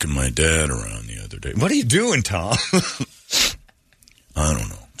walking my dad around the other day. What are you doing, Tom? I don't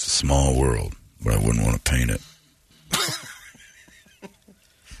know. It's a small world, but I wouldn't want to paint it.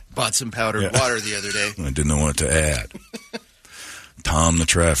 Bought some powdered water the other day. I didn't know what to add. Tom the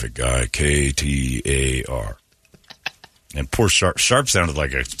traffic guy, KTAR. And poor Sharp. Sharp sounded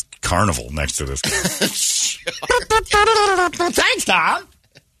like a carnival next to this guy. Thanks, Tom.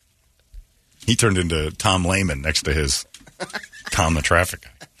 He turned into Tom Lehman next to his Tom the traffic guy.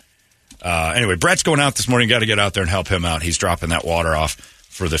 Anyway, Brett's going out this morning. Got to get out there and help him out. He's dropping that water off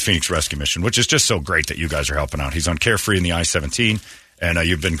for the Phoenix Rescue Mission, which is just so great that you guys are helping out. He's on Carefree in the I-17, and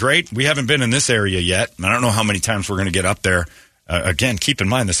you've been great. We haven't been in this area yet, and I don't know how many times we're going to get up there. Again, keep in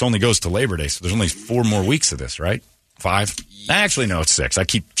mind, this only goes to Labor Day, so there's only 4 more weeks of this, right? 5? Actually, no, it's 6. I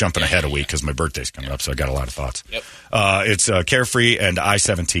keep jumping ahead a week because my birthday's coming up, so I got a lot of thoughts. Yep. It's Carefree and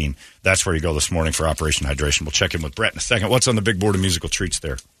I-17. That's where you go this morning for Operation Hydration. We'll check in with Brett in a second. What's on the big board of musical treats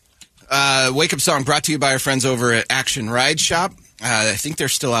there? Wake Up Song brought to you by our friends over at Action Ride Shop. I think they're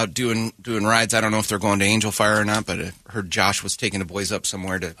still out doing rides. I don't know if they're going to Angel Fire or not, but I heard Josh was taking the boys up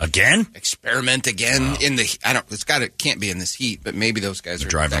somewhere to experiment again in the. Can't be in this heat, but maybe those guys are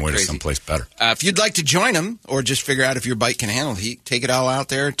driving away to someplace better. If you'd like to join them, or just figure out if your bike can handle the heat, take it all out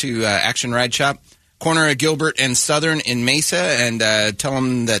there to Action Ride Shop, corner of Gilbert and Southern in Mesa, and tell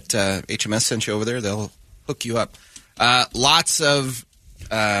them that HMS sent you over there. They'll hook you up. Lots of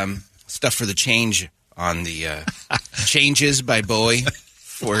stuff for the change on the Changes by Bowie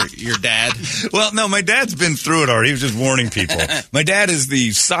for your dad. Well, no, my dad's been through it already. He was just warning people. My dad is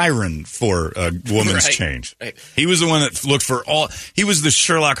the siren for a woman's change. Right. He was the one that looked for he was the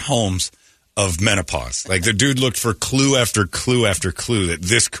Sherlock Holmes of menopause. Like, the dude looked for clue after clue after clue that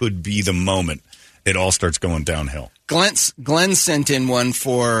this could be the moment it all starts going downhill. Glenn sent in one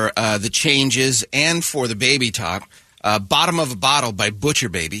for the Changes and for the Baby Talk. Bottom of a Bottle by Butcher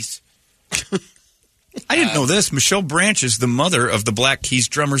Babies. I didn't know this. Michelle Branch is the mother of the Black Keys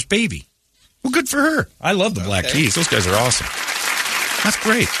drummer's baby. Well, good for her. I love the Black Keys. Those guys are awesome. That's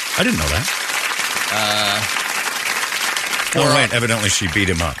great. I didn't know that. Wait, evidently she beat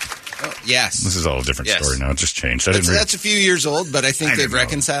him up. Oh, yes. This is all a different story now. It just changed. That's a few years old, but I think they've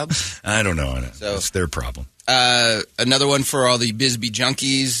reconciled. I don't know. So, it's their problem. Another one for all the Bisbee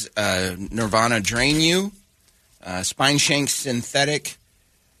junkies. Nirvana, Drain You. Spine Shank, Synthetic.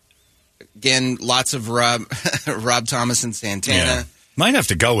 Again, lots of Rob Thomas and Santana. Yeah. Might have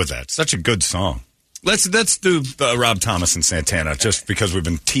to go with that. Such a good song. Let's do Rob Thomas and Santana just because we've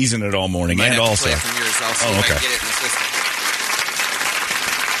been teasing it all morning. Might and have also, to play it from yours also. Oh, okay. Get it in the system.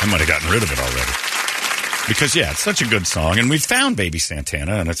 I might have gotten rid of it already. Because, yeah, it's such a good song. And we found Baby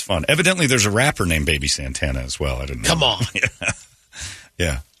Santana, and it's fun. Evidently, there's a rapper named Baby Santana as well. I didn't know. Come on.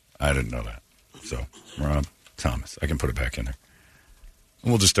 Yeah, I didn't know that. So, Rob Thomas. I can put it back in there.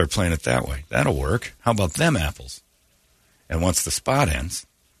 And we'll just start playing it that way. That'll work. How about them apples? And once the spot ends,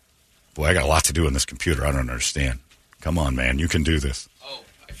 boy, I got a lot to do in this computer. I don't understand. Come on, man. You can do this. Oh,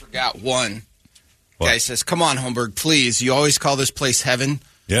 I forgot one. Guy says, come on, Holmberg, please. You always call this place heaven.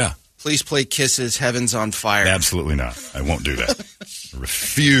 Yeah. Please play Kiss's Heaven's on Fire. Absolutely not. I won't do that. I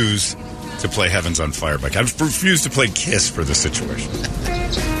refuse to play Heaven's on Fire. I refuse to play Kiss for this situation.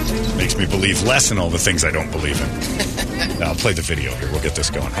 Makes me believe less in all the things I don't believe in. I'll play the video here. We'll get this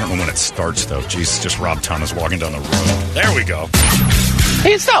going. I don't know when it starts, though. Jeez, just Rob Thomas walking down the road. There we go.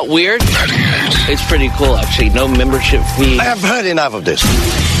 Hey, it's not weird. It's pretty cool, actually. No membership fee. I have heard enough of this.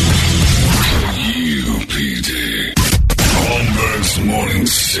 KUPD. Holmbergs Morning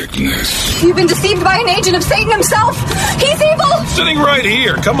Sickness. You've been deceived by an agent of Satan himself. He's evil. Sitting right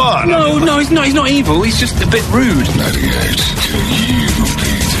here. Come on. No, he's not. He's not evil. He's just a bit rude. 98 KUPD.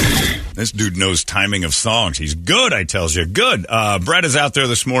 This dude knows timing of songs. He's good, I tells you. Good. Brett is out there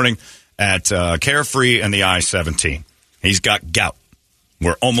this morning at Carefree and the I-17. He's got gout.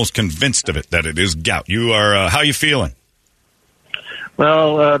 We're almost convinced of it, that it is gout. You are, how you feeling?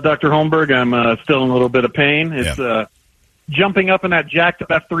 Well, Dr. Holmberg, I'm still in a little bit of pain. It's jumping up in that jacked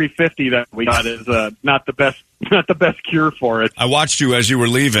up F-350 that we got is not the best cure for it. I watched you as you were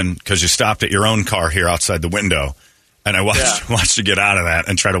leaving because you stopped at your own car here outside the window, and I watched you get out of that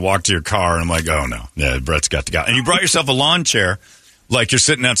and try to walk to your car, and I'm like, oh, no. Yeah, Brett's got to go. And you brought yourself a lawn chair like you're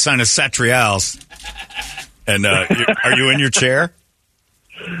sitting outside of Satrial's. And are you in your chair?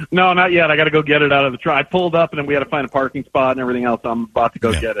 No, not yet. I got to go get it out of the truck. I pulled up, and then we had to find a parking spot and everything else. I'm about to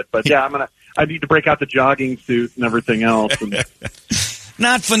go get it. But, yeah, I need to break out the jogging suit and everything else. And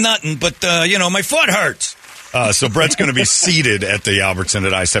not for nothing, but, my foot hurts. So Brett's going to be seated at the Albertson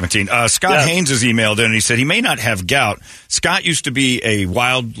at I-17. Scott Haynes has emailed in, and he said he may not have gout. Scott used to be a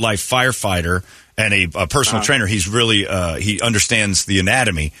wildlife firefighter and a personal trainer. He's really he understands the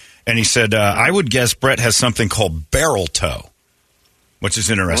anatomy. And he said, I would guess Brett has something called barrel toe, which is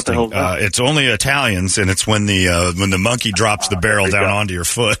interesting. It's only Italians, and it's when the monkey drops the barrel down onto your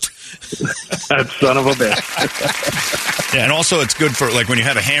foot. That son of a bitch. Yeah, and also it's good for, like, when you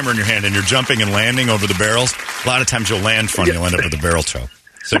have a hammer in your hand and you're jumping and landing over the barrels, a lot of times you'll land funny, you'll end up with a barrel toe.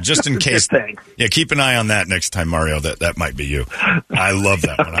 So just in case, keep an eye on that next time, Mario. That might be you. I love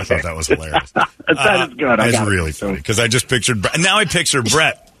that one. I thought that was hilarious. That is good. It's really funny because I just pictured, now I picture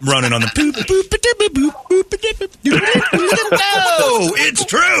Brett running on the poop, poop, boop, boop, boop. Oh, it's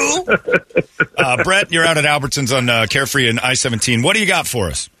true. Brett, you're out at Albertsons on Carefree and I-17. What do you got for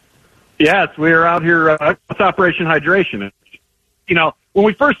us? Yes, we're out here. It's Operation Hydration. You know, when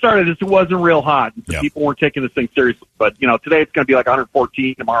we first started this, it wasn't real hot. So people weren't taking this thing seriously. But, you know, today it's going to be like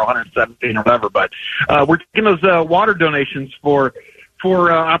 114, tomorrow 117 or whatever. But we're taking those water donations for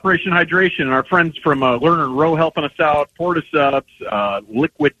Operation Hydration. And our friends from Lerner and Rowe helping us out, Porta Subs,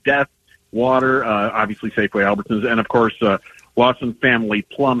 Liquid Death Water, obviously Safeway Albertsons, and, of course, Lawson Family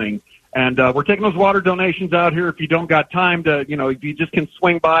Plumbing. And we're taking those water donations out here. If you don't got time to, you know, if you just can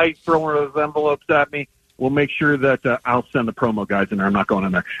swing by, throw one of those envelopes at me, we'll make sure that I'll send the promo guys in there. I'm not going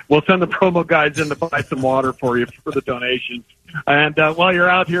in there. We'll send the promo guys in to buy some water for you for the donations. And while you're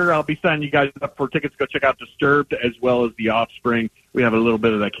out here, I'll be signing you guys up for tickets. Go check out Disturbed as well as The Offspring. We have a little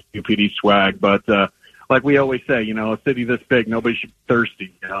bit of that KUPD swag, but like we always say, you know, a city this big, nobody should be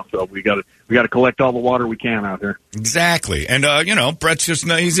thirsty. You know, so we got to collect all the water we can out here. Exactly, and you know, Brett's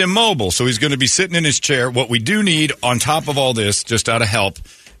he's immobile, so he's going to be sitting in his chair. What we do need on top of all this, just out of help,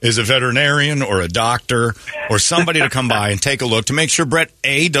 is a veterinarian or a doctor or somebody to come by and take a look to make sure Brett,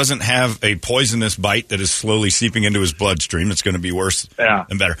 A, doesn't have a poisonous bite that is slowly seeping into his bloodstream. It's going to be worse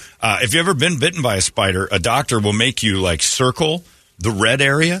and better. If you've ever been bitten by a spider, a doctor will make you, like, circle the red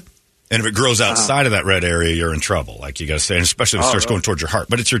area. And if it grows outside of that red area, you're in trouble. Like you got to say, and especially if it starts going towards your heart.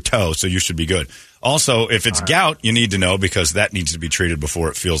 But it's your toe, so you should be good. Also, if it's gout, you need to know because that needs to be treated before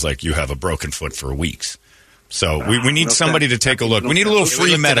it feels like you have a broken foot for weeks. So we need somebody to take a look. We need a little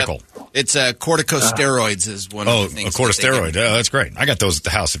free medical. It's corticosteroids is one of the things. Oh, a corticosteroid. Yeah, that's great. I got those at the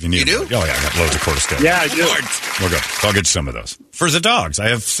house if you need them. You do? Oh, yeah, I got loads of corticosteroids. Yeah, I do. We're good. So I'll get you some of those. For the dogs, I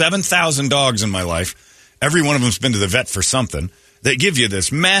have 7,000 dogs in my life. Every one of them's been to the vet for something. They give you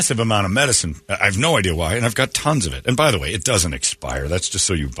this massive amount of medicine. I have no idea why, and I've got tons of it. And by the way, it doesn't expire. That's just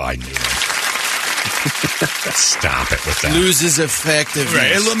so you buy new ones. Stop it with that. Loses effectiveness.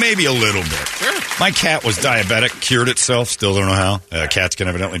 Right, maybe a little bit. Sure. My cat was diabetic, cured itself. Still don't know how. Cats can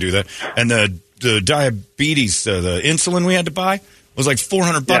evidently do that. And the diabetes, the insulin we had to buy was like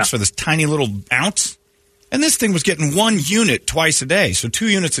 $400 for this tiny little ounce. And this thing was getting 1 unit twice a day, so 2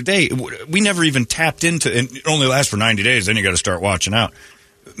 units a day. We never even tapped into, and it only lasts for 90 days, then you got to start watching out.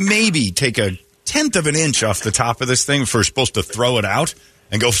 Maybe take a 1/10 of an inch off the top of this thing if we're supposed to throw it out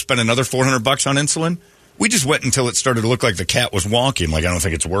and go spend another $400 on insulin. We just went until it started to look like the cat was wonky. I'm like, I don't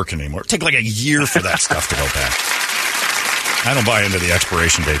think it's working anymore. It'd take like a year for that stuff to go back. I don't buy into the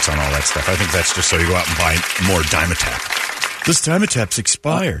expiration dates on all that stuff. I think that's just so you go out and buy more Dimetap. This Dimetap's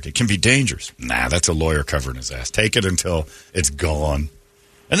expired. It can be dangerous. Nah, that's a lawyer covering his ass. Take it until it's gone.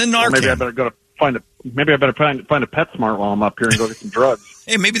 And then Narcan. Well, maybe I better go to find a PetSmart while I'm up here and go get some drugs.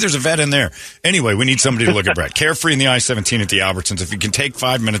 Hey, maybe there's a vet in there. Anyway, we need somebody to look at Brett. Carefree in the I-17 at the Albertsons. If you can take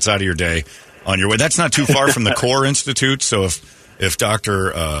 5 minutes out of your day on your way. That's not too far from the Core Institute, so if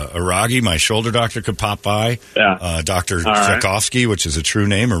Dr. Aragi, my shoulder doctor, could pop by, Dr. Jakovsky, which is a true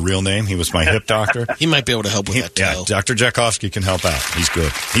name or real name, he was my hip doctor. He might be able to help with that, too. Yeah, Dr. Jakovsky can help out. He's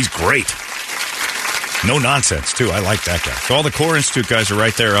good. He's great. No nonsense, too. I like that guy. So all the Core Institute guys are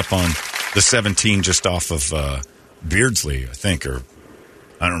right there up on the 17 just off of Beardsley, I think, or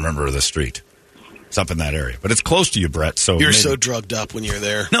I don't remember the street. It's up in that area. But it's close to you, Brett. So you're so drugged up when you're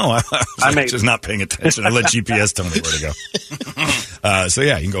there. No, I was just not paying attention. I let GPS tell me where to go. So,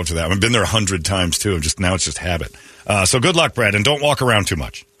 yeah, you can go to that one. I've been there 100 times, too. Now it's just habit. So good luck, Brett, and don't walk around too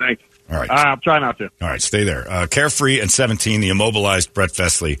much. Thanks. All right. I'll try not to. All right, stay there. Carefree and 17, the immobilized Brett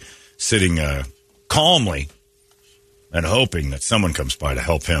Vesley sitting calmly and hoping that someone comes by to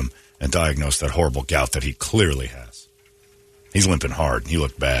help him and diagnose that horrible gout that he clearly has. He's limping hard. He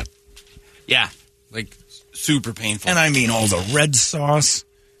looked bad. Yeah. Like, super painful. And I mean, all the red sauce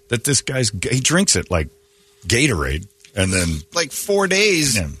that this he drinks it like Gatorade. And then. Like 4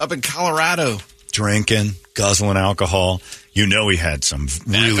 days up in Colorado. Drinking, guzzling alcohol. You know he had some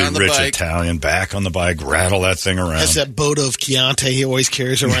really rich Italian back on the bike, rattle that thing around. Has that Bodo of Chianti he always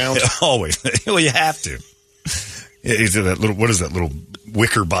carries around. Always. Well, you have to. Is it that little, what is that little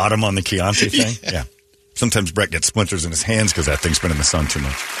wicker bottom on the Chianti thing? Yeah. Sometimes Brett gets splinters in his hands because that thing's been in the sun too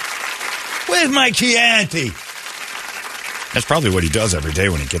much. Where's my Chianti? That's probably what he does every day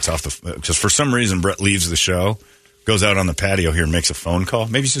when he gets off the... Because for some reason, Brett leaves the show, goes out on the patio here and makes a phone call.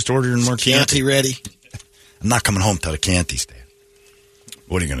 Maybe he's just ordering more Chianti. Chianti ready. I'm not coming home till the Chianti's there.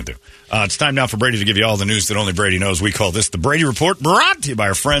 What are you going to do? It's time now for Brady to give you all the news that only Brady knows. We call this the Brady Report, brought to you by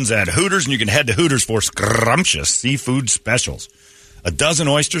our friends at Hooters. And you can head to Hooters for scrumptious seafood specials. A dozen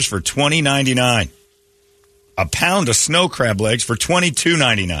oysters for $20.99. A pound of snow crab legs for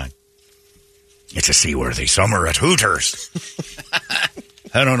 $22.99. It's a seaworthy summer at Hooters.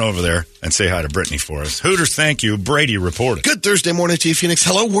 Head on over there and say hi to Brittany for us. Hooters, thank you. Brady reporting. Good Thursday morning to you, Phoenix.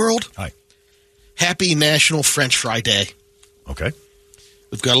 Hello, world. Hi. Happy National French Fry Day. Okay.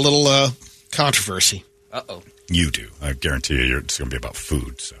 We've got a little controversy. Uh-oh. You do. I guarantee you it's going to be about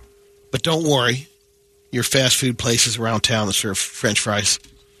food. So, but don't worry. Your fast food places around town that serve French fries,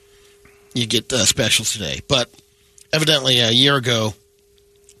 you get specials today. But evidently a year ago,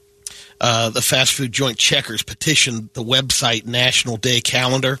 the fast food joint Checkers petitioned the website National Day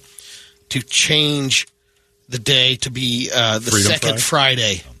Calendar to change the day to be the Freedom second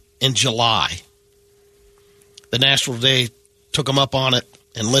Friday in July. The National Day took them up on it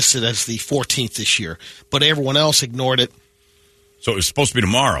and listed as the 14th this year. But everyone else ignored it. So it was supposed to be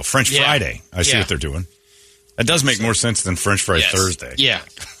tomorrow, French Friday. I see what they're doing. That does make more sense than French Fry Thursday. Yeah.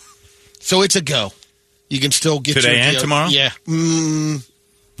 So it's a go. You can still get today and tomorrow? Yeah. You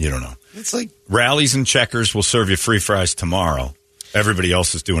don't know. It's like Rallies and Checkers will serve you free fries tomorrow. Everybody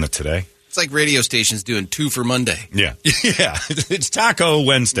else is doing it today. It's like radio stations doing 2 for Monday. Yeah. Yeah. It's Taco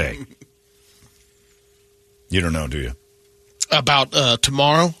Wednesday. You don't know, do you? About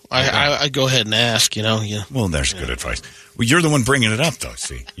tomorrow? I go ahead and ask, Well, there's good advice. Well, you're the one bringing it up, though,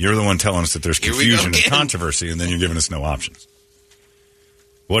 see. You're the one telling us that there's confusion and controversy, and then you're giving us no options.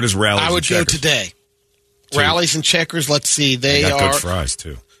 What is Rallies I would and go today. Rallies and Checkers, let's see. They got are good fries,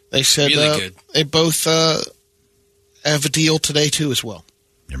 too. They said really good. They both have a deal today, too, as well.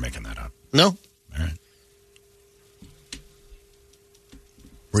 You're making that up. No. All right.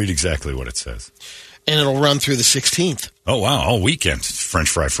 Read exactly what it says. And it'll run through the 16th. Oh, wow. All weekend. French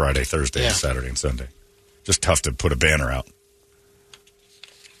Fry Friday, Thursday, Saturday, and Sunday. Just tough to put a banner out.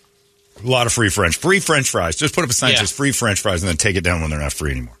 A lot of free French fries. Just put up a sign that says free French fries and then take it down when they're not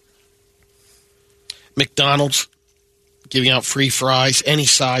free anymore. McDonald's giving out free fries, any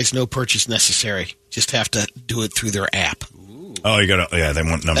size, no purchase necessary. Just have to do it through their app. Ooh. Oh, you got to, they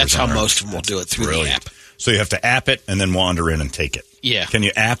want numbers. That's how most of them will do it through the app. So you have to app it and then wander in and take it. Yeah. Can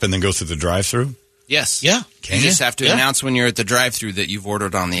you app and then go through the drive-thru? Yes. Yeah. You just have to announce when you're at the drive-thru that you've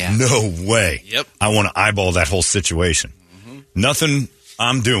ordered on the app. No way. Yep. I want to eyeball that whole situation. Mm-hmm. Nothing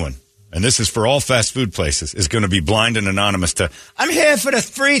I'm doing, and this is for all fast food places, is going to be blind and anonymous to, I'm here for the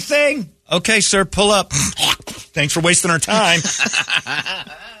free thing. Okay, sir, pull up. Thanks for wasting our time.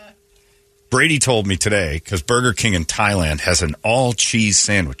 Brady told me today, because Burger King in Thailand has an all-cheese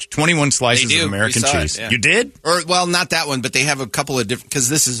sandwich. 21 slices of American cheese. It, yeah. You did? Or, well, not that one, but they have a couple of different, because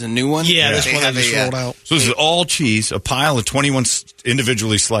this is a new one. Yeah, this they one have just rolled out. So this is all cheese, a pile of 21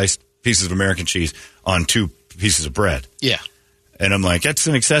 individually sliced pieces of American cheese on 2 pieces of bread. Yeah. And I'm like, that's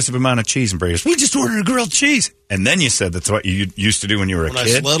an excessive amount of cheese. And Brady goes, we just ordered a grilled cheese. And then you said that's what you used to do when you were a kid. When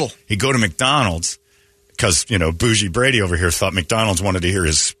I was little. He'd go to McDonald's, because, bougie Brady over here thought McDonald's wanted to hear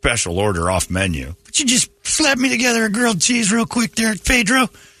his special order off menu. But you just slap me together a grilled cheese real quick there, Pedro.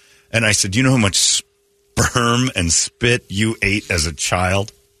 And I said, do you know how much sperm and spit you ate as a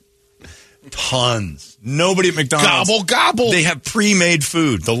child? Tons. Nobody at McDonald's. Gobble, gobble. They have pre-made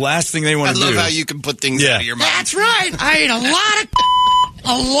food. The last thing they want to do. I love how you can put things out of your mouth. That's right. I ate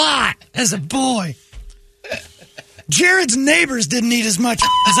a lot as a boy. Jared's neighbors didn't eat as much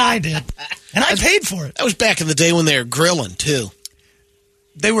as I did, and I paid for it. That was back in the day when they were grilling, too.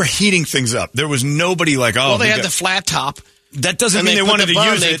 They were heating things up. There was nobody like, well, they had the flat top. That doesn't mean they wanted to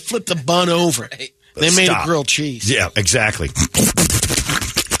use They it. flipped the bun over. They made it grilled cheese. Yeah, exactly.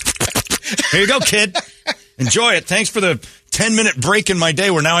 Here you go, kid. Enjoy it. Thanks for the 10-minute break in my day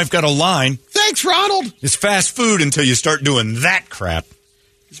where now I've got a line. Thanks, Ronald. It's fast food until you start doing that crap.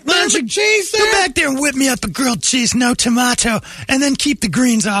 Magic cheese there. Go back there and whip me up a grilled cheese, no tomato, and then keep the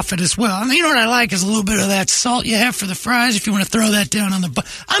greens off it as well. I mean, you know what I like is a little bit of that salt you have for the fries if you want to throw that down on the bun.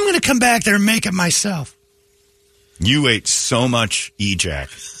 I'm going to come back there and make it myself. You ate so much E-Jack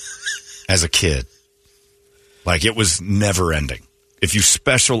as a kid. Like, it was never ending. If you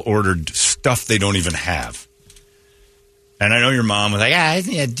special ordered stuff they don't even have. And I know your mom was like,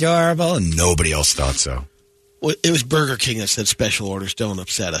 isn't he adorable? And nobody else thought so. Well, it was Burger King that said special orders don't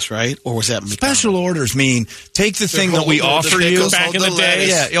upset us, right? Or was that McDonald's? Special orders mean take the thing that we offer you back in the day.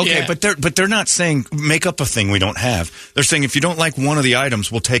 Yeah, okay, yeah. But they're not saying make up a thing we don't have. They're saying if you don't like one of the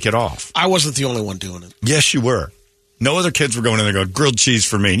items, we'll take it off. I wasn't the only one doing it. Yes, you were. No other kids were going in there going, grilled cheese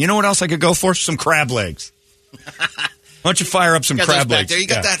for me. And you know what else I could go for? Some crab legs. Why don't you fire up some crab legs? There. You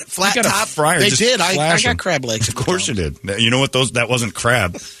got that flat you got top? A fryer. They Just did. I flash got them. crab legs. Of course you did. You know what? That wasn't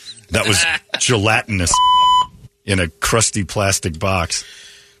crab. That was gelatinous in a crusty plastic box.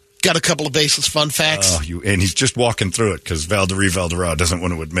 Got a couple of baseless fun facts. And he's just walking through it because Valderrama doesn't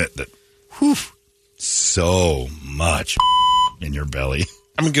want to admit that. So much in your belly.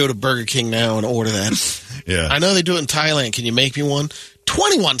 I'm going to go to Burger King now and order that. Yeah. I know they do it in Thailand. Can you make me one?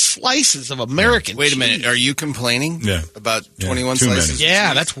 21 slices of American Wait a cheese. minute. Are you complaining about 21 too slices? many.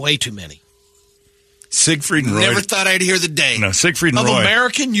 Yeah, that's way too many. Siegfried and Roy. Never thought I'd hear the day. No, Siegfried and Of Roy.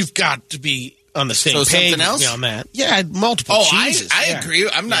 American, you've got to be on the same So page something else? with me on that. Yeah, multiple cheeses. I yeah. agree.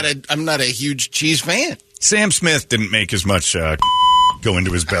 I'm not a huge cheese fan. Sam Smith didn't make as much go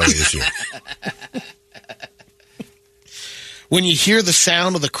into his belly as you. When you hear the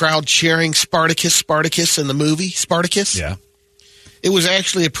sound of the crowd cheering Spartacus, Spartacus in the movie Spartacus, Yeah. it was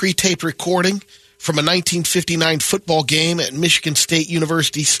actually a pre-taped recording from a 1959 football game at Michigan State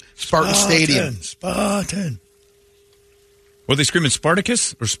University's Spartan Stadium. Spartan. Were they screaming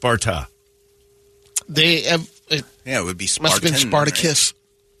Spartacus or Sparta? They have, it Yeah, it would be must Spartan. have been Spartacus.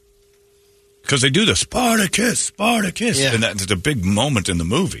 Because they do the Spartacus, Spartacus. Yeah. And that's a big moment in the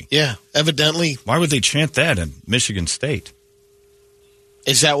movie. Yeah, evidently. Why would they chant that in Michigan State?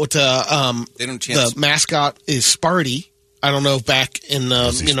 Is that what They don't chance. the mascot is? Sparty. I don't know if back in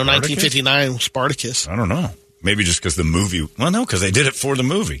Was he Spartacus? 1959 Spartacus. I don't know. Maybe just because the movie. Well, no, because they did it for the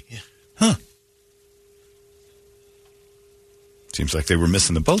movie. Yeah. Huh. Seems like they were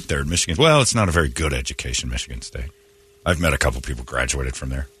missing the boat there in Michigan. Well, it's not a very good education, Michigan State. I've met a couple people graduated from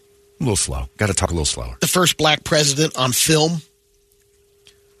there. A little slow. Got to talk a little slower. The first black president on film.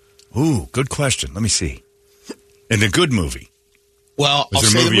 Ooh, good question. Let me see. In a good movie. Well, Was I'll there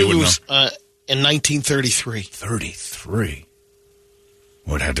a say the movie you movie wouldn't was in 1933. 33.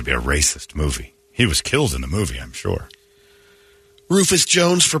 Well, it had to be a racist movie. He was killed in the movie, I'm sure. Rufus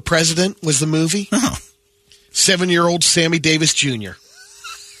Jones for President was the movie. Oh. 7-year-old Sammy Davis Jr.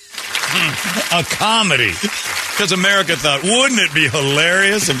 A comedy. Because America thought, wouldn't it be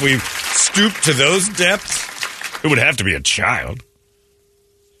hilarious if we stooped to those depths? It would have to be a child.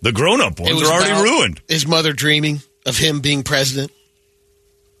 The grown-up It ones was are already about ruined. His mother dreaming of him being president.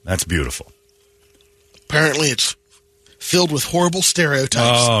 That's beautiful. Apparently, it's filled with horrible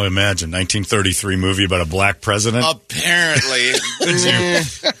stereotypes. Oh, imagine. 1933 movie about a black president. Apparently.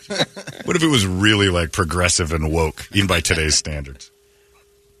 What if it was really like progressive and woke, even by today's standards?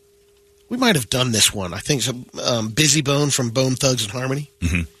 We might have done this one. I think some Busy Bone from Bone Thugs and Harmony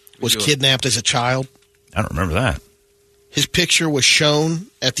was kidnapped as a child. I don't remember that. His picture was shown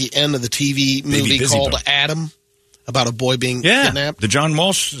at the end of the TV movie Busy called Bone. Adam, about a boy being kidnapped. The John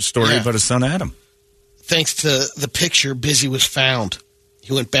Walsh story about his son Adam. Thanks to the picture, Busy was found.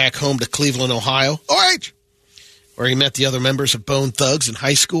 He went back home to Cleveland, Ohio, where he met the other members of Bone Thugs in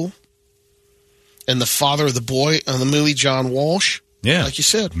high school. And the father of the boy on the movie, John Walsh, like you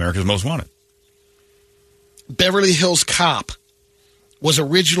said. America's Most Wanted. Beverly Hills Cop was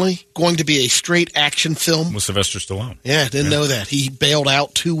originally going to be a straight action film. With Sylvester Stallone. Yeah, didn't know that. He bailed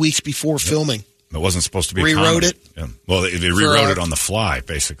out 2 weeks before filming. It wasn't supposed to be a Rewrote comedy. it. Yeah. Well, they rewrote it on the fly,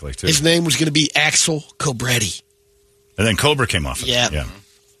 basically, too. His name was going to be Axel Cobretti. And then Cobra came off of Yeah. it.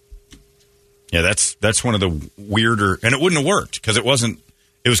 Yeah, that's one of the weirder... And it wouldn't have worked, because it was going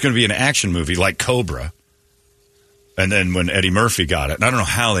to be an action movie like Cobra. And then when Eddie Murphy got it, and I don't know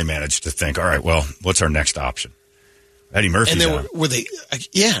how they managed to think, all right, well, what's our next option? Eddie Murphy. And then were they?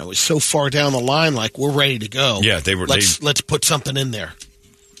 Yeah, it was so far down the line. Like we're ready to go. Yeah, they were. Let's put something in there.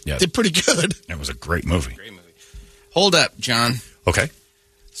 Yeah, did pretty good. It was a great movie. Hold up, John. Okay.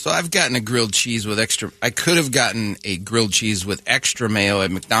 So I've gotten a grilled cheese with extra. I could have gotten a grilled cheese with extra mayo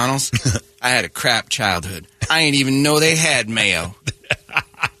at McDonald's. I had a crap childhood. I didn't even know they had mayo.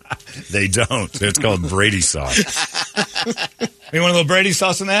 They don't. It's called Brady sauce. You want a little Brady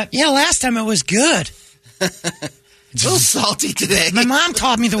sauce in that? Yeah, last time it was good. It's a little salty today. My mom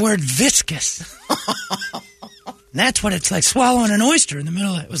taught me the word viscous. And that's what it's like, swallowing an oyster in the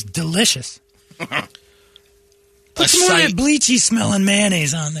middle of it. It was delicious. Put some more of that bleachy smelling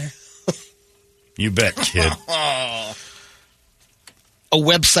mayonnaise on there. You bet, kid. A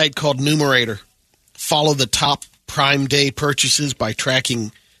website called Numerator followed the top Prime Day purchases by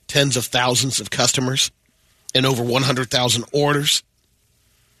tracking tens of thousands of customers and over 100,000 orders.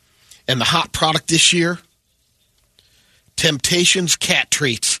 And the hot product this year, Temptations cat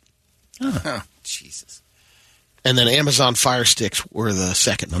treats. Oh, Jesus. And then Amazon Fire Sticks were the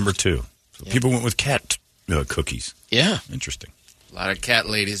second. Number 2. So people went with cat cookies. Yeah. Interesting. A lot of cat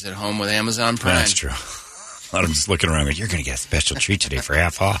ladies at home with Amazon Prime. That's true. A lot of them just looking around like, you're going to get a special treat today for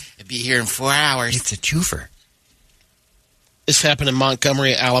half off. It'll be here in 4 hours. It's a twofer. This happened in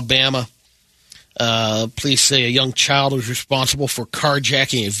Montgomery, Alabama. Police say a young child was responsible for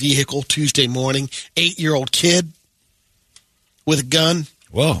carjacking a vehicle Tuesday morning. 8-year-old kid with a gun.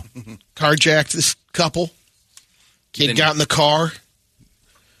 Whoa. Carjacked this couple. Kid got in the car.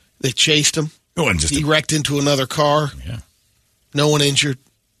 They chased him. He wrecked into another car. Yeah. No one injured.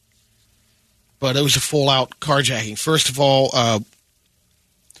 But it was a full-out carjacking. First of all,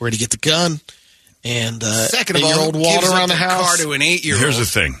 where'd he get the gun? And second of all, 8-year-old walked around the house. Car to an 8-year-old. Here's the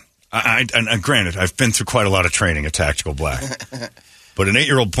thing. And granted, I've been through quite a lot of training at Tactical Black. But an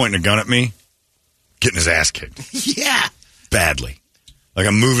 8-year-old pointing a gun at me, getting his ass kicked. Yeah. Badly. Like,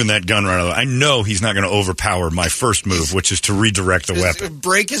 I'm moving that gun right away. I know he's not going to overpower my first move, which is to redirect the weapon.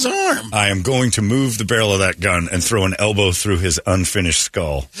 Break his arm. I am going to move the barrel of that gun and throw an elbow through his unfinished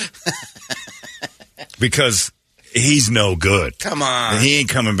skull. Because he's no good. Come on. And he ain't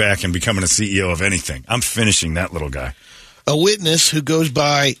coming back and becoming a CEO of anything. I'm finishing that little guy. A witness who goes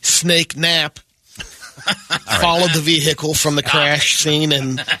by Snake Knapp followed the vehicle from the crash scene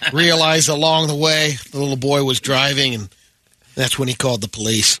and realized along the way the little boy was driving, and that's when he called the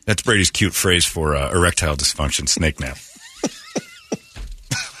police. That's Brady's cute phrase for erectile dysfunction, snake nap.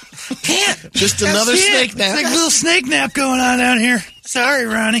 Just another snake nap. It's like a little snake nap going on down here. Sorry,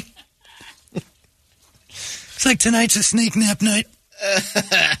 Ronnie. It's like tonight's a snake nap night.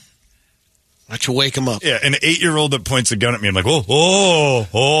 I should wake him up. Yeah, an 8-year-old that points a gun at me, I'm like, oh.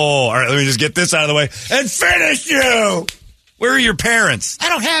 All right, let me just get this out of the way and finish you. Where are your parents? I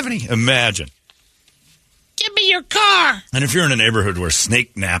don't have any. Imagine. Give me your car. And if you're in a neighborhood where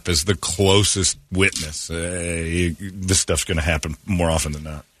snake nap is the closest witness, this stuff's going to happen more often than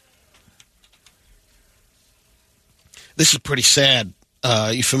not. This is pretty sad.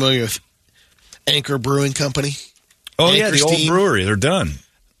 You familiar with Anchor Brewing Company? Oh, yeah, the old brewery. They're done.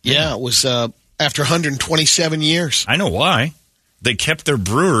 Yeah, it was after 127 years. I know why. They kept their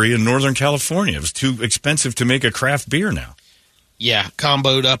brewery in Northern California. It was too expensive to make a craft beer now. Yeah,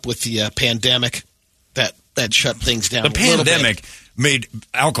 comboed up with the pandemic. That shut things down. The pandemic made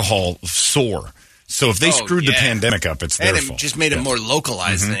alcohol soar. So if they screwed the pandemic up, it's their fault. It just made it more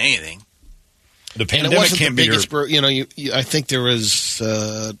localized than anything. The pandemic and it wasn't can't the be biggest I think there was,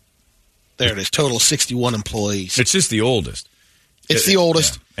 there it is, total 61 employees. It's just the oldest. It's the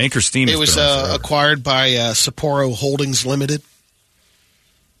oldest. Yeah. Anchor Steam. It was acquired by Sapporo Holdings Limited.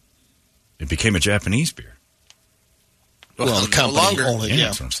 It became a Japanese beer. Well, the company only. Yeah,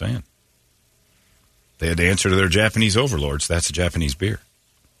 that's what I'm saying. They had to answer to their Japanese overlords. That's a Japanese beer.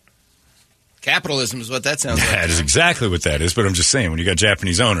 Capitalism is what that sounds like. That is exactly what that is, but I'm just saying, when you got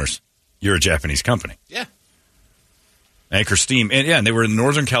Japanese owners, you're a Japanese company. Yeah. Anchor Steam. And they were in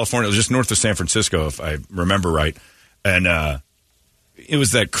Northern California. It was just north of San Francisco, if I remember right. And it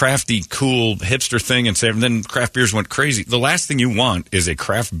was that crafty, cool, hipster thing. And then craft beers went crazy. The last thing you want is a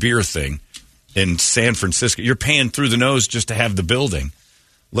craft beer thing in San Francisco. You're paying through the nose just to have the building,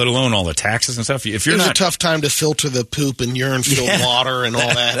 let alone all the taxes and stuff. If you're It was a tough time to filter the poop and urine-filled water and all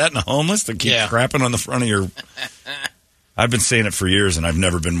that. That and the homeless that keep crapping on the front of your... I've been saying it for years, and I've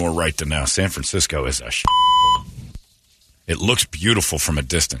never been more right than now. San Francisco is a It looks beautiful from a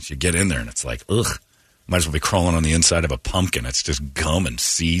distance. You get in there, and it's like, ugh. Might as well be crawling on the inside of a pumpkin. It's just gum and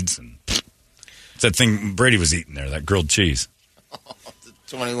seeds. And it's that thing Brady was eating there, that grilled cheese.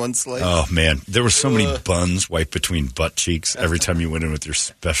 21 slice. Oh, man. There were so many buns wiped between butt cheeks every time you went in with your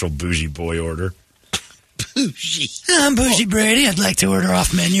special bougie boy order. Bougie. I'm Bougie Brady. I'd like to order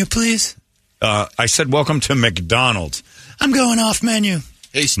off menu, please. I said, welcome to McDonald's. I'm going off menu.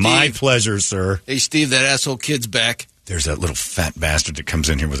 Hey, Steve. My pleasure, sir. Hey, Steve, that asshole kid's back. There's that little fat bastard that comes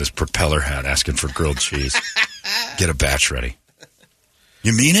in here with his propeller hat asking for grilled cheese. Get a batch ready.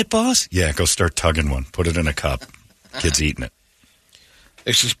 You mean it, boss? Yeah, go start tugging one. Put it in a cup. Kid's eating it.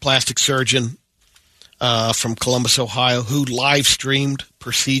 There's this plastic surgeon from Columbus, Ohio, who live streamed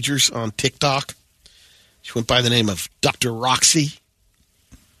procedures on TikTok. She went by the name of Dr. Roxy.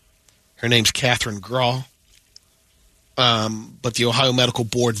 Her name's Catherine Graw. But the Ohio Medical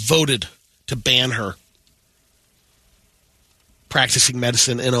Board voted to ban her practicing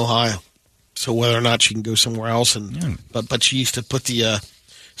medicine in Ohio. So whether or not she can go somewhere else, but she used to put the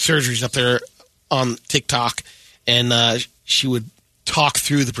surgeries up there on TikTok, and she would talk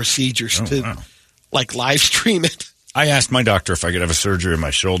through the procedures like live stream it. I asked my doctor if I could have a surgery on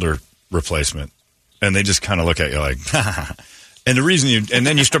my shoulder replacement, and they just kind of look at you like, and the reason and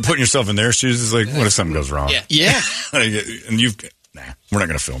then you start putting yourself in their shoes is like, what if something goes wrong? Yeah. And we're not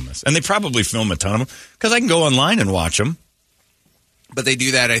going to film this. And they probably film a ton of them because I can go online and watch them. But they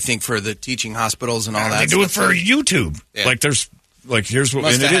do that, I think, for the teaching hospitals and all that. They do it for YouTube. Yeah. Here's what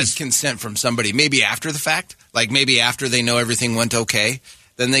must and have it is. Consent from somebody, maybe after the fact, like maybe after they know everything went okay,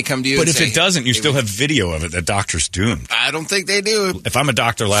 then they come to you. But and if it doesn't, you still have video of it. The doctor's doomed. I don't think they do. If I'm a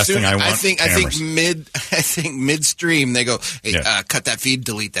doctor, last thing I want. I think midstream they go, hey, cut that feed,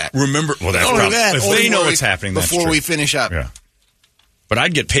 delete that. Remember, well, that's probably if they know what's happening. Before we finish up, yeah. But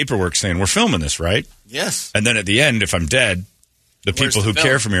I'd get paperwork saying we're filming this, right? Yes. And then at the end, if I'm dead, The people who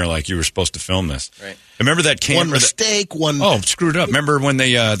care for me are like, you were supposed to film this. Right. Remember that camera? One mistake, screwed up. Remember when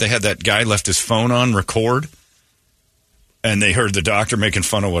they had that guy left his phone on record? And they heard the doctor making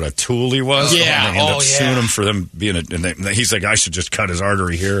fun of what a tool he was. Yeah. And they ended up suing him for them being he's like, I should just cut his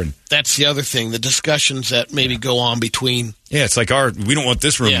artery here. And that's the other thing, the discussions that maybe go on between. Yeah, it's like we don't want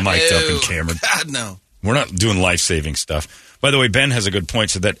this room mic'd up and cameraed. God, no. We're not doing life-saving stuff. By the way, Ben has a good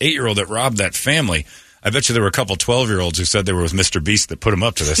point. So that 8-year-old that robbed that family, I bet you there were a couple 12-year-olds who said they were with Mr. Beast that put him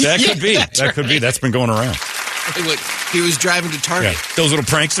up to this. That could be. That could be. That's been going around. He was driving to Target. Yeah, those little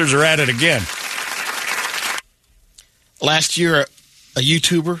pranksters are at it again. Last year, a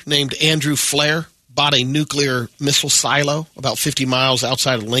YouTuber named Andrew Flair bought a nuclear missile silo about 50 miles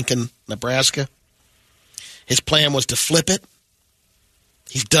outside of Lincoln, Nebraska. His plan was to flip it.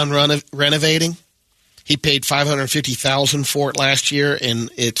 He's done renovating. He paid $550,000 for it last year, and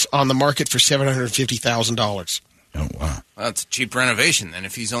it's on the market for $750,000. Oh, wow. Well, that's a cheap renovation then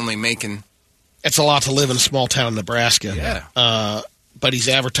if he's only making... It's a lot to live in a small town in Nebraska. Yeah. But he's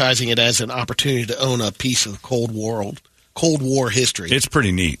advertising it as an opportunity to own a piece of Cold War history. It's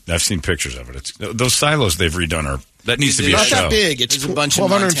pretty neat. I've seen pictures of it. Those silos they've redone that needs to be not a show. that big. It's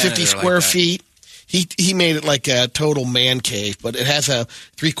 1,250 square feet. He made it like a total man cave, but it has a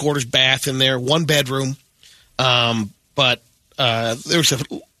 3/4 bath in there, 1 bedroom. But there's a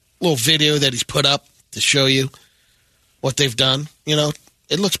little video that he's put up to show you what they've done. You know,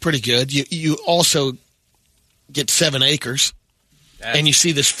 it looks pretty good. You also get 7 acres, and you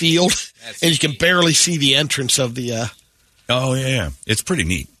see this field, and you can barely see the entrance of the. Oh, yeah. It's pretty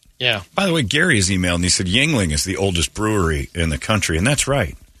neat. Yeah. By the way, Gary has emailed and he said Yuengling is the oldest brewery in the country, and that's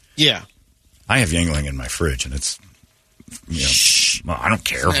right. Yeah. I have Yuengling in my fridge, and it's, well, I don't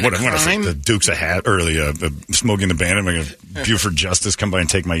care. What is it? The Dukes of Hat or the Smoking the Bandit, like a Buford Justice come by and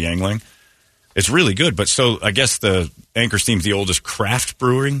take my Yuengling. It's really good, but so I guess the Anchor Steam's the oldest craft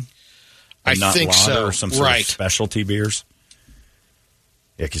brewing. I not think lager so. Or some sort of specialty beers.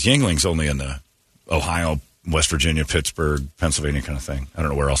 Yeah, because Yuengling's only in the Ohio, West Virginia, Pittsburgh, Pennsylvania kind of thing. I don't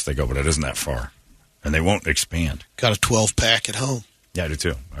know where else they go, but it isn't that far. And they won't expand. Got a 12-pack at home. Yeah, I do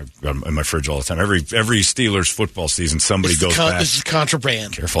too. I've got them in my fridge all the time. Every Steelers football season, somebody goes back. This is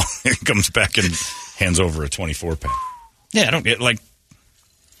contraband. Careful. Comes back and hands over a 24-pack. Yeah, I don't get, like,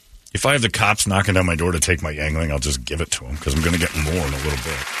 if I have the cops knocking down my door to take my Yuengling, I'll just give it to them because I'm going to get more in a little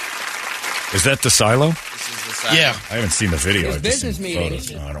bit. Is that the silo? This is the silo. Yeah. I haven't seen the video. I've just seen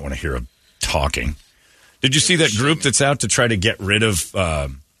photos. No, I don't want to hear a talking. Did you see that group that's out to try to get rid of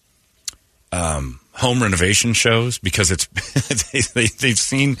home renovation shows because it's they've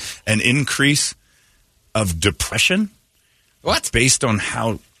seen an increase of depression? What? Based on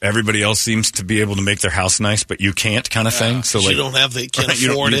how everybody else seems to be able to make their house nice, but you can't, kind of thing. So you don't have can't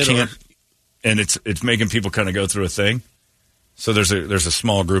afford it, and it's making people kind of go through a thing. So there's a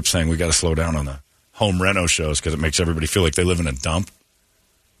small group saying we got to slow down on the home reno shows because it makes everybody feel like they live in a dump.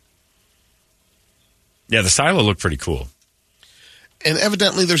 Yeah, the silo looked pretty cool. And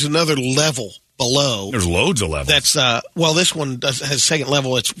evidently there's another level below. There's loads of levels. That's, this one has second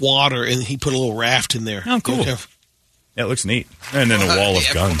level. It's water, and he put a little raft in there. Oh, cool. Yeah, it looks neat. And then a wall of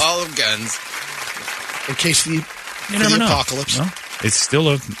guns. Wall of guns. In case the apocalypse. No, it's still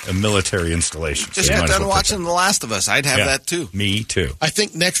a military installation. Just got done watching The Last of Us. I'd have that, too. Me, too. I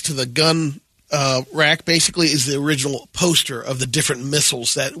think next to the gun rack basically is the original poster of the different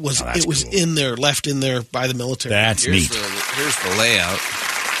missiles that was cool. In there, left in there by the military. That's neat. Here's the layout.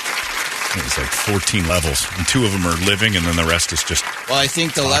 It's like 14 levels, and 2 of them are living, and then the rest is just. Well, I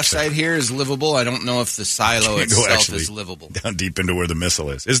think the left side here is livable. I don't know if the silo itself is livable. Down deep into where the missile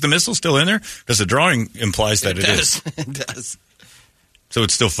is. Is the missile still in there? Because the drawing implies that it is. It does. So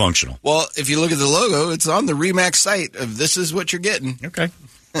it's still functional. Well, if you look at the logo, it's on the Remax site of this is what you're getting. Okay.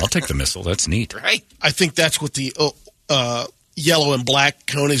 I'll take the missile. That's neat. Right. I think that's what the yellow and black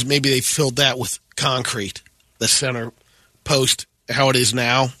cone is. Maybe they filled that with concrete, the center post, how it is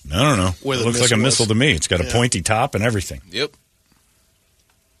now. I don't know. It looks like a missile to me. It's got a pointy top and everything. Yep.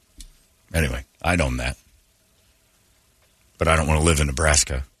 Anyway, I'd own that. But I don't want to live in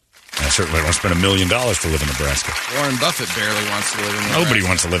Nebraska. And I certainly don't want to spend $1 million to live in Nebraska. Warren Buffett barely wants to live in Nebraska. Nobody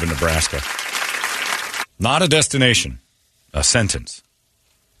wants to live in Nebraska. Not a destination. A sentence.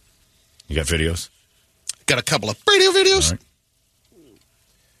 You got videos? Got a couple of radio videos. All right.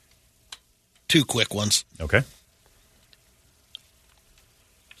 2 quick ones. Okay.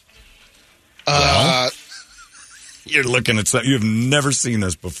 You're looking at something. You've never seen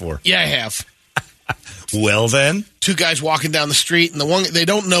this before. Yeah, I have. Well, then. 2 guys walking down the street, and they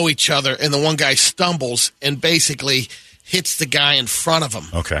don't know each other, and the one guy stumbles, and basically hits the guy in front of him.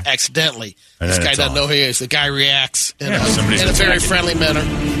 Okay. Accidentally. And This then guy it's doesn't on. know who he is. The guy reacts in Yeah, somebody's a very attacking. friendly manner.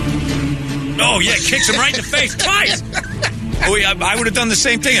 Oh, yeah, kicks him right in the face twice. Oh, yeah, I would have done the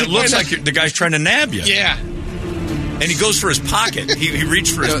same thing. It looks like the guy's trying to nab you. Yeah. And he goes for his pocket. He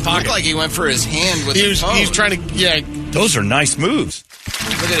reached for his It pocket. looked like he went for his hand with He the was phone. trying to, yeah. Those are nice moves.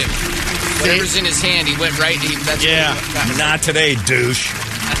 Look at him. Whatever's in his hand, he went right. Not today, douche.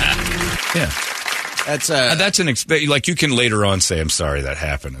 Yeah. That's like you can later on say, I'm sorry that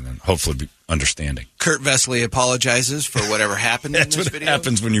happened, and then hopefully be understanding. Kurt Vesely apologizes for whatever happened in That's this what video.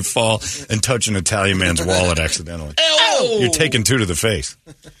 happens when you fall and touch an Italian man's wallet accidentally. Oh! You're taking two to the face.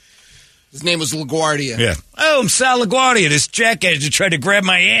 His name was LaGuardia. Yeah. Oh, I'm Sal LaGuardia. This jackass just tried to grab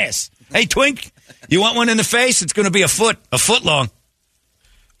my ass. Hey, Twink, you want one in the face? It's going to be a foot long.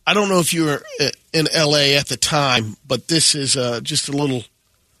 I don't know if you were in L.A. at the time, but this is just a little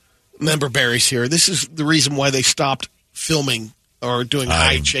member berries here. This is the reason why they stopped filming or doing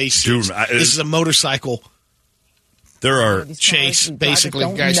high chase. This is a motorcycle. There are chase, basically.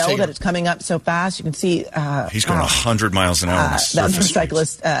 Don't Guys know take that it's coming up so fast. You can see he's going 100 miles an hour on the that surface.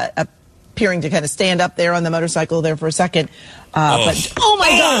 motorcyclist appearing to kind of stand up there on the motorcycle there for a second. But oh my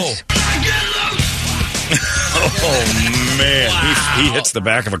gosh! Oh man, he hits the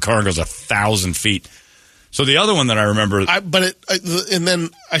back of a car and goes 1,000 feet. So the other one that I remember, and then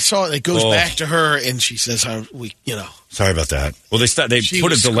I saw it goes back to her, and she says, Sorry about that. Well, they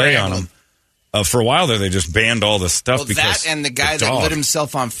put a delay on him. For a while there, they just banned all the stuff Well, because that and the guy that lit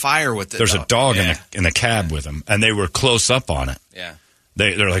himself on fire with the There's dog. a dog in the cab with him, and they were close up on it. Yeah.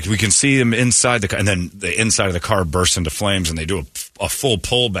 They're like, we can see him inside the car, and then the inside of the car bursts into flames, and they do a full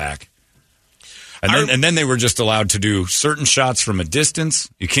pullback. And then they were just allowed to do certain shots from a distance.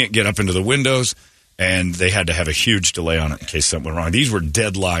 You can't get up into the windows, and they had to have a huge delay on it in case something went wrong. These were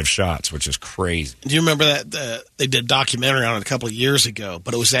dead live shots, which is crazy. Do you remember that they did a documentary on it a couple of years ago?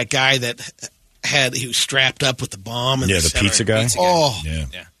 But it was that guy that he was strapped up with the bomb. Yeah, the pizza guy. Oh,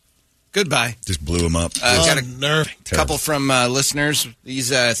 yeah. Goodbye. Just blew him up. Got a couple from listeners.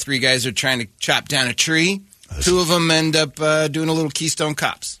 These three guys are trying to chop down a tree. Two of them end up doing a little Keystone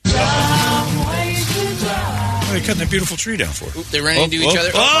Cops. They're cutting that beautiful tree down for it. They ran into each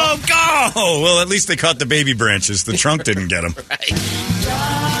other. Oh, go! Well, at least they caught the baby branches. The trunk didn't get them.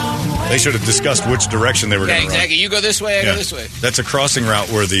 They should have discussed which direction they were going to run. Exactly. You go this way, I go this way. That's a crossing route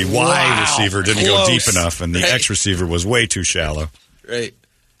where the Y receiver didn't go deep enough, and the X receiver was way too shallow. Right.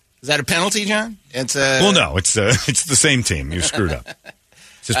 Is that a penalty, John? Well, no. It's the same team. You screwed up.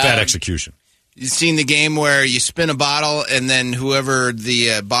 It's just bad execution. You've seen the game where you spin a bottle, and then whoever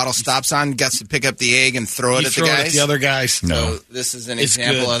the bottle stops on gets to pick up the egg and throw it at the guys? At the other guys. No. So this is an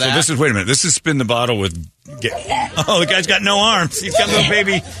example of that. So wait a minute. This is spin the bottle with... the guy's got no arms. He's got little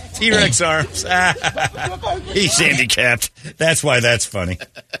baby T-Rex arms. He's handicapped. That's why that's funny.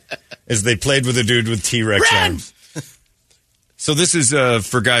 Is they played with a dude with T-Rex arms. So this is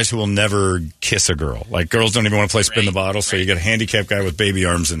for guys who will never kiss a girl. Like, girls don't even want to play spin the bottle, so you get a handicapped guy with baby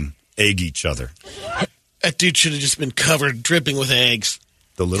arms and egg each other. That dude should have just been covered, dripping with eggs.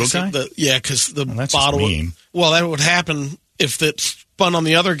 The little guy? Because the that's bottle... just mean. Well, that would happen if it spun on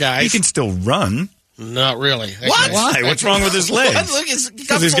the other guys. He can still run. Not really. What? Why? What's wrong with his legs? Look,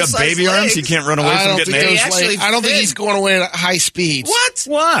 because he's got baby arms, he can't run away from getting eggs? I don't think he's going away at high speeds. What?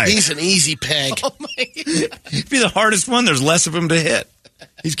 Why? He's an easy peg. Oh my God. He'd be the hardest one. There's less of him to hit.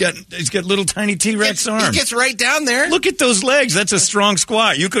 He's got little tiny T-Rex arms. He gets right down there. Look at those legs. That's a strong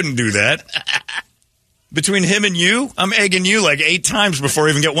squat. You couldn't do that. Between him and you, I'm egging you like 8 times before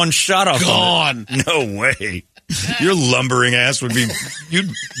I even get one shot off. Gone. No way. Your lumbering ass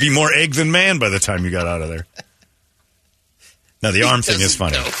you'd be more egg than man by the time you got out of there. Now, the arm thing is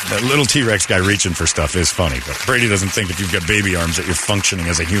funny. That little T-Rex guy reaching for stuff is funny, but Brady doesn't think if you've got baby arms that you're functioning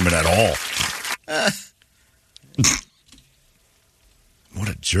as a human at all. What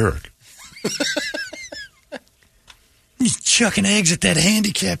a jerk. He's chucking eggs at that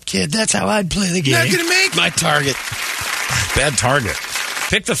handicapped kid. That's how I'd play the game. Not going to make my target. Bad target.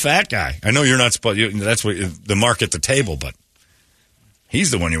 Pick the fat guy. I know you're not that's what the mark at the table, but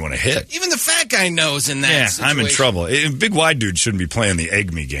he's the one you want to hit. Even the fat guy knows in that situation. I'm in trouble. Big wide dude shouldn't be playing the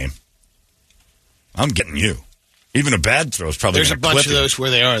egg me game. I'm getting you. Even a bad throw is probably There's a gonna bunch clip of those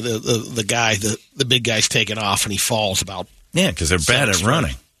where they are. The big guy's taking off and he falls about. Yeah, because they're bad at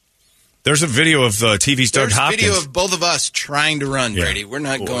running. There's a video of TV's Doug Hopkins. There's a video of both of us trying to run, Brady. We're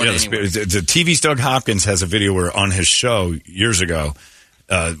not going anywhere. The TV's Doug Hopkins has a video where on his show years ago,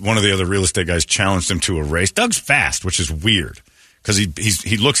 one of the other real estate guys challenged him to a race. Doug's fast, which is weird because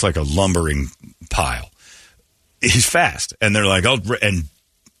he looks like a lumbering pile. He's fast, and they're like, and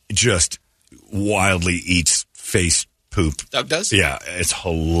just wildly eats face poop. Doug does? Yeah, it's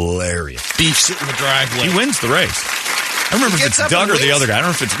hilarious. Beef sitting in the driveway. He wins the race. I remember if it's Doug or the other guy. I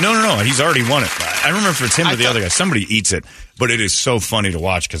don't know if it's... No. He's already won it. I don't remember if it's him or the other guy. Somebody eats it, but it is so funny to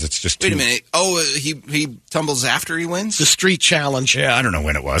watch because it's just Wait a minute. Oh, he tumbles after he wins? The street challenge. Yeah, I don't know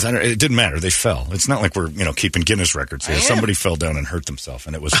when it was. It didn't matter. They fell. It's not like we're keeping Guinness records here. Somebody fell down and hurt themselves,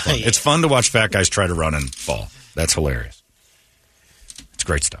 and it was fun. It's fun to watch fat guys try to run and fall. That's hilarious. It's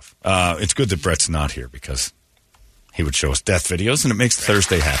great stuff. It's good that Brett's not here because he would show us death videos, and it makes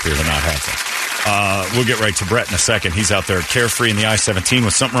Thursday happier to not have them. We'll get right to Brett in a second. He's out there at Carefree in the I-17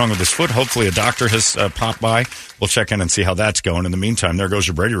 with something wrong with his foot. Hopefully a doctor has popped by. We'll check in and see how that's going. In the meantime, there goes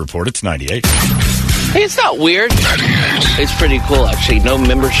your Brady Report. It's 98. Hey, it's not weird. It's pretty cool, actually. No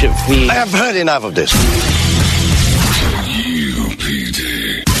membership fee. I have heard enough of this.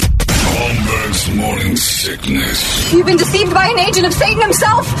 KUPD. Holmbergs Morning Sickness. You've been deceived by an agent of Satan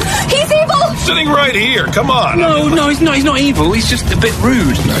himself. He's evil. Sitting right here. Come on. No, he's not. He's not evil. He's just a bit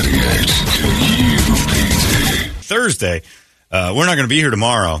rude. 98 KUPD. Thursday, we're not going to be here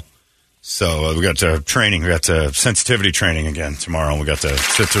tomorrow. So we got training. We got sensitivity training again tomorrow. We got to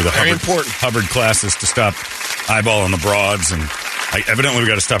sit through the Hubbard classes to stop eyeballing the broads. And evidently we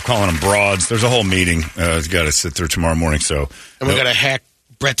got to stop calling them broads. There's a whole meeting we got to sit through tomorrow morning. And we got to hack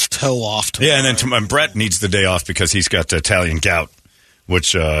Brett's toe off tomorrow. Yeah, and then Brett needs the day off because he's got Italian gout,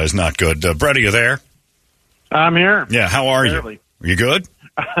 which is not good. Brett, are you there? I'm here. Yeah, how are you? Are you good?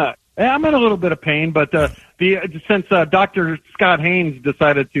 I'm in a little bit of pain, but since Dr. Scott Haynes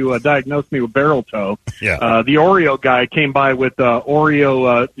decided to diagnose me with barrel toe, the Oreo guy came by with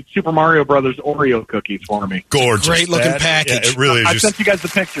Super Mario Brothers Oreo cookies for me. Gorgeous. Great looking package. Yeah, it really is. I sent you guys the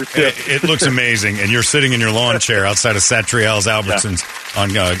pictures, too. It looks amazing, and you're sitting in your lawn chair outside of Satriel's Albertsons on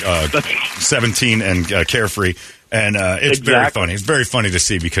 17 and Carefree. And it's very funny. It's very funny to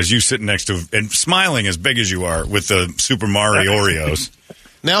see because you sitting next to and smiling as big as you are with the Super Mario Oreos.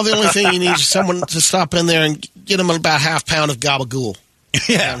 Now the only thing you need is someone to stop in there and get him about half pound of gabagool.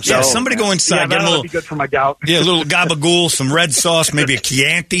 Yeah, somebody go inside. Get a little, be good for my gout. Yeah, a little gabagool, some red sauce, maybe a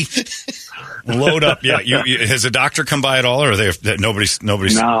Chianti. Load up. Yeah, has a doctor come by at all, or are they nobody's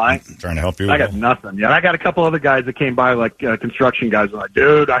trying to help you? I got nothing. Yeah, I got a couple other guys that came by, like construction guys. Like,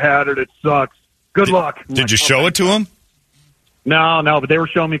 dude, I had it. It sucks. Good luck. Did you show it to them? No, but they were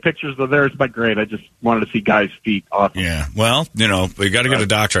showing me pictures of theirs. But great, I just wanted to see guys' feet. Awesome. Yeah, well, we got to get a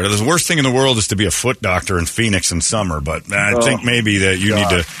doctor. The worst thing in the world is to be a foot doctor in Phoenix in summer. But I think maybe that you need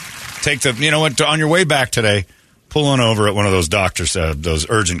to take on your way back today, pull on over at one of those doctors, those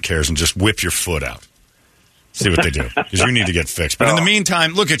urgent cares, and just whip your foot out. See what they do because you need to get fixed. But in the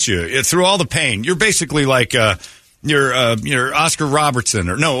meantime, look at you through all the pain. You're basically like. You're Oscar Robertson,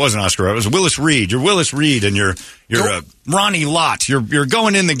 it wasn't Oscar. It was Willis Reed. You're Willis Reed, and you're Ronnie Lott. You're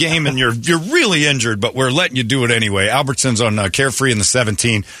going in the game, and you're really injured, but we're letting you do it anyway. Albertson's on Carefree in the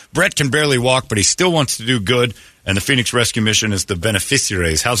 17. Brett can barely walk, but he still wants to do good. And the Phoenix Rescue Mission is the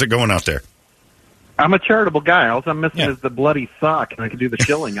beneficiaries. How's it going out there? I'm a charitable guy. All I'm missing is the bloody sock, and I can do the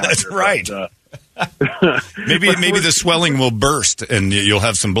shilling out That's here. right. But, maybe the swelling will burst and you'll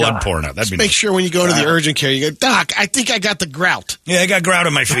have some blood pouring out. That'd be make nice. sure when you go into the urgent care, you go, Doc, I think I got the grout. Yeah, I got grout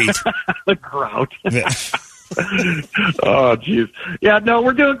on my feet. The grout. Yeah. Oh, jeez. Yeah, no,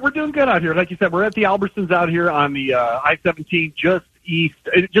 we're doing good out here. Like you said, we're at the Albertsons out here on the I-17, just east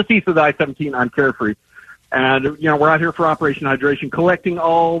of the I-17 on Carefree, and we're out here for Operation Hydration, collecting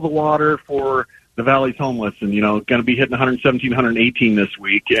all the water for the Valley's homeless, and going to be hitting 117, 118 this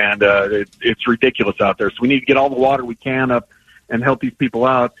week, and it's ridiculous out there. So we need to get all the water we can up and help these people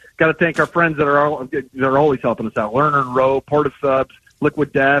out. Got to thank our friends that are always helping us out: Lerner and Rowe, Porta Subs,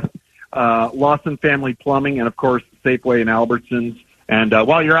 Liquid Death, Lawson Family Plumbing, and of course Safeway and Albertsons. And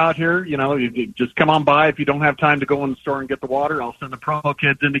while you're out here, you just come on by. If you don't have time to go in the store and get the water, I'll send the promo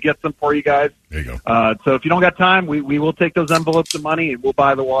kids in to get some for you guys. There you go. So if you don't got time, we will take those envelopes of money and we'll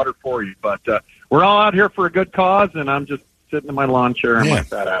buy the water for you. But we're all out here for a good cause, and I'm just sitting in my lawn chair and my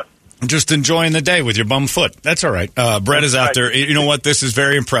fat ass. Just enjoying the day with your bum foot. That's all right. Brett is out there. You know what? This is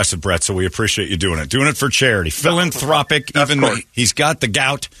very impressive, Brett, so we appreciate you doing it. Doing it for charity. Philanthropic, even though he's got the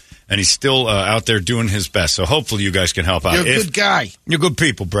gout. And he's still out there doing his best. So hopefully you guys can help out. You're a good guy. You're good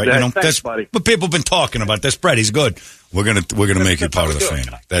people, Brett. Thanks, that's buddy. what people have been talking about. That's Brett. He's good. We're gonna make you part of the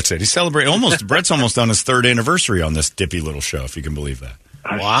family. That's it. He's celebrating Brett's almost on his 3rd anniversary on this dippy little show, if you can believe that.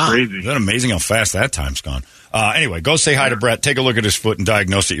 Wow. Crazy. Isn't that amazing how fast that time's gone? Anyway, go say hi to Brett. Take a look at his foot and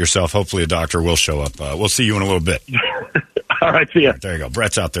diagnose it yourself. Hopefully a doctor will show up. We'll see you in a little bit. All right, see ya. There you go.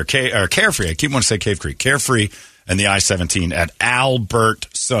 Brett's out there. Carefree. I keep wanting to say Cave Creek. Carefree and the I-17 at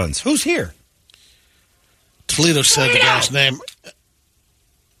Albertsons. Who's here? Toledo said the guy's name.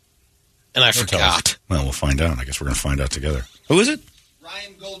 And I forgot. Well, we'll find out. I guess we're going to find out together. Who is it?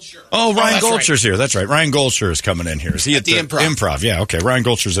 Ryan Goldshire. Oh, Ryan that's Goldshire's here. That's right. Ryan Goldshire is coming in here. Is he at the Improv? Yeah, okay. Ryan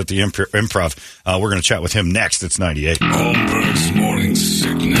Goldshire's at the Improv. We're going to chat with him next. It's 98. Holmbergs Morning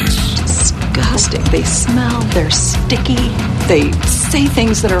Sickness. Disgusting. They smell. They're sticky. They say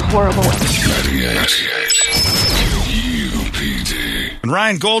things that are horrible. 98. KUPD. And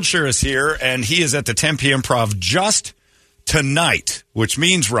Ryan Goldshire is here, and he is at the Tempe Improv just tonight, which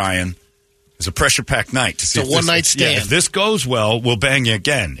means, Ryan, it's a pressure-packed night. To see it's a one-night stand. Yeah, if this goes well, we'll bang you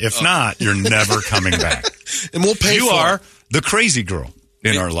again. If not, you're never coming back. And we'll pay you for are it. The crazy girl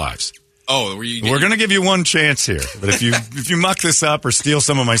in our lives. Oh, we're going to give you one chance here. But if you muck this up or steal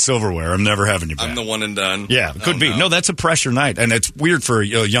some of my silverware, I'm never having you back. I'm the one and done. Yeah, it could be. No, that's a pressure night. And it's weird for a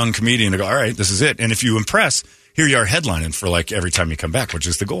young comedian to go, all right, this is it. And if you impress, here you are headlining for like every time you come back, which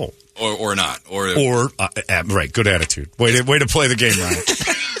is the goal. Or not. Right, good attitude. Way to play the game, Ryan.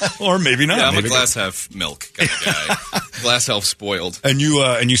 Or maybe not. Yeah, I'm maybe a glass half milk kind of guy. Glass half spoiled. And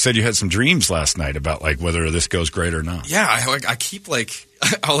you said you had some dreams last night about like whether this goes great or not. Yeah, I keep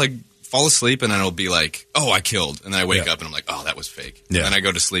I'll like fall asleep and then it'll be like, oh, I killed, and then I wake up and I'm like, oh, that was fake. Yeah. And then I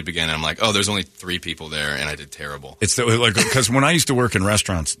go to sleep again and I'm like, oh, there's only 3 people there and I did terrible. It's like because when I used to work in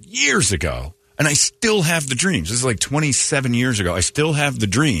restaurants years ago, and I still have the dreams. This is like 27 years ago. I still have the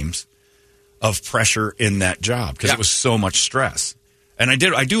dreams of pressure in that job because it was so much stress. And I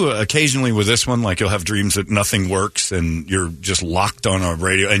do occasionally with this one, like you'll have dreams that nothing works and you're just locked on a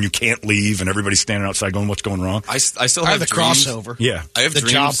radio and you can't leave and everybody's standing outside going, what's going wrong? I still have the dreams. crossover. Yeah. I have the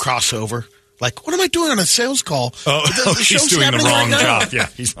dreams. job crossover. Like, what am I doing on a sales call? Oh, he's doing the wrong job. Yeah,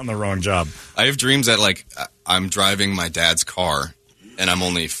 he's on the wrong job. I have dreams that like I'm driving my dad's car and I'm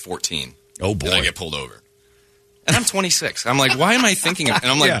only 14. Oh, boy. And I get pulled over. And I'm 26. I'm like, why am I thinking of it?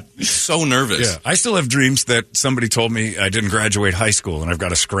 And I'm like, so nervous. Yeah. I still have dreams that somebody told me I didn't graduate high school and I've got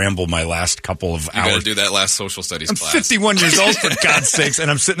to scramble my last couple of hours. You got to do that last social studies I'm class. 51 years old, for God's sakes,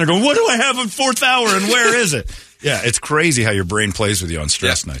 and I'm sitting there going, what do I have in 4th hour and where is it? Yeah, it's crazy how your brain plays with you on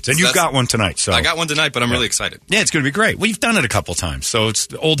stress nights. And you've got one tonight. So I got one tonight, but I'm really excited. Yeah, it's going to be great. Well, you've done it a couple times, so it's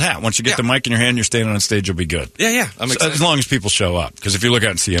the old hat. Once you get the mic in your hand, you're standing on stage, you'll be good. Yeah, I'm excited. As long as people show up. Because if you look out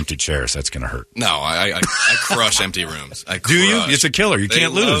and see empty chairs, that's going to hurt. No, I crush empty rooms. Do you? It's a killer. You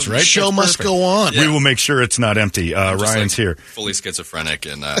can't lose, right? Show must go on. We will make sure it's not empty. Ryan's here. Fully schizophrenic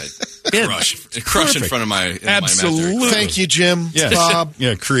and crush in front of my Absolutely. Thank you, Jim. Yes. Bob.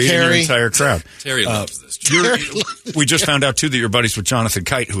 Yeah, creating your entire crowd. Terry loves this. We just found out, too, that you're buddies with Jonathan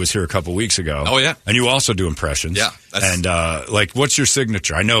Kite, who was here a couple weeks ago. Oh, yeah. And you also do impressions. Yeah. And, what's your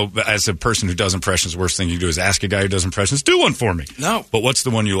signature? I know as a person who does impressions, the worst thing you do is ask a guy who does impressions, do one for me. No. But what's the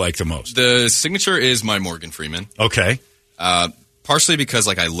one you like the most? The signature is my Morgan Freeman. Okay. Partially because,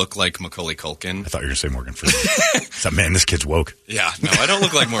 I look like Macaulay Culkin. I thought you were going to say Morgan Freeman. It's like, man, this kid's woke. Yeah. No, I don't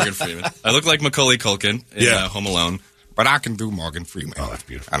look like Morgan Freeman. I look like Macaulay Culkin in Home Alone. But I can do Morgan Freeman. Oh, that's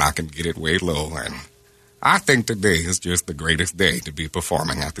beautiful. And I can get it way low. And I think today is just the greatest day to be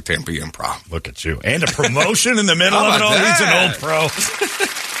performing at the Tempe Improv. Look at you. And a promotion in the middle of it all. He's an old pro.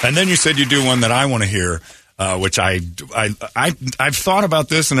 And then you said you do one that I want to hear, which I've thought about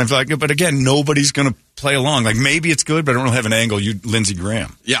this, and I've like, but again, nobody's going to play along. Like, maybe it's good, but I don't really have an angle. You, Lindsey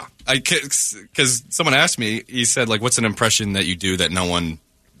Graham. Yeah. Because someone asked me, he said, what's an impression that you do that no one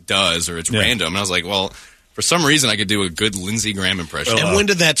does or it's random? And I was like, well, for some reason, I could do a good Lindsey Graham impression. And when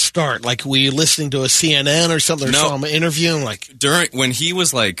did that start? Like, were you listening to a CNN or something? Or saw him interviewing? When he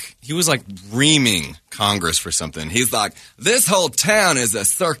was reaming Congress for something. He's like, this whole town is a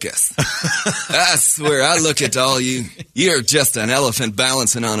circus. I swear, I look at all you. You're just an elephant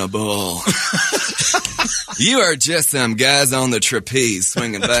balancing on a bull. You are just some guys on the trapeze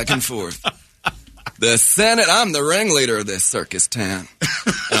swinging back and forth. The Senate, I'm the ringleader of this circus town.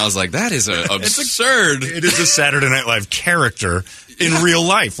 And I was like, that is absurd. It is a Saturday Night Live character in real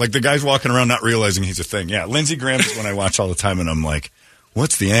life. Like the guy's walking around not realizing he's a thing. Yeah, Lindsey Graham is one I watch all the time, and I'm like,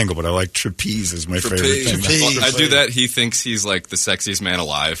 what's the angle? But I like trapeze is my favorite thing. Well, I do that. He thinks he's like the sexiest man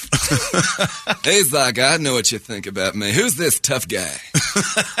alive. He's like, I know what you think about me. Who's this tough guy?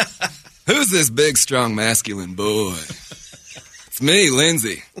 Who's this big, strong, masculine boy? It's me,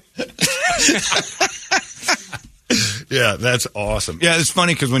 Lindsey. Yeah, that's awesome. Yeah, it's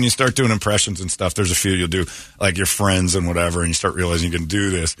funny because when you start doing impressions and stuff, there's a few you'll do, like your friends and whatever, and you start realizing you can do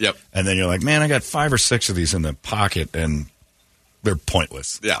this. Yep. And then you're like, man, I got 5 or 6 of these in the pocket, and they're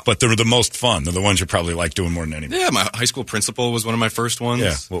pointless. Yeah. But they're the most fun. They're the ones you probably like doing more than anybody. Yeah, my high school principal was one of my first ones.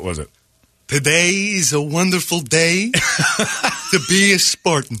 Yeah, what was it? Today is a wonderful day to be a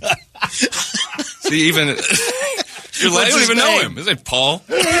Spartan. See, even... I don't even know him. His name Paul.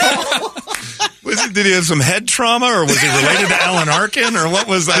 Did he have some head trauma, or was he related to Alan Arkin, or what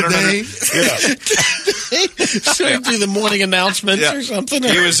was? I don't know. Yeah. Sitting through the morning announcements or something.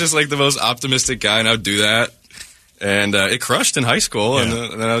 He was just like the most optimistic guy, and I would do that. And it crushed in high school, and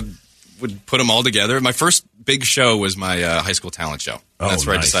then I would put them all together. My first big show was my high school talent show. That's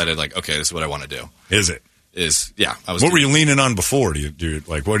where I decided, like, okay, this is what I want to do. Is it? What were you leaning on before?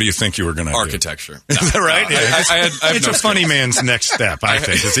 What do you think you were going to do? Architecture. Is that right? It's no a funny man's next step, I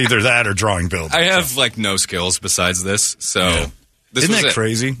think. It's either that or drawing buildings. I have, like, no skills besides this, so this Isn't was that it.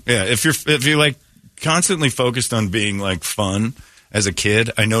 crazy? Yeah, if you're like, constantly focused on being, like, fun as a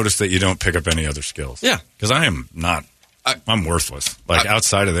kid, I noticed that you don't pick up any other skills. Yeah. Because I am not... I'm worthless. Like,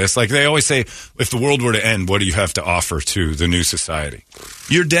 outside of this, like they always say, if the world were to end, what do you have to offer to the new society?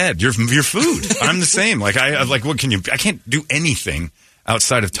 You're dead. You're food. I'm the same. Like what can you? I can't do anything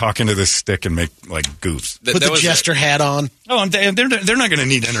outside of talking to this stick and make like goofs. Put the jester hat on. Oh, they're not going to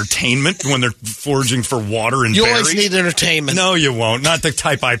need entertainment when they're foraging for water and You berries. always need entertainment. No, you won't. Not the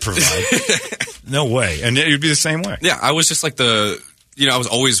type I provide. No way. And you'd be the same way. Yeah, I was just like I was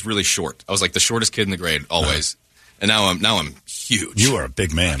always really short. I was like the shortest kid in the grade, always. And now I'm huge. You are a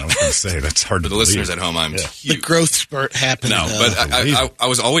big man. I was going to say that's hard For to the believe. listeners at home, I'm huge. The growth spurt happened. No, but I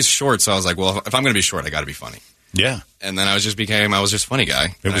was always short, so I was like, well, if I'm going to be short, I got to be funny. Yeah. And then I was just funny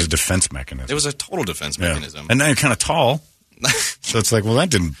guy. It was a defense mechanism. It was a total defense mechanism. And now you're kind of tall. So it's like, well, that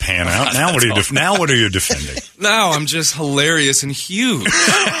didn't pan out. Now what are you defending? Now I'm just hilarious and huge.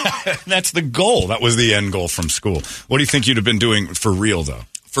 That's the goal. That was the end goal from school. What do you think you'd have been doing for real, though?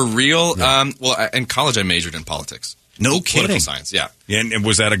 For real? Yeah. In college, I majored in politics. No kidding. Political science, yeah. And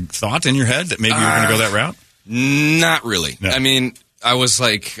was that a thought in your head that maybe you were going to go that route? Not really. No. I mean, I was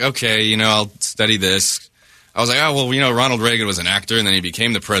like, okay, I'll study this. I was like, oh, well, Ronald Reagan was an actor, and then he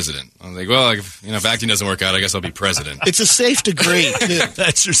became the president. I was like, well, if acting doesn't work out, I guess I'll be president. It's a safe degree.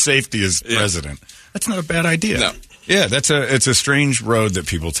 That's your safety as president. That's not a bad idea. No. Yeah, it's a strange road that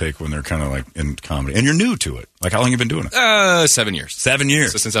people take when they're kind of like in comedy. And you're new to it. Like, how long have you been doing it? 7 years. 7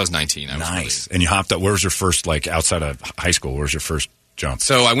 years. So since I was 19. Nice. And you hopped up. Where was your first, like, outside of high school, where was your first jump?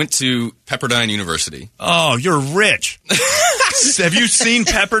 So I went to Pepperdine University. Oh, you're rich. Have you seen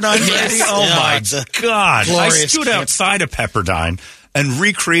Pepperdine? Yes. Oh, my God. I stood camp. outside of Pepperdine and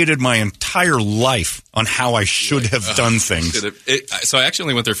recreated my entire life on how I should have done things. So I actually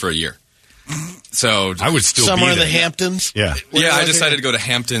only went there for a year. So I would still somewhere be in there. the Hamptons. Yeah, I decided to go to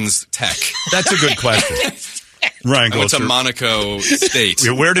Hamptons Tech. That's a good question. Ryan, I went to Monaco State.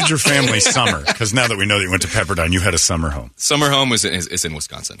 Where did your family summer? Because now that we know that you went to Pepperdine, you had a summer home. Summer home is in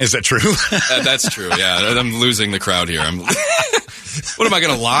Wisconsin. Is that true? That's true. Yeah, I'm losing the crowd here. What am I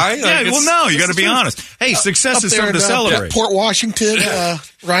going to lie? Yeah, well, no, you got to be honest. Hey, success is something to celebrate. Port Washington,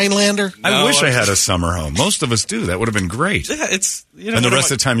 Rhinelander. I wish I had a summer home. Most of us do. That would have been great. Yeah, it's and the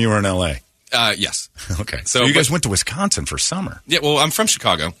rest of the time you were in L.A. Yes. Okay. So you guys went to Wisconsin for summer. Yeah. Well, I'm from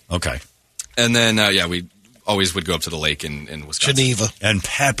Chicago. Okay. And then we always would go up to the lake in Wisconsin. Geneva. And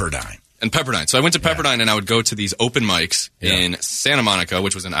Pepperdine. So I went to Pepperdine, and I would go to these open mics in Santa Monica,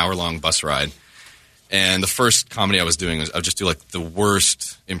 which was an hour-long bus ride. And the first comedy I was doing was I would just do like the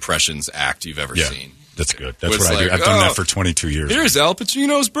worst impressions act you've ever seen. That's good. That's what I do. I've done that for 22 years. Here's Al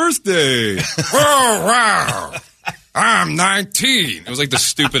Pacino's birthday. Oh, wow. I'm 19. It was like the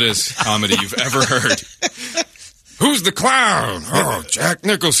stupidest comedy you've ever heard. Who's the clown? Oh, Jack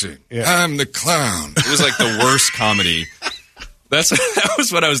Nicholson. Yeah. I'm the clown. It was like the worst comedy. That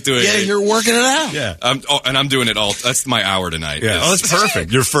was what I was doing. Yeah, you're working it out. Yeah. And I'm doing it all. That's my hour tonight. Yeah. Oh, that's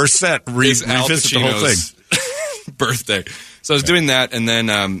perfect. Your first set. Revisit the whole thing. Birthday. So I was doing that, and then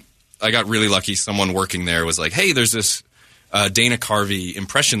I got really lucky. Someone working there was like, hey, there's this Dana Carvey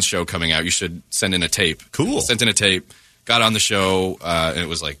impressions show coming out. You should send in a tape. Cool. Sent in a tape. Got on the show, and it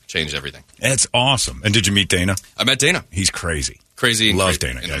was like changed everything. That's awesome. And did you meet Dana? I met Dana. He's crazy. Crazy. Love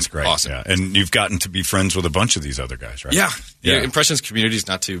Dana. That's great. Awesome. Yeah. And you've gotten to be friends with a bunch of these other guys, right? Yeah. Impressions community is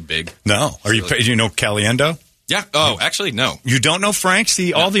not too big. No. Do you know Caliendo? Yeah. Oh, actually, no. You don't know Frank?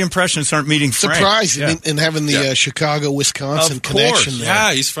 See, all the impressions aren't meeting Frank. Surprised in having the Chicago-Wisconsin connection there.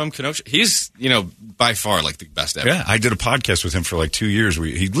 Yeah, he's from Kenosha. He's, by far, like, the best ever. Yeah, I did a podcast with him for like 2 years.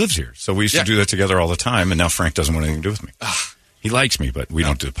 He lives here. So we used to do that together all the time, and now Frank doesn't want anything to do with me. He likes me, but we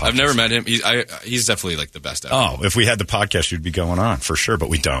don't do the podcast. I've never met him. He's definitely like the best ever. Oh, if we had the podcast, you'd be going on for sure, but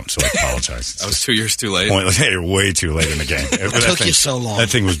we don't, so I apologize. I was 2 years too late. Pointless. Hey, you're way too late in the game. It took you so long. That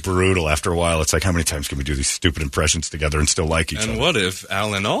thing was brutal after a while. It's like, how many times can we do these stupid impressions together and still like each other? And what if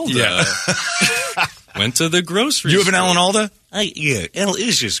Alan Alda went to the grocery store? You have an Alan Alda? Yeah, Al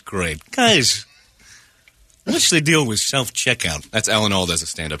is just great. Guys, what's the deal with self-checkout? That's Alan Alda as a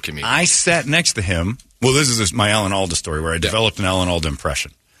stand-up comedian. I sat next to him. Well, this is my Alan Alda story where I developed an Alan Alda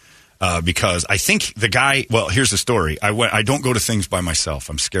impression. because I think the guy. Well, here's the story. I don't go to things by myself.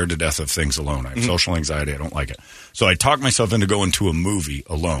 I'm scared to death of things alone. I have social anxiety. I don't like it. So I talked myself into going to a movie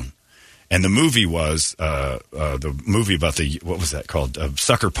alone. And the movie was the movie about what was that called?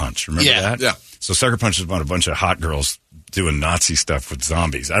 Sucker Punch. Remember that? Yeah. So Sucker Punch is about a bunch of hot girls doing Nazi stuff with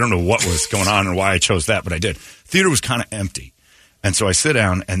zombies. I don't know what was going on and why I chose that, but I did. Theater was kind of empty. And so I sit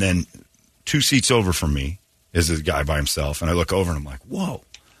down, and then 2 seats over from me is a guy by himself. And I look over, and I'm like, whoa,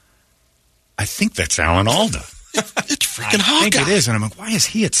 I think that's Alan Alda. It's freaking Hawkeye. I think it is. And I'm like, why is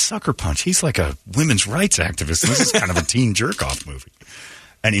he at Sucker Punch? He's like a women's rights activist. This is kind of a teen jerk-off movie.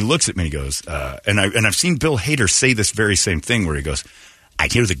 And he looks at me and he goes, and I've seen Bill Hader say this very same thing where he goes, I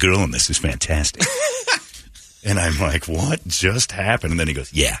hear the girl in this is fantastic. And I'm like, what just happened? And then he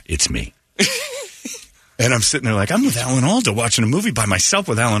goes, yeah, it's me. And I'm sitting there like, I'm with Alan Alda watching a movie by myself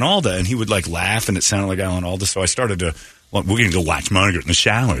with Alan Alda. And he would like laugh and it sounded like Alan Alda. So I started to, well, we're going to go watch Margaret in the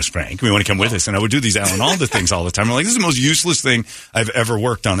showers, Frank. We want to come with us. And I would do these Alan Alda things all the time. I'm like, this is the most useless thing I've ever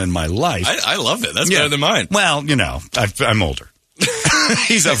worked on in my life. I love it. That's better than mine. Well, you know, I'm older.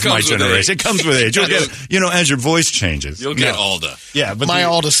 He's of my generation. It comes with age. You'll get, as your voice changes. You'll get Alda. Yeah, but my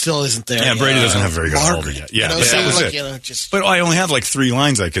Alda still isn't there. Yeah, Brady doesn't have very good Alda yet. Yeah, but I only have like 3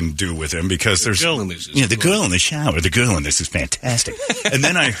 lines I can do with him because there's the girl in the shower. The girl in this is fantastic. And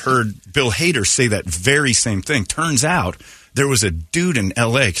then I heard Bill Hader say that very same thing. Turns out there was a dude in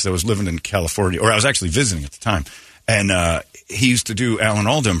L.A. because I was living in California, or I was actually visiting at the time, and he used to do Alan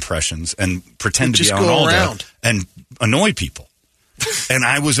Alda impressions and pretend to be Alan Alda and annoy people. And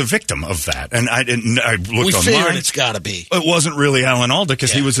I was a victim of that. And I looked online. We figured it's got to be. It wasn't really Alan Alda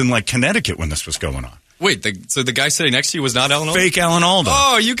because he was in like Connecticut when this was going on. Wait, so the guy sitting next to you was not Alan Alda? Fake Alan Alda.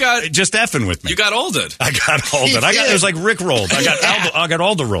 Oh, you got... Just effing with me. You got Alda'd. I got Alda'd. It was like Rick rolled. I got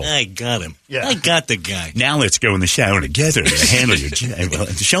Alda rolled. I got him. Yeah. I got the guy. Now let's go in the shower together to handle your... Well,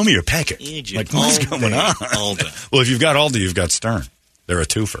 show me your packet. Like, what's going on? Alda. Well, if you've got Alda, you've got Stern. They're a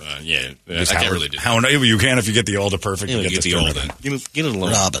twofer. I can't really do that. You can if you get the Alda perfect. You get the Alda. Get it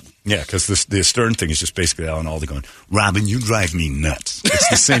alone. Robin. Yeah, because the Stern thing is just basically Alan Alda going, Robin, you drive me nuts. It's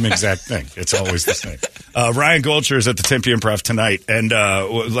the same exact thing. It's always the same. Ryan Goldshire is at the Tempe Improv tonight. And,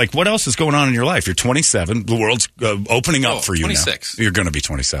 what else is going on in your life? You're 27. The world's opening up for you 26. now. You're going to be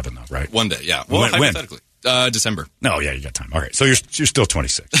 27, though, right? One day, yeah. Well, hypothetically. December. No, yeah, you got time. All right. So you're still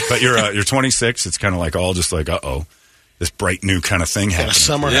 26. But you're 26. It's kind of like all just like, uh-oh. This bright new kind of thing happening. A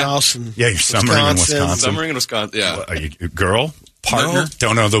summer house in you're summering in Wisconsin. Summering in Wisconsin, yeah. Are you girl? Partner? No.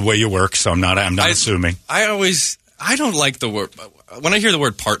 Don't know the way you work, so I'm not assuming. I don't like the word. When I hear the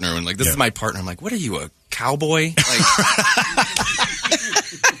word partner, and like, this is my partner, I'm like, what are you, a cowboy? Like,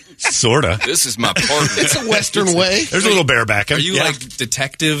 sorta. This is my partner. It's a Western way. There's a little barebacking. Are you like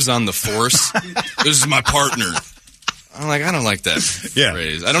detectives on the force? This is my partner. I'm like, I don't like that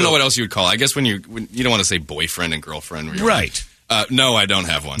phrase. I don't know what else you would call it. I guess when you don't want to say boyfriend and girlfriend. Right. No, I don't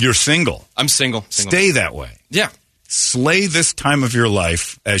have one. You're single. I'm single. Stay that way. Yeah. Slay this time of your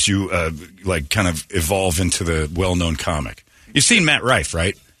life as you kind of evolve into the well-known comic. You've seen Matt Rife,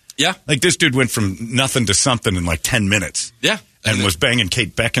 right? Yeah. Like this dude went from nothing to something in like 10 minutes. Yeah. And was banging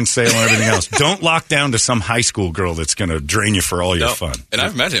Kate Beckinsale and everything else. Don't lock down to some high school girl that's going to drain you for all your fun. And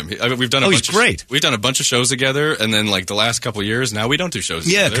I've met him. We've done he's great. We've done a bunch of shows together, and then like the last couple of years, now we don't do shows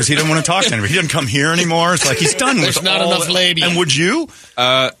together. Yeah, because he didn't want to talk to anybody. He doesn't come here anymore. It's like he's done with There's not enough ladies. And would you?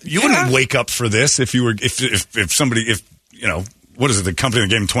 You wouldn't wake up for this if you were if somebody what is it? The company that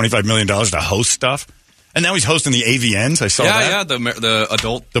gave him $25 million to host stuff. And now he's hosting the AVNs. I saw that. Yeah, the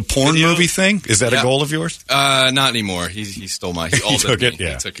adult, the porn movie thing. Is that a goal of yours? Not anymore. He stole my. He took it.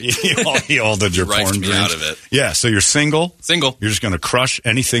 Yeah, he altered your porn dreams. Out of it. Yeah, so you're single. Single. You're just going to crush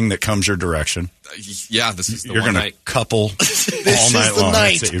anything that comes your direction. Yeah, this is the You're one going to couple all night long.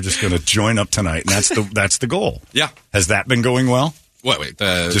 That's it. You're just going to join up tonight, and that's the goal. Yeah. Has that been going well? Wait.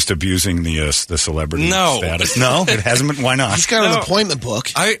 Just abusing the celebrity status. No, it hasn't been. Why not? He's got an appointment book.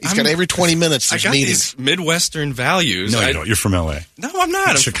 He's got every 20 minutes there's meetings. These Midwestern values. No, you don't. You're from L.A. No, I'm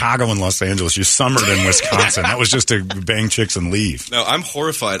not. Chicago and Los Angeles. You summered in Wisconsin. That was just to bang chicks and leave. No, I'm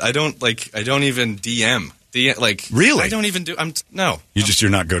horrified. I don't even DM. Really? I don't even do. No. You're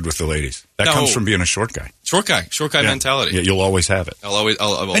not good with the ladies. That comes from being a short guy. Short guy mentality. Yeah, you'll always have it.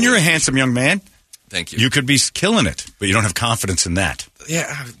 And you're a handsome young man. Thank you. You could be killing it, but you don't have confidence in that.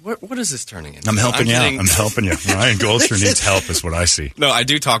 Yeah. What is this turning into? I'm helping you out. I'm helping you. Ryan Goldshire needs help is what I see. No, I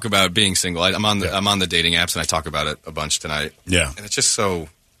do talk about being single. I'm on the dating apps, and I talk about it a bunch tonight. Yeah. And it's just so...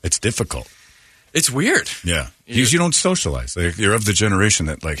 It's difficult. It's weird. Yeah. Because you don't socialize. You're of the generation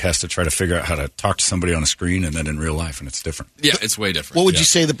that has to try to figure out how to talk to somebody on a screen and then in real life, and it's different. Yeah, it's way different. What would you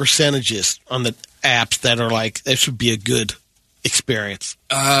say the percentage is on the apps that are like, that should be a good experience?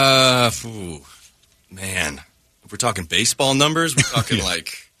 Man, if we're talking baseball numbers, we're talking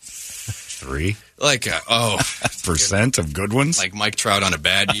like 3. Like percent of good ones. Like Mike Trout on a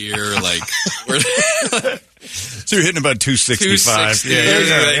bad year. Like so you're hitting about 265.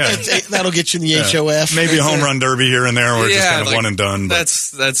 Yeah. That'll get you in the HOF. Maybe a home run derby here and there, or just kind of like, one and done. But.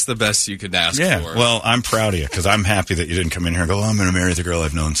 That's the best you could ask for. Well, I'm proud of you because I'm happy that you didn't come in here and go, "Oh, I'm going to marry the girl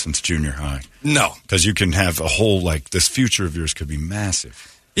I've known since junior high." No, because you can have a whole this future of yours could be massive.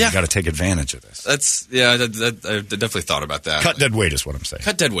 Yeah, you got to take advantage of this. I definitely thought about that. Cut dead weight is what I'm saying.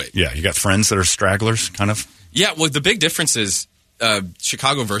 Cut dead weight. Yeah, you got friends that are stragglers, kind of. Yeah, well, the big difference is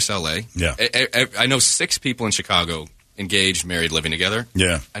Chicago versus L.A. Yeah, I know 6 people in Chicago engaged, married, living together.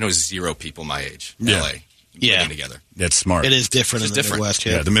 Yeah, I know 0 people my age in L.A. living together. That's smart. It is different in the Midwest.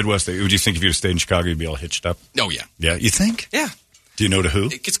 Yeah, the Midwest. Would you think if you stayed in Chicago, you'd be all hitched up? Oh yeah. Yeah, you think? Yeah. Do you know to who?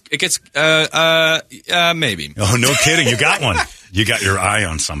 It gets maybe. Oh, no kidding. You got one. You got your eye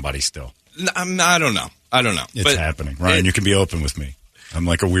on somebody still. I don't know. It's happening. Ryan, you can be open with me. I'm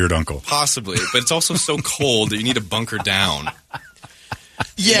like a weird uncle. Possibly, but it's also so cold that you need to bunker down.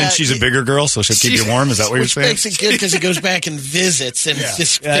 Yeah, and she's a bigger girl, so she'll keep you warm. Is that what you're saying? Which makes it good because he goes back and visits, and it's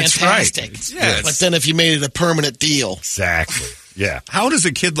just fantastic. Right. Yeah, but then if you made it a permanent deal, exactly. Yeah. How does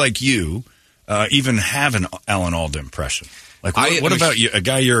a kid like you even have an Alan Alda impression? Like, what about you, a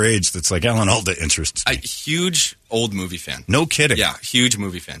guy your age that's like Alan Alda interests me? A huge old movie fan. No kidding. Yeah, huge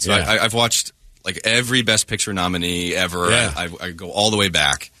movie fan. So I've watched like every Best Picture nominee ever. Yeah. I go all the way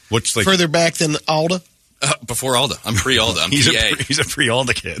back. What's like further back than Alda? Before Alda. I'm pre-Alda. I'm BA. He's a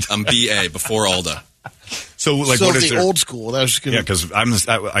pre-Alda kid. I'm BA before Alda. So what is the old school? That was yeah, because I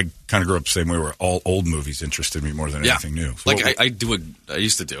kind of grew up the same way where all old movies interested me more than anything new. So like I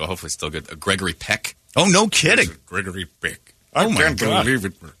used to do. Hopefully, it's still good. A Gregory Peck. Oh, no kidding. Gregory Peck. I can't believe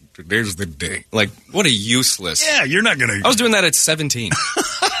it. Today's the day. Like, what a useless. Yeah, you're not going to. I was doing that at 17.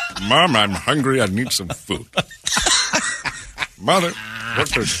 Mom, I'm hungry. I need some food. Mother,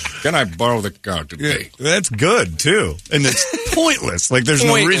 can I borrow the car today? Yeah, that's good, too. And it's pointless. Like, there's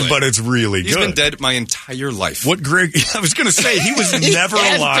no reason, but it's really He's good. He's been dead my entire life. What Greg... I was going to say, he was never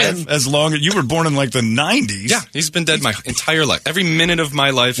alive as long as... You were born in, like, the 90s. Yeah, he's been dead my entire life. Every minute of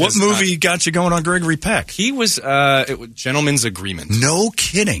my life. What movie got you going on Gregory Peck? He was Gentleman's Agreement. No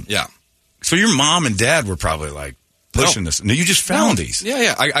kidding. Yeah. So your mom and dad were probably, like, pushing this. No, you just found these.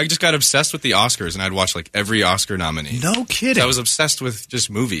 Yeah. I just got obsessed with the Oscars, and I'd watch like every Oscar nominee. No kidding. So I was obsessed with just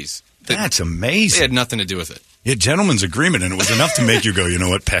movies. That's amazing. They had nothing to do with it. Yeah, Gentleman's Agreement, and it was enough to make you go, you know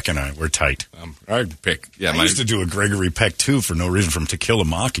what, Peck and I, we're tight. I'd pick. Yeah, I used to do a Gregory Peck, too, for no reason, from To Kill a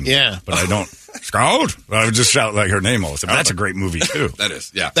Mockingbird. Yeah. But I don't. Scout? I would just shout like her name all the time. That's a great movie, too. That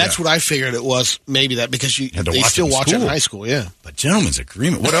is, yeah. That's what I figured it was, maybe that, because they still watch it in high school, yeah. But Gentleman's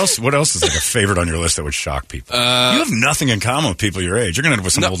Agreement, what else is like a favorite on your list that would shock people? You have nothing in common with people your age. You're going to end up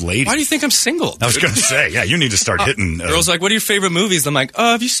with some old lady. Why do you think I'm single? I was going to say, yeah, you need to start hitting. Girls like, what are your favorite movies? I'm like,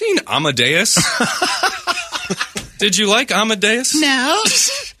 have you seen Amadeus? Did you like Amadeus? No.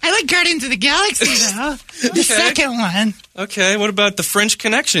 I like Guardians of the Galaxy, though. The second one. Okay, what about The French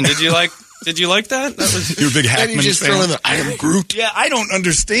Connection? Did you like that? That was you're a big Hackman you just fan. throw in the I am Groot. Yeah, I don't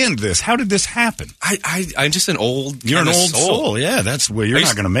understand this. How did this happen? I'm just an old. You're an old soul. Yeah, that's where you're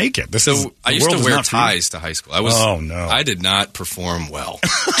not going to make it. I used to wear ties to high school. Oh no, I did not perform well.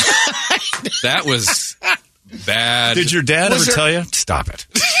 That was bad. Did your dad ever tell you? Stop it.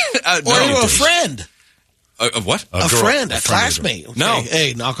 Or a friend. A what? A friend, a classmate. No.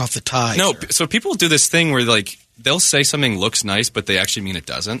 Hey, knock off the tie. No, so people do this thing where, like, they'll say something looks nice, but they actually mean it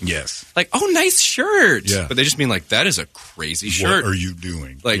doesn't. Yes. Like, oh, nice shirt. Yeah. But they just mean, like, that is a crazy shirt. What are you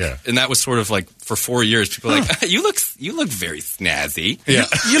doing? Like, and that was sort of like, for 4 years, people were like, you look very snazzy. Yeah.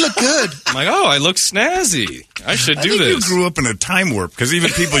 You look good. I'm like, oh, I look snazzy. I should do this. You grew up in a time warp, because even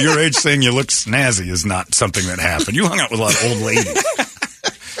people your age saying you look snazzy is not something that happened. You hung out with a lot of old ladies.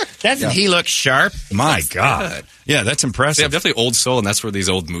 Doesn't he look sharp? My God. Yeah, that's impressive. Yeah, definitely old soul, and that's where these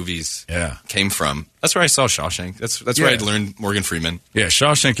old movies came from. That's where I saw Shawshank. That's where I learned Morgan Freeman. Yeah,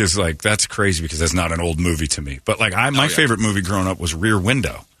 Shawshank is like, that's crazy because that's not an old movie to me. But like, my favorite movie growing up was Rear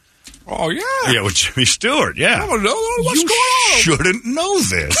Window. Oh, yeah. Yeah, with Jimmy Stewart, yeah. I don't know what's going on. You shouldn't know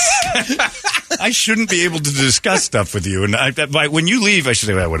this. I shouldn't be able to discuss stuff with you. And when you leave, I should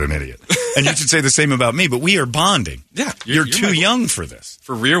say, well, what an idiot. And you should say the same about me, but we are bonding. Yeah. You're too young for this.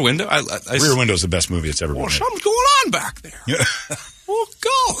 For Rear Window? Rear Window is the best movie that's ever been made. Something's going on back there. Yeah. Oh,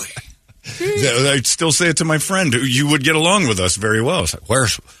 golly. I still say it to my friend. You would get along with us very well. It's like,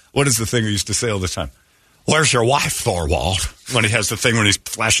 what is the thing we used to say all the time? Where's your wife, Thorwald? When he has the thing when he's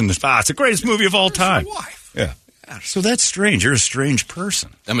flashing the spot. It's the greatest movie of all time. Where's your wife? Yeah. So that's strange. You're a strange person.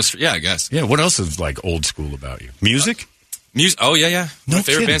 I guess. Yeah, what else is like old school about you? Music? Music? Oh, yeah. No My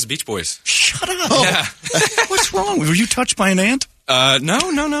favorite kidding. band's Beach Boys. Shut up. Yeah. What's wrong? Were you touched by an ant? No.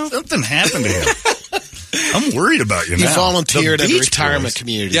 Something happened to him. I'm worried about you now. He volunteered The at a Beach retirement Boys.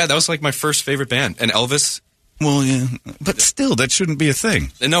 community. Yeah, that was like my first favorite band. And Elvis. Well, yeah. But still, that shouldn't be a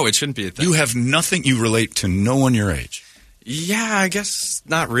thing. No, it shouldn't be a thing. You have nothing. You relate to no one your age. Yeah, I guess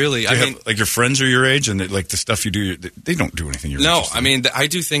not really. I mean, like your friends are your age, and like the stuff you do, they don't do anything. No, I mean, I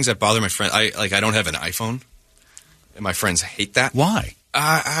do things that bother my friends. I don't have an iPhone, and my friends hate that. Why?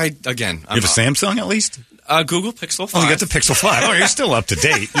 I'm you have a Samsung at least? Google Pixel 5. Oh, you got the Pixel 5. Oh, you're still up to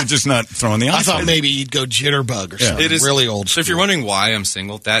date. You're just not throwing the iPhone. I thought maybe you'd go Jitterbug or something. It is really old So if you're wondering why I'm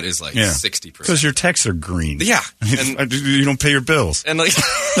single, that is like 60%. Because your texts are green. Yeah. And you don't pay your bills. And like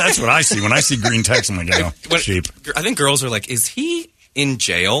that's what I see. When I see green text, I'm like, cheap. I think girls are like, is he in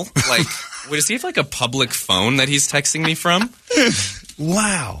jail? Like, does he have like a public phone that he's texting me from?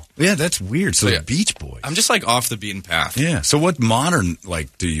 Wow. Yeah, that's weird. So the Beach Boys. I'm just like off the beaten path. Yeah. So what modern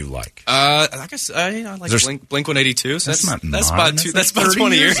do you like? I guess I like Blink 182. So that's about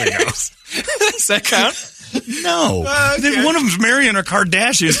 20 years ago. Does that count? No. Okay. One of them's marrying a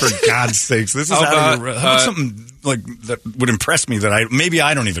Kardashian, for God's sakes. This is how about something like that would impress me that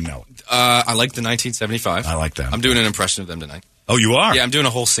I don't even know. I like the 1975. I like that. I'm doing an impression of them tonight. Oh, you are? Yeah, I'm doing a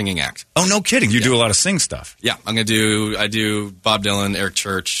whole singing act. Oh, no kidding. You do a lot of sing stuff. Yeah, I do Bob Dylan, Eric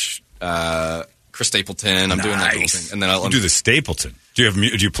Church, Chris Stapleton. I'm doing that whole thing. And then I'll do the Stapleton. Do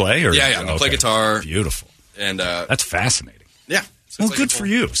you play? Or? Yeah, I play guitar. Beautiful. And that's fascinating. Yeah. So well, good for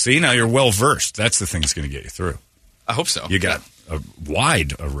you. See, now you're well versed. That's the thing that's going to get you through. I hope so. You got a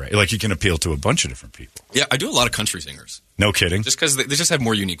wide array. Like you can appeal to a bunch of different people. Yeah, I do a lot of country singers. No kidding. Just because they just have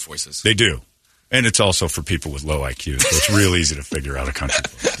more unique voices. They do. And it's also for people with low IQ, so it's real easy to figure out a country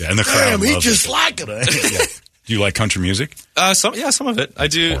voice. Yeah, and the crowd loves just it. like him. Yeah. Do you like country music? Some of it. I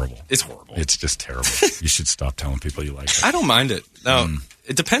do. It's horrible. It's just terrible. You should stop telling people you like it. I don't mind it. No,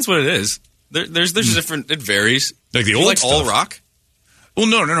 it depends what it is. There's different. It varies. Like the old stuff. All rock? Well,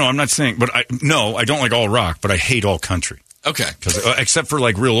 no. I'm not saying, but I don't like all rock, but I hate all country. Okay. Except for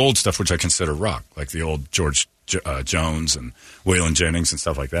like real old stuff, which I consider rock, like the old George Jones and Waylon Jennings and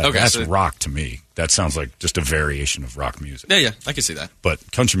stuff like that. Okay, that's rock to me. That sounds like just a variation of rock music. Yeah, I can see that.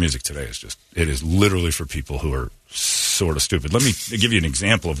 But country music today is literally for people who are sort of stupid. Let me give you an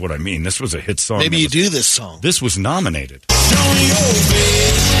example of what I mean. This was a hit song. Maybe you do this song. This was nominated.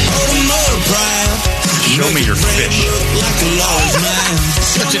 Show me your fish.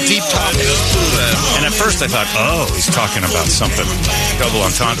 Such a deep topic. And at first I thought, he's talking about something. Double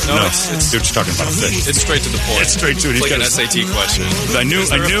entendre. No, it's talking about a fish. It's straight to the point. It's straight to it. It's like an SAT question. But I knew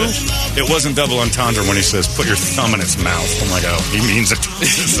it wasn't double entendre when he says, put your thumb in its mouth. I'm like, he means it.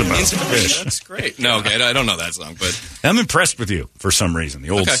 It's about fish. That's great. No, okay, I don't know that song, but I'm impressed with you for some reason. The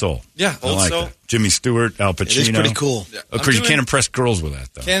Old Soul. Yeah, Old Soul. That. Jimmy Stewart, Al Pacino. It is pretty cool. Yeah, because you can't impress girls with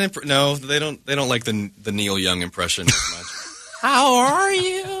that, though. No, they don't. They don't like the Neil Young impression as much. How are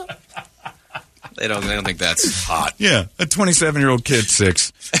you? They don't think that's hot. Yeah, a 27-year-old kid,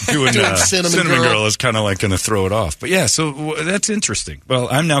 6, doing Cinnamon Girl is kind of like going to throw it off. But yeah, so that's interesting. Well,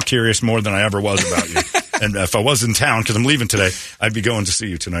 I'm now curious more than I ever was about you. And if I was in town, because I'm leaving today, I'd be going to see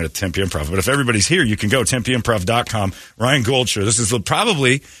you tonight at Tempe Improv. But if everybody's here, you can go, TempeImprov.com. Ryan Goldshire. This is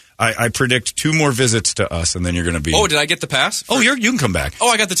probably, I predict 2 more visits to us, and then you're going to be... Oh, did I get the pass? Oh, you can come back. Oh,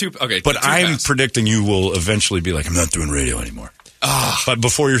 I got the 2... Okay, but I'm predicting you will eventually be like, I'm not doing radio anymore. But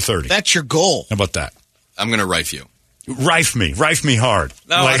before you're 30. That's your goal. How about that? I'm going to rife you. Rife me hard.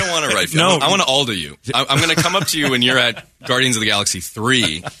 No, I don't want to rife you. No. I want to alder you. I'm going to come up to you when you're at Guardians of the Galaxy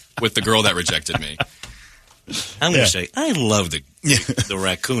 3 with the girl that rejected me. I'm going to say, I love the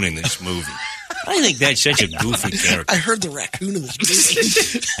raccoon in this movie. I think that's such a goofy character. I heard the raccoon in this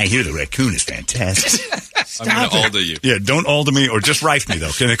movie. I hear the raccoon is fantastic. I'm going to alder you. Yeah, don't alder me or just rife me, though.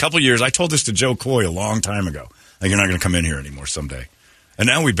 In a couple of years, I told this to Joe Coy a long time ago. Like, you're not going to come in here anymore someday. And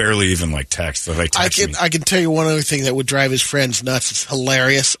now we barely even text. I can tell you one other thing that would drive his friends nuts. It's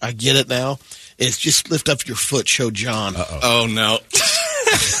hilarious. I get it now. It's just lift up your foot, show John. Oh no.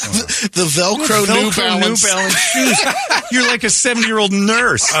 The Velcro New Balance shoes. You're like a 70-year-old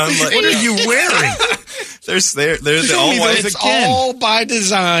nurse. What are you wearing? They're all white. It's all by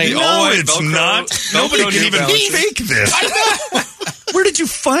design. No, it's Velcro, not. Nobody can even fake this. I know. Where did you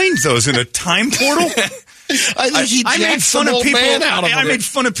find those? In a time portal? I made fun of people. I made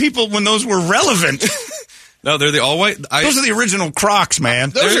fun of people when those were relevant. No, they're the all white. Those are the original Crocs, man.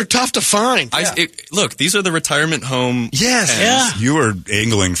 Those are tough to find. Look, these are the retirement home. Yes, pens. You are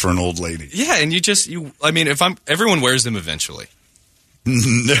angling for an old lady. Yeah, and I mean, everyone wears them eventually.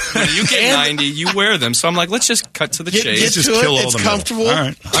 You get 90, you wear them. So I'm like, let's just cut to the chase. Get just to kill it. all It's the comfortable. All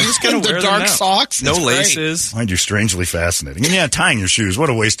right. I'm just going to wear the dark them now. socks. No It's great. laces. I find you strangely fascinating. And yeah, tying your shoes.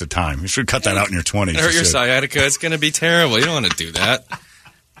 What a waste of time. You should cut that out in your 20s. Hurt your You should. sciatica. It's going to be terrible. You don't want to do that.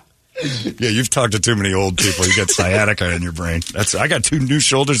 Yeah, you've talked to too many old people. You get sciatica in your brain. I got 2 new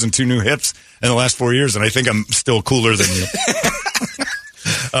shoulders and 2 new hips in the last 4 years, and I think I'm still cooler than you.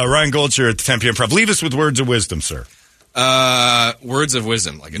 Ryan Goldshire at the 10 p.m. Prov. Leave us with words of wisdom, sir. Words of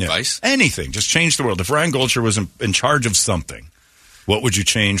wisdom, like advice? Anything. Just change the world. If Ryan Goldshire was in charge of something, what would you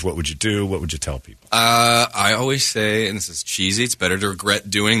change? What would you do? What would you tell people? I always say, and this is cheesy, it's better to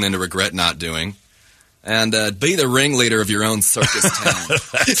regret doing than to regret not doing. And be the ringleader of your own circus town.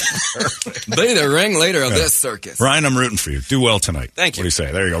 Be the ringleader of this circus. Ryan, I'm rooting for you. Do well tonight. Thank you. What do you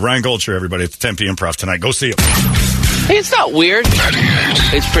say? There you go. Ryan Goldshire, everybody, at the 10 p.m. Prov tonight. Go see him. Hey, it's not weird.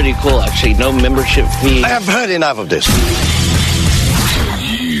 It's pretty cool, actually. No membership fee. I have heard enough of this.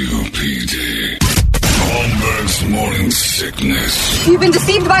 KUPD. Holmbergs Morning Sickness. You've been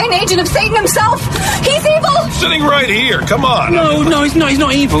deceived by an agent of Satan himself. He's evil. Sitting right here. Come on. No, he's not. He's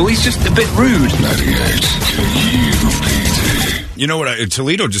not evil. He's just a bit rude. 98 KUPD. You know what?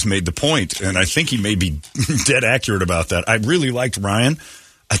 Toledo just made the point, and I think he may be dead accurate about that. I really liked Ryan.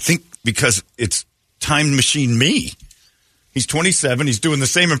 I think because it's Time Machine me. He's 27. He's doing the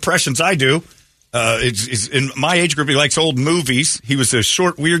same impressions I do. It's in my age group. He likes old movies. He was a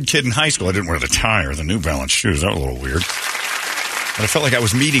short, weird kid in high school. I didn't wear the tie or the New Balance shoes. That was a little weird. But I felt like I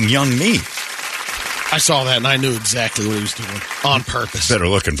was meeting young me. I saw that, and I knew exactly what he was doing on purpose. Better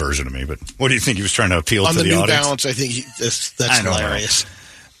looking version of me. But what do you think he was trying to appeal on to the New audience? Balance, I think that's hilarious.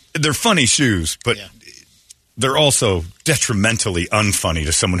 They're funny shoes, but they're also detrimentally unfunny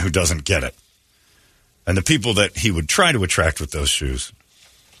to someone who doesn't get it. And the people that he would try to attract with those shoes,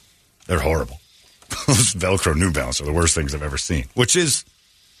 they're horrible. Those Velcro New Balance are the worst things I've ever seen, which is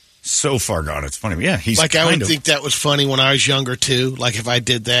so far gone. It's funny. But yeah, he's like, I would think that was funny when I was younger, too. Like, if I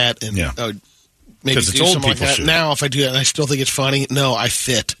did that and maybe do it's old something like that. shoes. Now, if I do that and I still think it's funny, no, I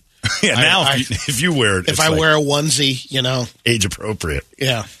fit. Yeah, now if you wear it. If I wear a onesie, age appropriate.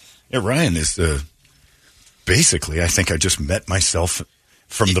 Yeah. Yeah, Ryan is basically, I think I just met myself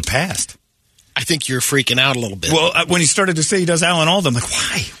from the past. I think you're freaking out a little bit. Well, when he started to say he does Alan Alda, I'm like,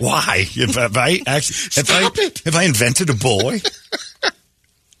 why? Why? Have I invented a boy?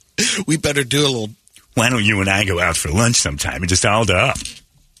 We better do a little. Why don't you and I go out for lunch sometime and just Alda up?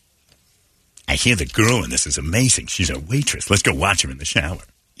 I hear the girl in this is amazing. She's a waitress. Let's go watch her in the shower.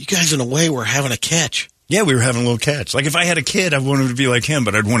 You guys, in a way, were having a catch. Yeah, we were having a little catch. Like, if I had a kid, I wanted to be like him,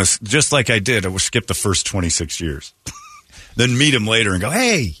 but I'd want to, just like I did, I would skip the first 26 years. Then meet him later and go,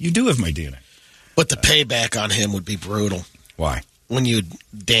 hey, you do have my DNA. But the payback on him would be brutal. Why? When you'd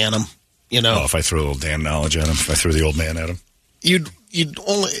Dan him, Oh, if I threw a little Dan knowledge at him, if I threw the old man at him. You'd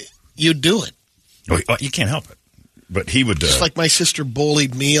do it. Well, you can't help it. But he would. Just like my sister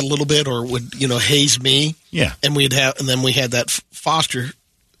bullied me a little bit, or would haze me. Yeah. And then we had that foster.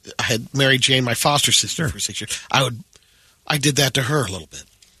 I had Mary Jane, my foster sister, for 6 years. I did that to her a little bit.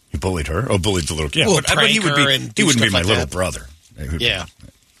 You bullied her? Oh, bullied the little kid. Well, but he would be. He wouldn't be my like little that. brother. Yeah.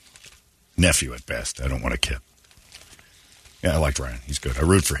 Nephew at best. I don't want a kid. Yeah, I liked Ryan. He's good. I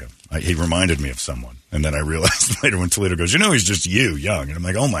root for him. He reminded me of someone. And then I realized later when Toledo goes, he's just you, young. And I'm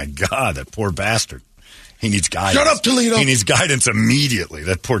like, oh, my God, that poor bastard. He needs guidance. Shut up, Toledo. He needs guidance immediately.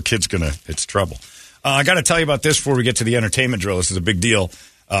 That poor kid's it's trouble. I got to tell you about this before we get to the entertainment drill. This is a big deal,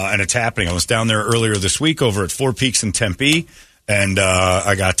 and it's happening. I was down there earlier this week over at Four Peaks in Tempe, and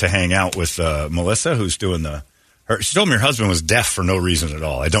I got to hang out with Melissa, who's doing she told me her husband was deaf for no reason at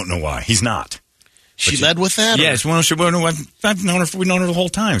all. I don't know why. He's not. She led with that? Yes. I've known her. We've known her the whole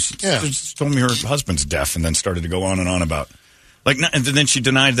time. She just told me her husband's deaf, and then started to go on and on about, and then she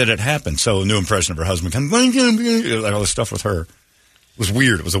denied that it happened. So a new impression of her husband, all this stuff with her. It was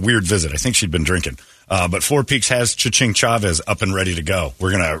weird. It was a weird visit. I think she'd been drinking. But Four Peaks has Cha-Ching Chavez up and ready to go.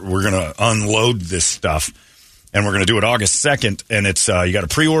 We're gonna unload this stuff, and we're gonna do it August 2nd. And it's you got to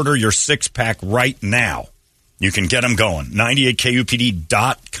pre-order your 6-pack right now. You can get them going.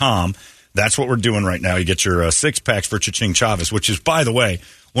 98kupd.com. That's what we're doing right now. You get your 6-packs for Cha-Ching Chavez, which is, by the way,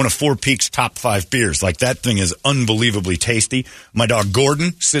 one of Four Peaks' top 5 beers. Like, that thing is unbelievably tasty. My dog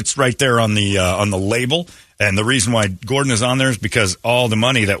Gordon sits right there on the label. And the reason why Gordon is on there is because all the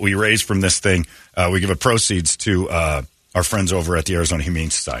money that we raise from this thing, we give it proceeds to our friends over at the Arizona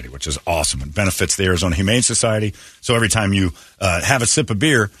Humane Society, which is awesome. It benefits the Arizona Humane Society. So every time you have a sip of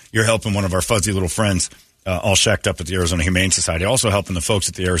beer, you're helping one of our fuzzy little friends all shacked up at the Arizona Humane Society. Also helping the folks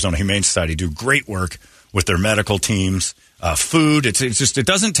at the Arizona Humane Society do great work with their medical teams. Food, it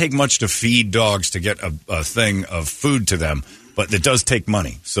doesn't take much to feed dogs to get a thing of food to them but it does take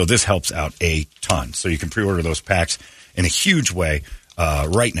money. So this helps out a ton. So you can pre-order those packs in a huge way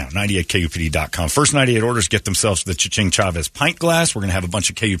right now. 98KUPD.com. First 98 orders get themselves the Cha-Ching Chavez pint glass. We're going to have a bunch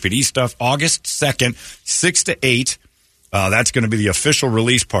of KUPD stuff. August 2nd, 6 to 8. That's going to be the official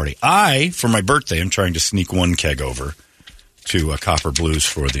release party. For my birthday, I'm trying to sneak one keg over to Copper Blues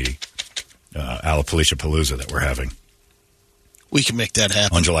for the Alapalooza Palooza that we're having. We can make that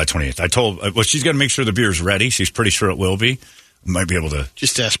happen. On July 28th. I told, she's got to make sure the beer's ready. She's pretty sure it will be. Might be able to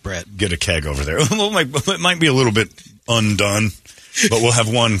just ask Brett. Get a keg over there. Well, it might be a little bit undone, but we'll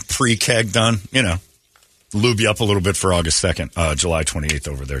have one pre-keg done, lube you up a little bit for August 2nd, July 28th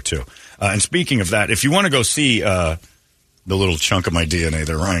over there too. And speaking of that, if you want to go see the little chunk of my DNA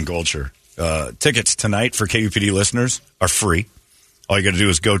there, Ryan Goldsher, tickets tonight for KUPD listeners are free. All you got to do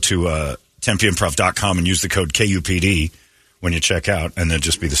is go to 10pmprov.com and use the code KUPD when you check out, and then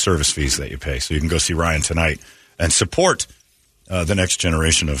just be the service fees that you pay. So you can go see Ryan tonight and support the next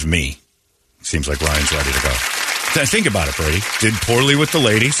generation of me. Seems like Ryan's ready to go. Think about it, Brady. Did poorly with the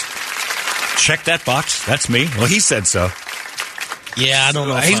ladies. Check that box. That's me. Well, he said so. Yeah, I don't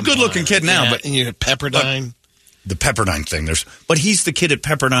know. He's a good-looking kid now, but Pepperdine. The Pepperdine thing. But he's the kid at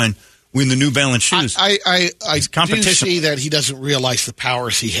Pepperdine with the New Balance shoes. I do see that he doesn't realize the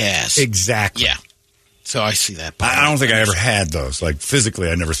powers he has. Exactly. Yeah. So I see that. I don't think I ever had those. Like, physically,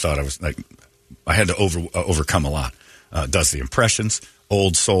 I never thought I was, I had to overcome a lot. Does the impressions,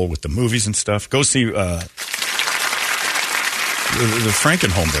 old soul with the movies and stuff. Go see the Franken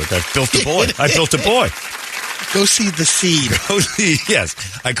Holmberg. I built a boy. Go see The Seed. Yes.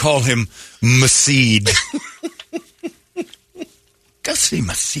 I call him Maseed. Go see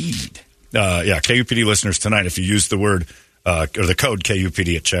Maseed. KUPD listeners tonight, if you use the word or the code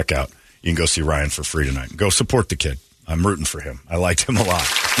KUPD at checkout, you can go see Ryan for free tonight. Go support the kid. I'm rooting for him. I liked him a lot.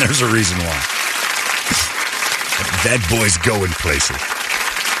 There's a reason why. That boy's going places.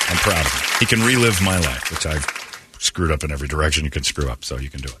 I'm proud of him. He can relive my life, which I've screwed up in every direction you can screw up, so you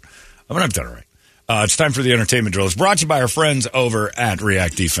can do it. I mean, I've done it right. It's time for the entertainment drill. It's brought to you by our friends over at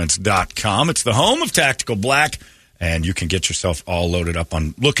reactdefense.com. It's the home of Tactical Black, and you can get yourself all loaded up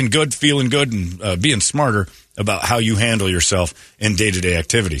on looking good, feeling good, and being smarter about how you handle yourself in day-to-day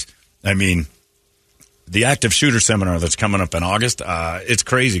activities. I mean, the active shooter seminar that's coming up in August, it's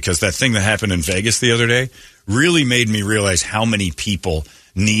crazy because that thing that happened in Vegas the other day really made me realize how many people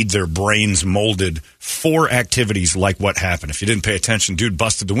need their brains molded for activities like what happened. If you didn't pay attention, dude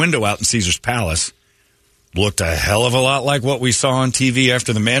busted the window out in Caesar's Palace. Looked a hell of a lot like what we saw on TV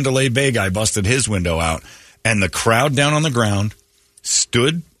after the Mandalay Bay guy busted his window out. And the crowd down on the ground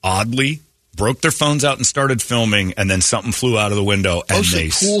stood oddly, broke their phones out and started filming, and then something flew out of the window and they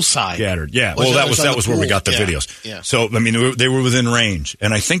poolside. Scattered. Yeah, well, that was where we got the videos. Yeah. So, I mean, they were within range.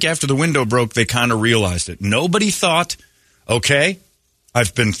 And I think after the window broke, they kind of realized it. Nobody thought, okay,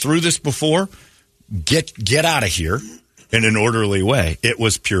 I've been through this before. Get out of here in an orderly way. It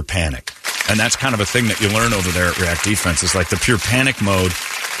was pure panic. And that's kind of a thing that you learn over there at React Defense. Is like the pure panic mode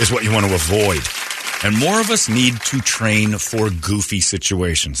is what you want to avoid. And more of us need to train for goofy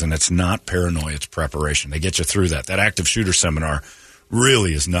situations. And it's not paranoia, it's preparation. They get you through that. That active shooter seminar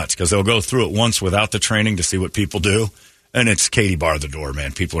really is nuts because they'll go through it once without the training to see what people do. And it's Katie bar the door,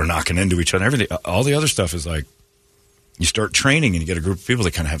 man. People are knocking into each other. Everything. All the other stuff is like you start training and you get a group of people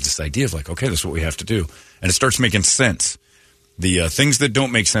that kind of have this idea of like, okay, this is what we have to do. And it starts making sense. The things that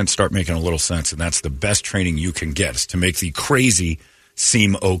don't make sense start making a little sense. And that's the best training you can get is to make the crazy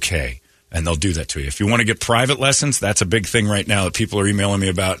seem okay. And they'll do that to you. If you want to get private lessons, that's a big thing right now that people are emailing me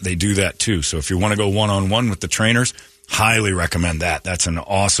about. They do that too. So if you want to go one-on-one with the trainers, highly recommend that. That's an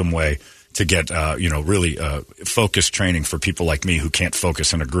awesome way to get, really focused training for people like me who can't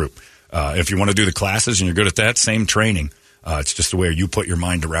focus in a group. If you want to do the classes and you're good at that, same training. It's just the way you put your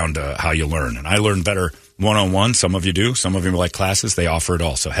mind around how you learn. And I learn better one-on-one. Some of you do. Some of you like classes. They offer it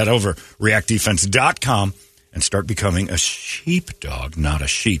all. So head over reactdefense.com and start becoming a sheepdog, not a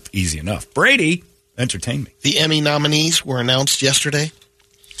sheep. Easy enough. Brady, entertain me. The Emmy nominees were announced yesterday.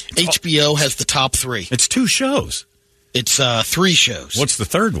 HBO has the top 3. It's 2 shows. It's 3 shows. What's the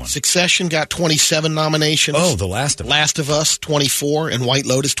third one? Succession got 27 nominations. Oh, The Last of Us. Last of Us, 24, and White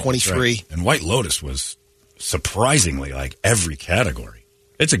Lotus, 23. Right. And White Lotus was surprisingly like every category.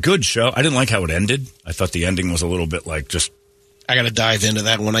 It's a good show. I didn't like how it ended. I thought the ending was a little bit like just... I got to dive into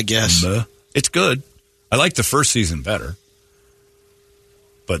that one, I guess. It's good. I liked the first season better.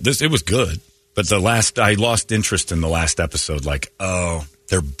 But it was good. But I lost interest in the last episode. Like, oh,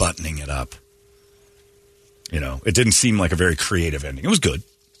 they're buttoning it up. It didn't seem like a very creative ending. It was good.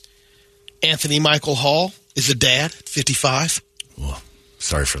 Anthony Michael Hall is a dad at 55. Oh,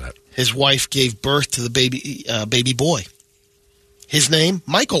 sorry for that. His wife gave birth to the baby boy. His name,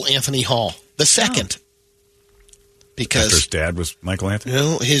 Michael Anthony Hall II. Because his dad was Michael Anthony?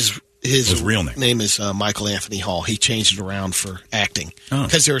 No, his real name is Michael Anthony Hall. He changed it around for acting.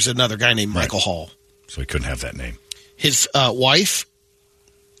 Because there was another guy named Michael Hall. So he couldn't have that name. His wife,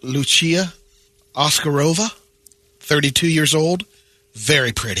 Lucia Oscarova, 32 years old,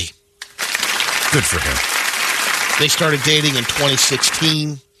 very pretty. Good for him. They started dating in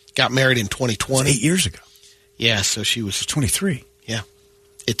 2016, got married in 2020. 8 years ago. Yeah, so she was 23. Yeah.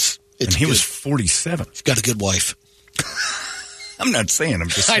 It's and he was 47. He's got a good wife. I'm not saying, I'm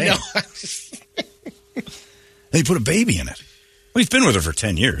just saying. I know. He put a baby in it. Well, he's been with her for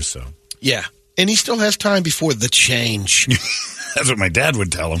 10 years, so. Yeah. And he still has time before the change. That's what my dad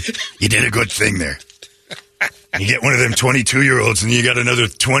would tell him. You did a good thing there. You get one of them 22-year-olds and you got another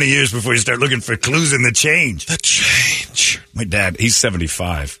 20 years before you start looking for clues in the change. The change. My dad, he's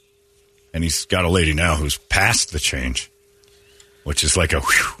 75, and he's got a lady now who's past the change, which is like a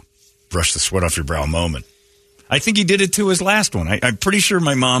whew, brush the sweat off your brow moment. I think he did it to his last one. I'm pretty sure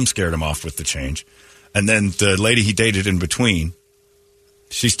my mom scared him off with the change. And then the lady he dated in between,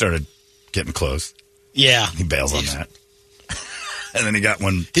 she started getting close. Yeah. He bails on that. And then he got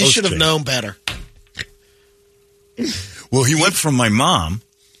one. He should have known better. Well, he went from my mom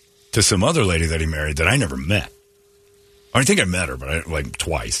to some other lady that he married that I never met. I think I met her, but like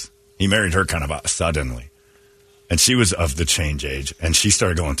twice. He married her kind of suddenly. And she was of the change age. And she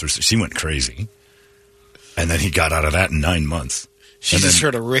started going through, she went crazy. And then he got out of that in 9 months. She just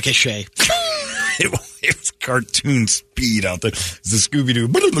heard a ricochet. It was cartoon speed out there. It's the Scooby-Doo.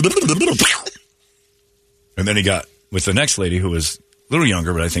 And then he got with the next lady who was a little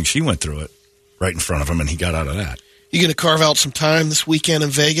younger, but I think she went through it right in front of him, and he got out of that. You going to carve out some time this weekend in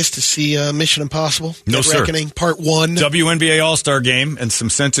Vegas to see Mission Impossible? No, sir. Reckoning, Part 1. WNBA All-Star Game and some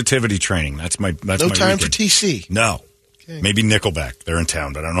sensitivity training. That's my No time for TC? No. Okay. Maybe Nickelback. They're in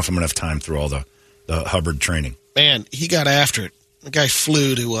town, but I don't know if I'm going to have time through all the Hubbard training. Man, he got after it. The guy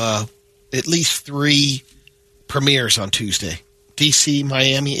flew to at least 3 premieres on Tuesday. D.C.,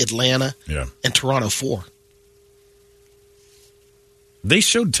 Miami, Atlanta, and Toronto 4. They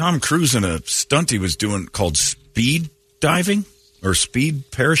showed Tom Cruise in a stunt he was doing called speed diving or speed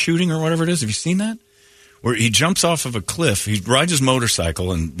parachuting or whatever it is. Have you seen that? Where he jumps off of a cliff, he rides his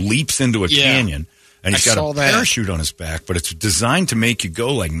motorcycle and leaps into a canyon, and he's got a parachute on his back, but it's designed to make you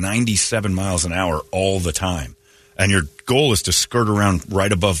go like 97 miles an hour all the time. And your goal is to skirt around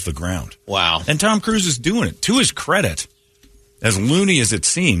right above the ground. Wow. And Tom Cruise is doing it. To his credit, as loony as it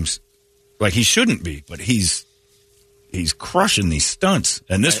seems, like he shouldn't be, but he's crushing these stunts.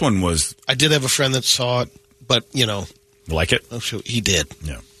 And this one was... I did have a friend that saw it, but, you know... Like it? Oh, sure, he did.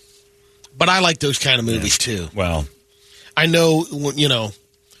 Yeah. But I like those kind of movies, too. Well... I know, you know,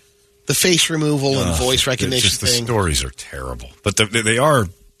 the face removal and voice recognition The stories are terrible. But they are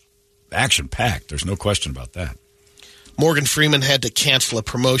action-packed. There's no question about that. Morgan Freeman had to cancel a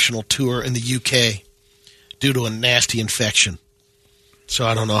promotional tour in the UK due to a nasty infection. So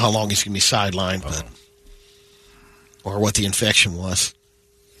I don't know how long he's going to be sidelined, but... Or what the infection was.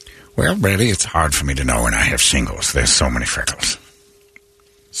 Well, Brady, it's hard for me to know when I have shingles. There's so many freckles.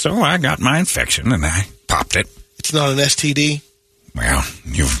 So I got my infection, and I popped it. It's not an STD? Well,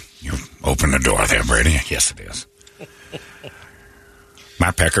 you opened the door there, Brady. Yes, it is.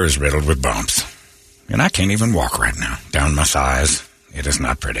 My pecker is riddled with bumps, and I can't even walk right now. Down my thighs, it is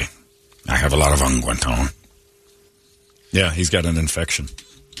not pretty. I have a lot of unguent on. Yeah, he's got an infection.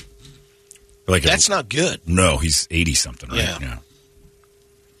 Like that's not good. No, he's 80-something, right? Yeah.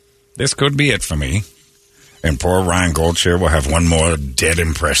 This could be it for me. And poor Ryan Goldshire will have one more dead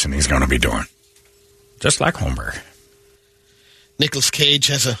impression he's going to be doing. Just like Holmberg. Nicolas Cage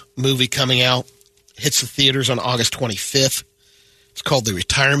has a movie coming out. Hits the theaters on August 25th. It's called The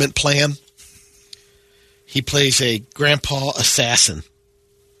Retirement Plan. He plays a grandpa assassin.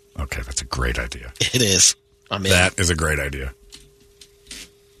 Okay, that's a great idea. It is. That is a great idea.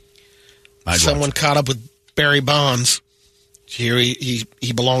 Someone caught up with Barry Bonds. Here he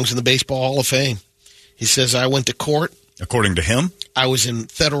belongs in the Baseball Hall of Fame. He says, I went to court. According to him? I was in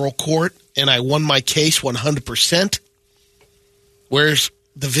federal court, and I won my case 100%. Where's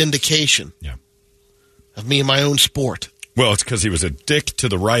the vindication of me and my own sport? Well, it's because he was a dick to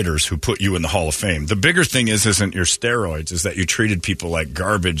the writers who put you in the Hall of Fame. The bigger thing isn't your steroids, is that you treated people like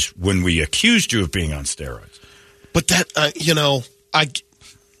garbage when we accused you of being on steroids. But that,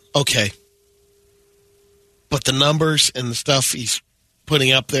 okay. But the numbers and the stuff he's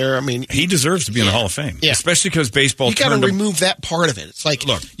putting up there, I mean... He deserves to be in the Hall of Fame. Yeah. Especially because baseball you got to remove that part of it. It's like,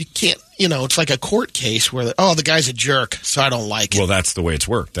 you can't, it's like a court case where, the guy's a jerk, so I don't like it. Well, that's the way it's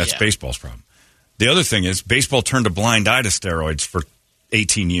worked. That's baseball's problem. The other thing is baseball turned a blind eye to steroids for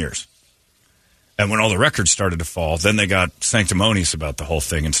 18 years. And when all the records started to fall, then they got sanctimonious about the whole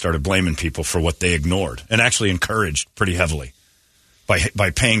thing and started blaming people for what they ignored and actually encouraged pretty heavily by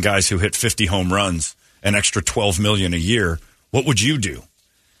paying guys who hit 50 home runs an extra $12 million a year. What would you do?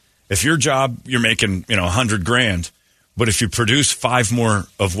 If your job, you're making, $100,000, but if you produce 5 more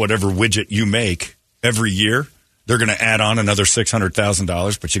of whatever widget you make every year, they're going to add on another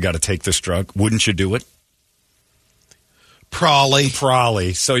 $600,000, but you got to take this drug. Wouldn't you do it?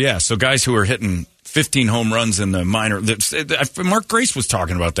 Probably. So guys who are hitting 15 home runs in the minor. Mark Grace was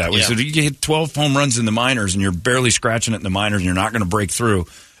talking about that. He said you hit 12 home runs in the minors and you're barely scratching it in the minors and you're not going to break through.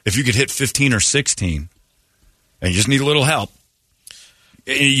 If you could hit 15 or 16 and you just need a little help,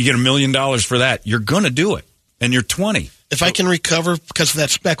 you get $1 million for that. You're going to do it. And you're 20. If I can recover because of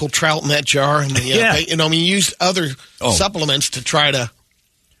that speckled trout in that jar, and use other supplements to try to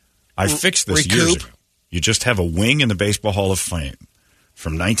I fixed this recoup. Years ago. You just have a wing in the Baseball Hall of Fame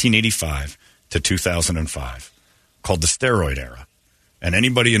from 1985 to 2005 called the steroid era. And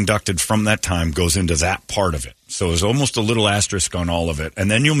anybody inducted from that time goes into that part of it. So there's almost a little asterisk on all of it. And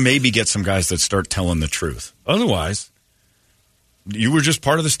then you'll maybe get some guys that start telling the truth. Otherwise, you were just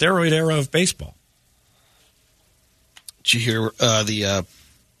part of the steroid era of baseball. Did you hear the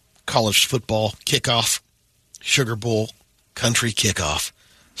college football kickoff, Sugar Bowl country kickoff,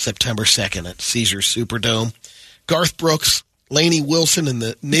 September 2nd at Caesars Superdome? Garth Brooks, Lainey Wilson, and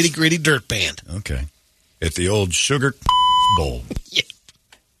the Nitty Gritty Dirt Band. Okay. At the old Sugar Bowl. Yeah.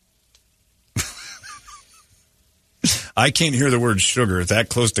 I can't hear the word sugar that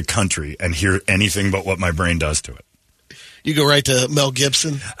close to country and hear anything but what my brain does to it. You go right to Mel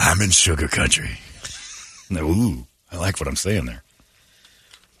Gibson. I'm in sugar country. Ooh, I like what I'm saying there.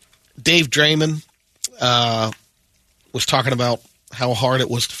 Dave Draymond was talking about how hard it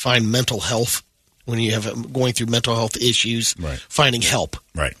was to find mental health when you have going through mental health issues, finding help.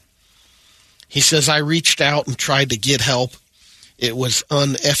 Right. He says, I reached out and tried to get help. It was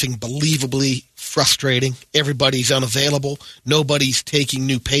un-effing believably frustrating. Everybody's unavailable. Nobody's taking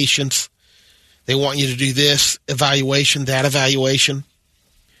new patients. They want you to do this evaluation, that evaluation.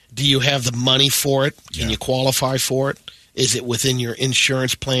 Do you have the money for it? Can you qualify for it? Is it within your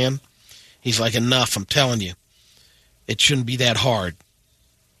insurance plan? He's like, enough, I'm telling you. It shouldn't be that hard.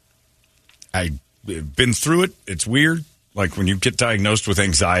 I've been through it. It's weird. Like when you get diagnosed with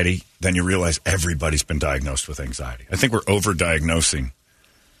anxiety, then you realize everybody's been diagnosed with anxiety. I think we're over-diagnosing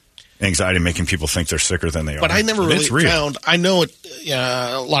anxiety, making people think they're sicker than they are. But I never really found, I know it.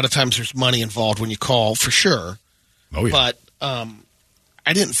 A lot of times there's money involved when you call, for sure. Oh, yeah. But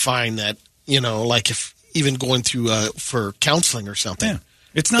I didn't find that, like if even going through for counseling or something. Yeah.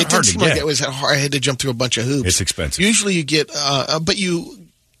 It's not hard to get. Like it was hard. I had to jump through a bunch of hoops. It's expensive. Usually you get, but you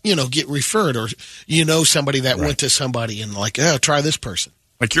get referred or somebody that went to somebody and like, try this person.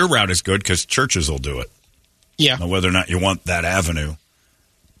 Like your route is good because churches will do it. Yeah. Now, whether or not you want that avenue,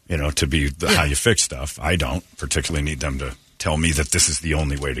 to be how you fix stuff, I don't particularly need them to tell me that this is the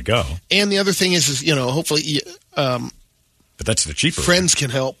only way to go. And the other thing is hopefully, but that's the cheaper. Friends can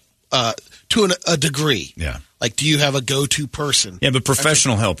help to a degree. Yeah. Like, do you have a go-to person? Yeah, but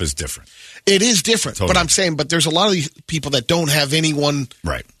professional help is different. It is different. Totally. But I'm saying, there's a lot of these people that don't have anyone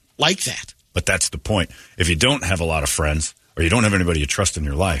like that. But that's the point. If you don't have a lot of friends or you don't have anybody you trust in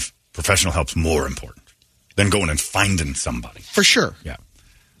your life, professional help's more important than going and finding somebody. For sure. Yeah.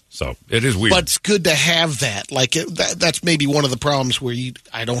 So it is weird. But it's good to have that. Like, that's maybe one of the problems where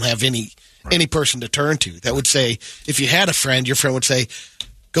I don't have any person to turn to. That would say, if you had a friend, your friend would say,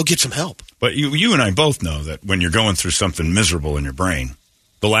 go get some help. But you and I both know that when you're going through something miserable in your brain,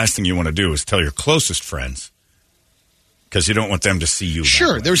 the last thing you want to do is tell your closest friends because you don't want them to see you.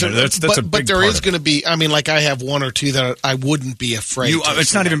 Sure, that's a big but there part is going to be. I mean, like I have one or two that I wouldn't be afraid.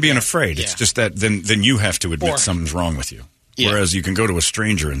 It's not even being afraid. It's just that then you have to admit something's wrong with you. Yeah. Whereas you can go to a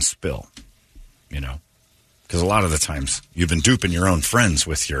stranger and spill, because a lot of the times you've been duping your own friends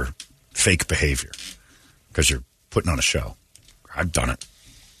with your fake behavior because you're putting on a show. I've done it.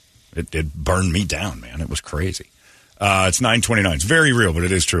 It burned me down, man. It was crazy. It's 9:29. It's very real, but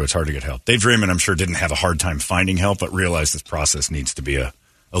it is true. It's hard to get help. Dave Draymond, I'm sure, didn't have a hard time finding help, but realized this process needs to be a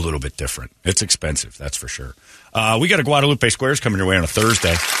little bit different. It's expensive, that's for sure. We got a Guadalupe Squares coming your way on a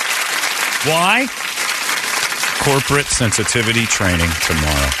Thursday. Why? Corporate sensitivity training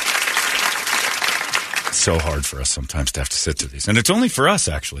tomorrow. It's so hard for us sometimes to have to sit through these. And it's only for us,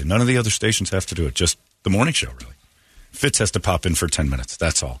 actually. None of the other stations have to do it. Just the morning show, really. Fitz has to pop in for 10 minutes.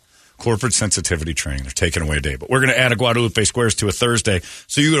 That's all. Corporate sensitivity training. They're taking away a day. But we're going to add a Guadalupe Squares to a Thursday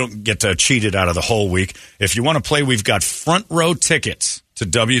so you don't get cheated out of the whole week. If you want to play, we've got front row tickets to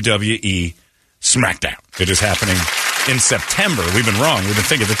WWE SmackDown. It is happening in September. We've been wrong. We've been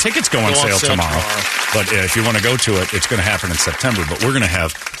thinking the tickets go on sale tomorrow. But if you want to go to it, it's going to happen in September. But we're going to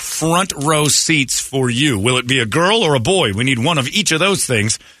have front row seats for you. Will it be a girl or a boy? We need one of each of those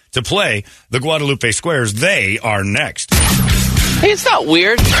things to play the Guadalupe Squares. They are next. Hey, it's not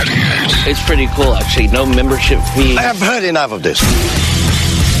weird. It's pretty cool, actually. No membership fee. I have heard enough of this.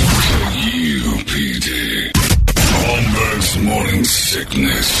 KUPD. Holmbergs Morning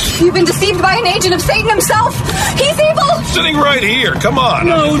Sickness. You've been deceived by an agent of Satan himself. He's evil. Sitting right here. Come on.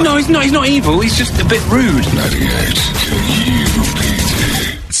 No, he's not evil. He's just a bit rude. 98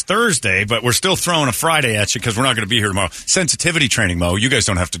 KUPD. It's Thursday, but we're still throwing a Friday at you because we're not going to be here tomorrow. Sensitivity training, Mo. You guys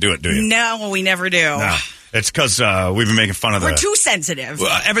don't have to do it, do you? No, we never do. No. It's because we've been making fun of We're too sensitive.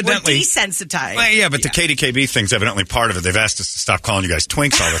 Well, evidently. We're desensitized. Well, yeah, but the KDKB thing's evidently part of it. They've asked us to stop calling you guys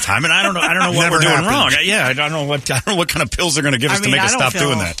twinks all the time, and I don't know what we're doing wrong. Yeah, I don't know what kind of pills they're going to give us to make us stop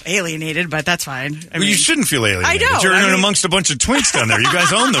doing that. Alienated, but that's fine. Well, you shouldn't feel alienated. I know. You're in amongst a bunch of twinks down there. You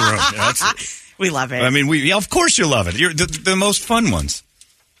guys own the room. Yeah, we love it. I mean, of course you love it. You're the most fun ones.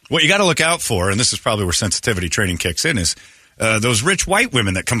 What you got to look out for, and this is probably where sensitivity training kicks in, is those rich white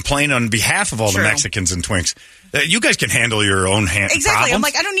women that complain on behalf of all the Mexicans and twinks. You guys can handle your own Exactly. problems. I'm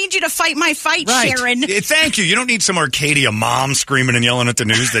like, I don't need you to fight my fight, right. Sharon. Thank you. You don't need some Arcadia mom screaming and yelling at the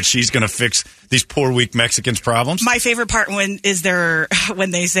news that she's going to fix these poor, weak Mexicans' problems. My favorite part when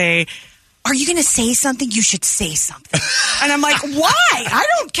they say, are you going to say something? You should say something. And I'm like, why? I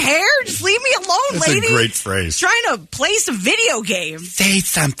don't care. Just leave me alone, That's lady. a great phrase. Trying to play some video games. Say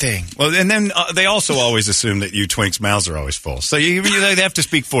something. Well, and then they also always assume that you twinks' mouths are always full. So they have to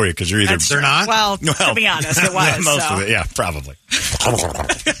speak for you because you're either... They're not? Well, to be honest, it was. Most of it, yeah, probably.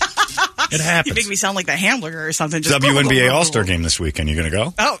 It happens. You make me sound like the hamburger or something. Just WNBA All-Star game this weekend. You going to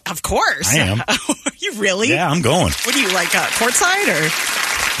go? Oh, of course. I am. Are you really? Yeah, I'm going. What do you like, courtside or?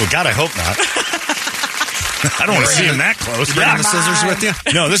 Well, God, I hope not. I don't want to see him that close. You bringing the scissors with you?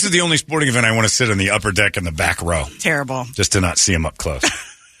 No, this is the only sporting event I want to sit in the upper deck in the back row. Terrible. Just to not see him up close.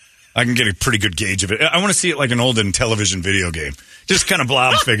 I can get a pretty good gauge of it. I want to see it like an olden television video game. Just kind of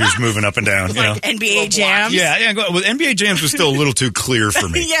blob figures moving up and down. Like NBA Jams? Yeah. Well, NBA Jams was still a little too clear for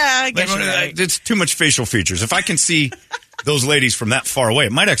me. Yeah, I guess you're right. It's too much facial features. If I can see those ladies from that far away,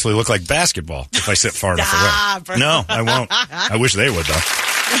 it might actually look like basketball if I sit far enough away. No, I won't. I wish they would, though.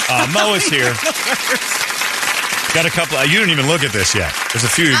 Mo is here. Got a couple. You didn't even look at this yet. There's a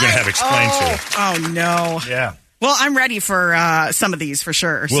few you're going to have explained to you. Oh, no. Yeah. Well, I'm ready for some of these for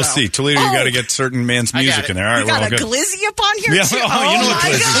sure. We'll see. Toledo, you got to get certain man's music in there. All right, you got a glizzy up on here, yeah, too? you know what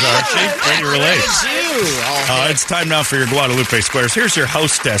glizzes are. Can you relate? It's time now for your Guadalupe Squares. Here's your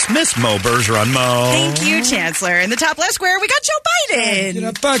hostess, Miss Mo Bergeron. Mo. Thank you, Chancellor. In the top left square, we got Joe Biden. Get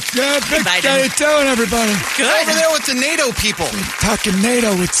up back, how you doing, everybody? Good. Over there with the NATO people. Talking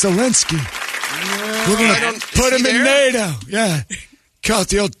NATO with Zelensky. We're going to put him in NATO. Yeah. Call it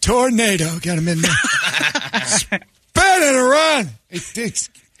the old tornado. Got him in there. Spin it around. He thinks.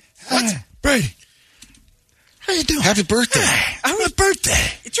 What? Brady. How you doing? Happy birthday. My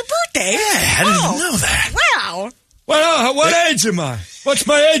birthday. It's your birthday? Yeah, I didn't even know that. Wow. What age am I? What's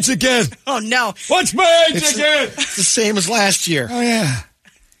my age again? Oh, no. What's my age again? It's the same as last year. Oh, yeah.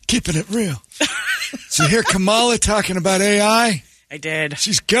 Keeping it real. So you hear Kamala talking about AI? I did.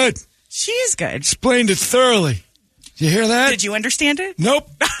 She's good. She is good. Explained it thoroughly. Did you hear that? Did you understand it? Nope.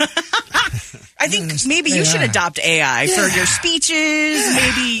 I think maybe you should adopt AI for your speeches,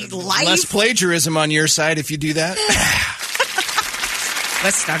 maybe life. Less plagiarism on your side if you do that.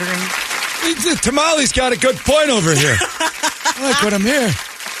 Less stuttering. Tamale's got a good point over here. I like what I'm hearing.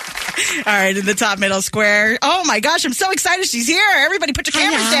 All right, in the top middle square. Oh, my gosh, I'm so excited she's here. Everybody put your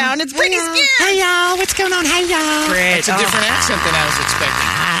cameras down. It's Britney Spears. Hey, y'all. What's going on? Hey, y'all. Brit. It's a different accent than I was expecting.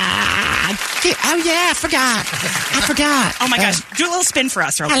 Oh, yeah, I forgot. Oh, my gosh. Do a little spin for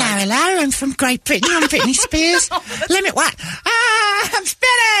us real quick. Hello. I'm from Great Britain. I'm Britney Spears. What? I'm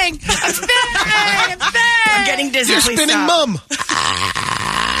spinning. I'm getting dizzy. You're Please spinning, stop. Mum.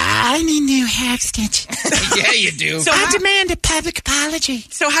 I need new hair extensions. Yeah, you do. So I demand a public apology.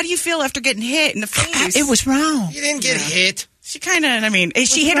 So how do you feel after getting hit in the face? It was wrong. You didn't get hit. She kind of,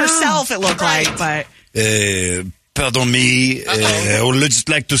 she hit herself, it looked like, but... Pardon me. I would just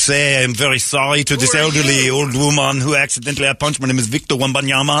like to say I'm very sorry to this elderly old woman who accidentally I punched. My name is Victor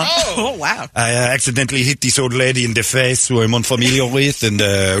Wembanyama. Oh, wow. I accidentally hit this old lady in the face who I'm unfamiliar with, and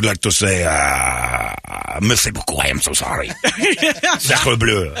I would like to say, merci beaucoup. I am so sorry. Sacre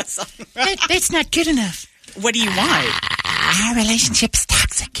bleu. That's not good enough. What do you want? Our relationship's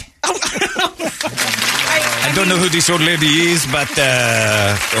toxic. I don't know who this old lady is, but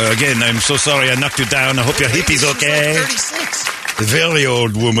again, I'm so sorry I knocked you down. I hope your hip is okay. Like 36. Very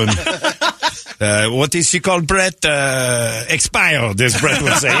old woman. what is she called, Brett? Expired, as Brett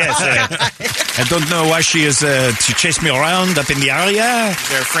would say. Yes. I don't know why she chased me around up in the area. Is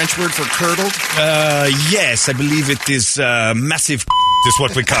there a French word for curdled? Yes, I believe it is massive. Is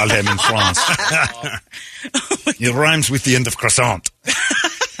what we call them in France. It rhymes with the end of croissant.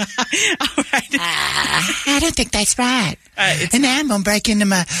 I don't think that's right. And now I'm going to break into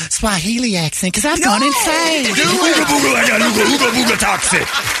my Swahili accent because I've gone insane. Ooga booga like a ooga booga toxic.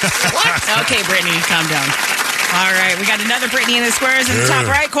 Okay, Brittany, calm down. All right, we got another Brittany in the squares in the top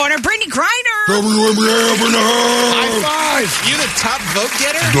right corner. Brittany Griner. WNBA up in the house. High five. You the top vote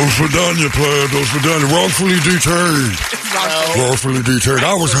getter? Dos Vidania, player. Dos Vidania. Wrongfully detained. Wrongfully detained.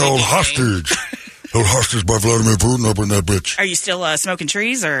 I was held hostage. Held hostage by Vladimir Putin up in that bitch. Are you still smoking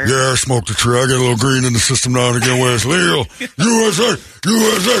trees or? Yeah, I smoked a tree. I get a little green in the system now and again where it's legal. USA.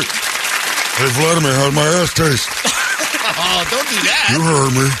 USA. Hey, Vladimir, how'd my ass taste? Oh, don't do that. You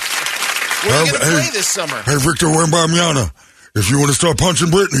heard me. Where are you going to play this summer? Hey, Victor Wembanyama, if you want to start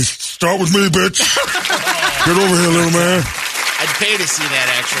punching Brittany, start with me, bitch. Get over here, little man. I'd pay to see that,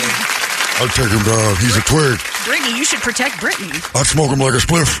 actually. I'd take him down. He's a twig. Brittany, you should protect Brittany. I'd smoke him like a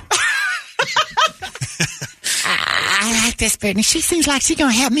spliff. I like this Brittany. She seems like she's going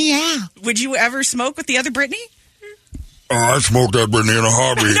to help me out. Would you ever smoke with the other Brittany? Oh, I'd smoke that Brittany in a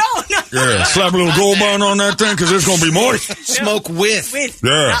heartbeat. No. Yeah, slap a little gold bond on that thing because it's going to be moist. Smoke with.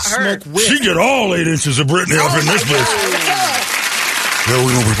 Yeah. Smoke with. She get all 8 inches of Brittany up in this bitch. Yeah,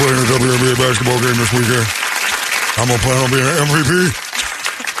 we're going to be playing a WNBA basketball game this weekend. I'm going to plan on being an MVP.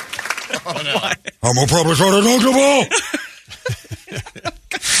 Oh, no. I'm going to probably try to dunk the ball.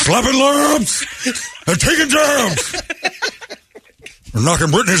 Slapping lamps and taking jams. And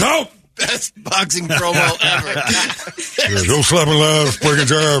knocking Brittany's out. Best boxing promo ever. Yeah, no slapping lamps, breaking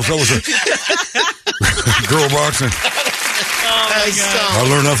jams. That was a girl boxing. Oh, my God. I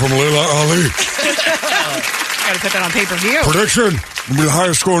learned that from Layla Ali. Got to put that on pay-per-view. Prediction. Will be the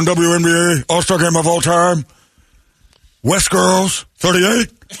highest scoring WNBA All-Star game of all time. West girls,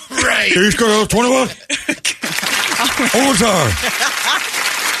 38. Right. East girls, 21. Overtime.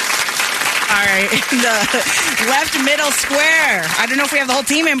 All right, in the left middle square. I don't know if we have the whole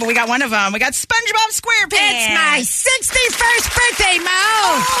team in, but we got one of them. We got SpongeBob SquarePants. It's my 61st birthday, Mo.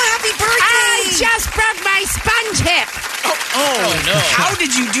 Oh, happy birthday. I just broke my sponge hip. Oh, no. How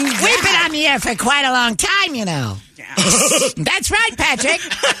did you do that? We've been on the air for quite a long time, you know. Yeah. That's right, Patrick.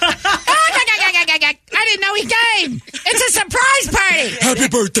 I didn't know he came. It's a surprise party. Happy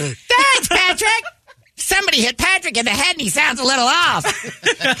birthday. Thanks, Patrick. Somebody hit Patrick in the head and he sounds a little off.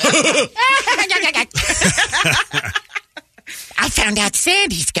 I found out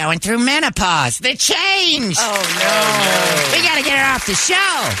Sandy's going through menopause. The change. Oh, no. We got to get her off the show.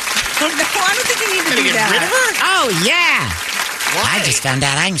 No, I don't think you need to do that. Rid of her? Oh, yeah. Why? I just found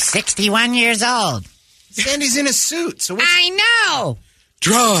out I'm 61 years old. Sandy's in a suit. So I know.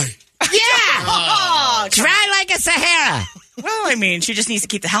 Dry. Yeah. Dry like a Sahara. Well, I mean, she just needs to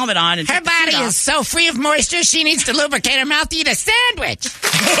keep the helmet on. And her body is so free of moisture, she needs to lubricate her mouth to eat a sandwich. But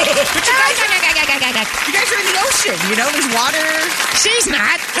you guys are in the ocean. You know, there's water. She's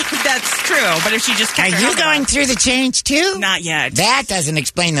not. That's true. But if she just Are you going through the change, too? Not yet. That doesn't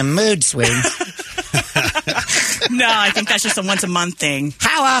explain the mood swings. No, I think that's just a once-a-month thing.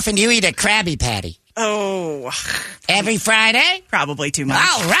 How often do you eat a Krabby Patty? Oh. Every Friday? Probably too much.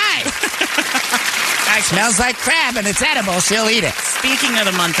 All right. Smells like crab and it's edible. She'll eat it. Speaking of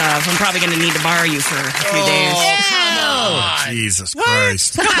the month of, I'm probably going to need to borrow you for a few days. Oh, Jesus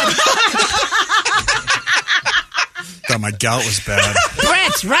Christ. Thought my gout was bad.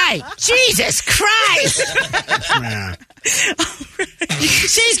 Brett's right. Jesus Christ. Man.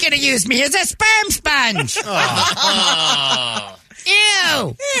 She's going to use me as a sperm sponge. Oh.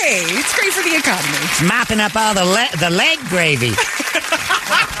 Ew. Hey, it's great for the economy. It's mopping up all the leg gravy.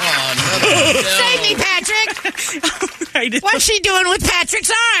 No. Save me, Patrick. Right. What's she doing with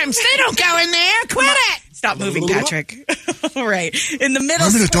Patrick's arms? They don't go in there. Quit it. Stop moving, Patrick. All right. In the middle.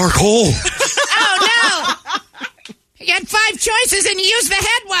 I'm in a dark hole. Oh, no. You got 5 choices and you use the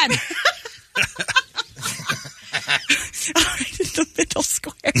head one. All right, in the middle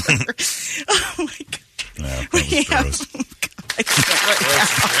square. Oh, my God. Yeah, that was gross.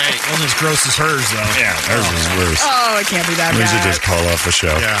 Wasn't as gross as hers, though. Yeah, hers was worse. Oh, it can't be that We bad. should just call off the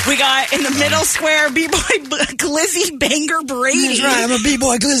show. Yeah. We got in the middle square B-boy Glizzy Banger Brady. That's right. I'm a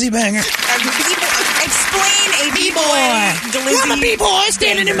B-boy glizzy banger. Explain a B-boy glizzy. I'm a B-boy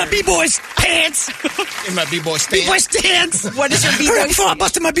standing in my B-boy's pants. In my B-boy stance. B-boy stance. What is your Hurry up B-boy? before I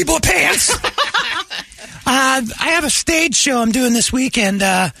busted my B-boy pants. I have a stage show I'm doing this weekend.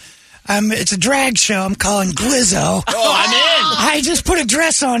 It's a drag show. I'm calling Glizzo. Oh, I'm in. I just put a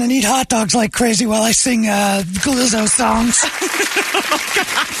dress on and eat hot dogs like crazy while I sing Glizzo songs.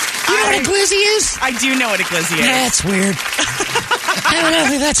 You know what a glizzy is? I do know what a glizzy is. That's weird. I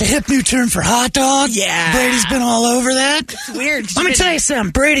think that's a hip new term for hot dog. Yeah. Brady's been all over that. It's weird. Let me tell you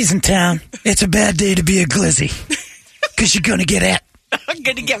something. Brady's in town. It's a bad day to be a glizzy. Because you're going to get at. I'm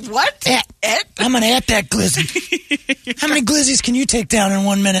going to get what? At. I'm going to at that glizzy. How many glizzies can you take down in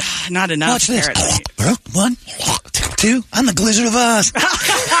 1 minute? Not enough. Watch this. 1, 2. I'm the Blizzard of Oz.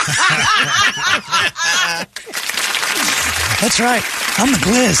 That's right. I'm the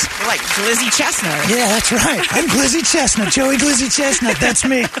Glizz. You're like Glizzy Chestnut. Yeah, that's right. I'm Glizzy Chestnut. Joey Glizzy Chestnut. That's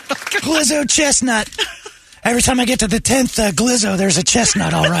me. Glizzo Chestnut. Every time I get to the 10th Glizzo, there's a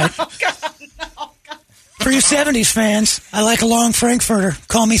chestnut, all right. For you 70s fans, I like a long Frankfurter.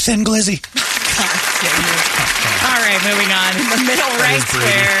 Call me Thin Glizzy. All right, moving on. In the middle right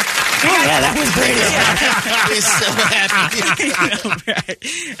square. Yeah, that was Brady. We're so happy.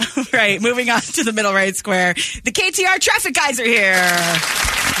 All right, moving on to the middle right square. The KTR traffic guys are here.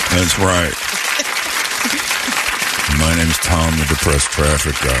 That's right. My name's Tom, the depressed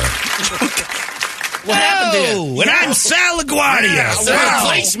traffic guy. What happened to you? And I'm Sal LaGuardia.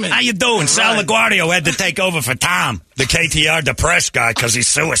 Replacement. How you doing? Sal LaGuardia had to take over for Tom, the KTR depressed guy, because he's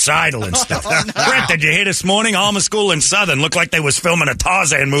suicidal and stuff. Brett, did you hear this morning? Alma School in Southern looked like they was filming a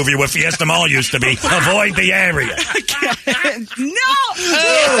Tarzan movie where Fiesta Mall used to be. Avoid the area. No!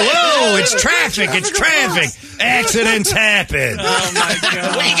 Oh, it's traffic. It's traffic. Accidents happen. Oh, my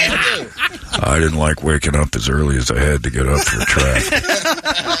God. What are you going to do? I didn't like waking up as early as I had to get up for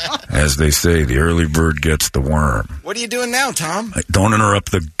traffic. As they say, the early bird gets the worm. What are you doing now, Tom? Don't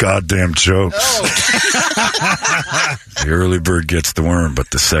interrupt the goddamn jokes. Oh. The early bird gets the worm, but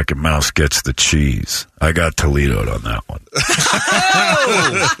the second mouse gets the cheese. I got Toledo'd on that one.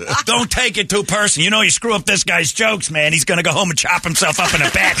 Oh, don't take it too personal. You know, you screw up this guy's jokes, man. He's going to go home and chop himself up in a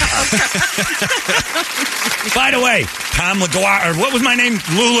bathtub. By the way, Tom LaGuardia, or what was my name?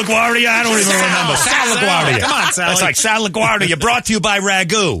 Lou LaGuardia? I don't even remember. Sal LaGuardia. Come on, Sal. That's like Sal LaGuardia. Brought to you by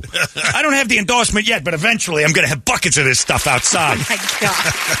Ragu. I don't have the endorsement yet, but eventually I'm going to have buckets of this stuff outside. Oh, my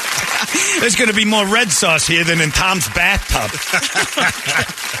God. There's going to be more red sauce here than in Tom's bathtub.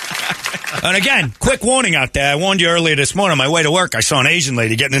 And again, quick warning out there. I warned you earlier this morning on my way to work. I saw an Asian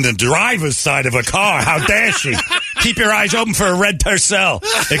lady getting in the driver's side of a car. How dare she? Keep your eyes open for a red Tercel.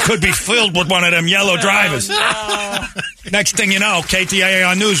 It could be filled with one of them yellow drivers. No. Next thing you know,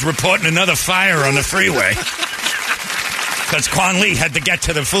 KTAR News reporting another fire on the freeway. Because Quan Lee had to get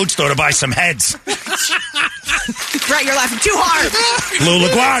to the food store to buy some heads. Brett, you're laughing too hard. Lou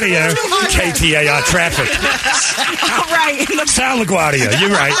LaGuardia, KTAR traffic. All right. Sal LaGuardia, you're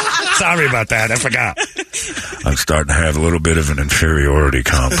right. Sorry about that. I forgot. I'm starting to have a little bit of an inferiority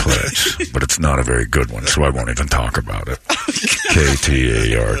complex, but it's not a very good one, so I won't even talk about it.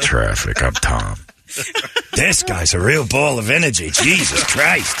 KTAR traffic. I'm Tom. This guy's a real ball of energy. Jesus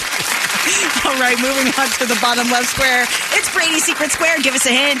Christ. All right, moving on to the bottom left square. It's Brady's Secret Square. Give us a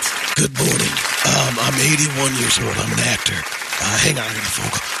hint. Good morning. I'm 81 years old. I'm an actor. Hang on, I'm going to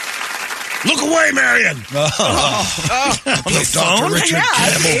phone call. Look away, Marion! On the phone? Richard Yeah,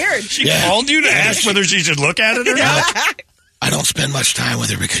 that's Campbell. weird. She called you to ask whether she should look at it or not? I don't spend much time with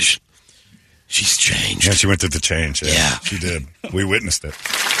her because she's changed. Yeah, she went through the change. Yeah. She did. We witnessed it.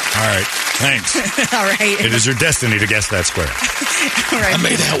 All right. Thanks. All right. It is your destiny to guess that square. All right. I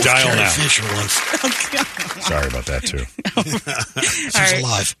made out with Dial Carrie now. Fisher once. Sorry about that, too. She's right.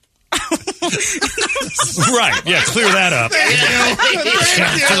 alive. Right. Yeah, clear that up.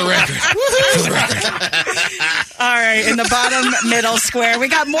 For the record. For the record. All right, in the bottom middle square, we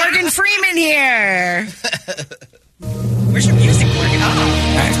got Morgan Freeman here. Where's your music, Morgan?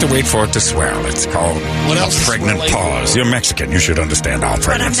 Oh. I have to wait for it to swell. It's called What else a is pregnant swelling? pause. You're Mexican. You should understand all But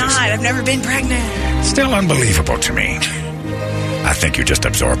I'm pregnancies. not. I've never been pregnant. Still unbelievable to me. I think you just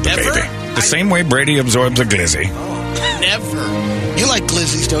absorbed the Never? baby. The same way Brady absorbs a glizzy. Never. You like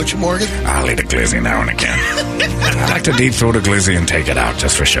glizzies, don't you, Morgan? I'll eat a glizzy now and again. I like to deep throat a glizzy and take it out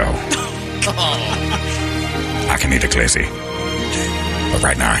just for show. I can eat a glizzy. But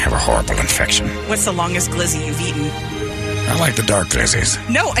right now I have a horrible infection. What's the longest glizzy you've eaten? I like the dark glizzies.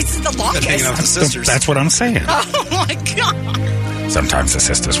 No, I said the longest. Hanging out with the sisters. That's what I'm saying. Oh, my God. Sometimes the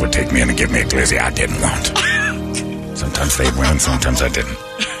sisters would take me in and give me a glizzy I didn't want. Sometimes they'd win, sometimes I didn't.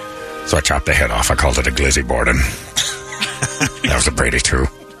 So I chopped the head off. I called it a glizzy Borden. That was a Brady, too.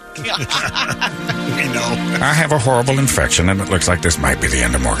 We know. I have a horrible infection, and it looks like this might be the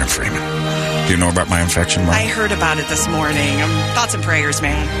end of Morgan Freeman. Do you know about my infection, Mom? I heard about it this morning. Thoughts and prayers,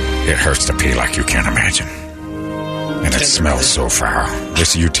 man. It hurts to pee like you can't imagine. And it smells so foul.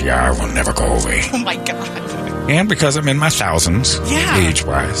 This UTI will never go away. Oh, my God. And because I'm in my thousands, Yeah.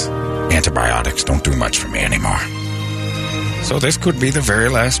 age-wise, antibiotics don't do much for me anymore. So this could be the very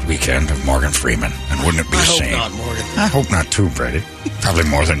last weekend of Morgan Freeman. And wouldn't it be a shame? I hope not, Morgan. I hope not too, Brady. Probably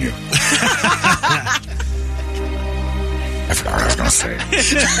more than you. I forgot what I was going to say.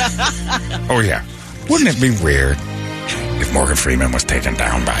 Oh, yeah. Wouldn't it be weird if Morgan Freeman was taken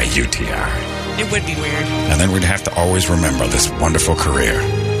down by a UTI? It would be weird. And then we'd have to always remember this wonderful career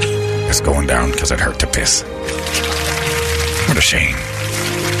is going down because it hurt to piss. What a shame.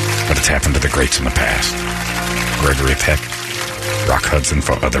 But it's happened to the greats in the past. Gregory Peck, Rock Hudson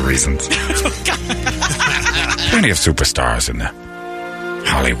for other reasons. Plenty of superstars in the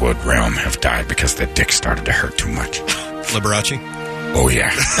Hollywood realm have died because their dick started to hurt too much. Liberace? Oh,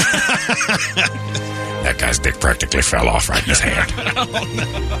 yeah. That guy's dick practically fell off right in his hand.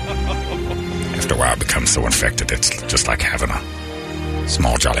 After a while, it becomes so infected, it's just like having a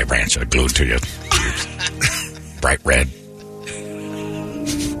small Jolly Rancher glued to your tubes. Bright red.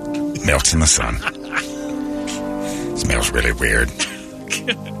 Melts in the sun. Smells really weird.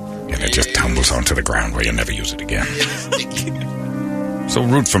 And it just tumbles onto the ground where you'll never use it again. So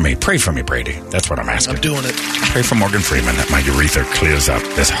root for me. Pray for me, Brady. That's what I'm asking. I'm doing it. Pray for Morgan Freeman that my urethra clears up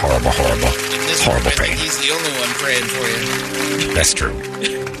this horrible pain. He's the only one praying for you. That's true.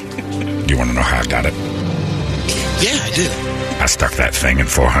 Do you want to know how I got it? Yeah, I do. I stuck that thing in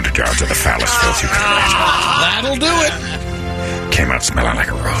 400 yards of the foulest filth you could imagine. That'll do it. Came out smelling like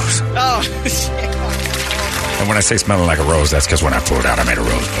a rose. Oh, shit. And when I say smelling like a rose, that's because when I pulled out, I made a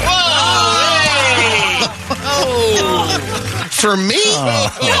rosebud. For me?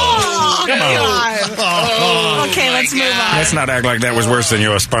 Oh, come on. God. Okay, let's move on. Let's not act like that was worse than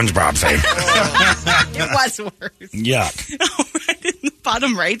your SpongeBob thing. It was worse. Yuck. Right in the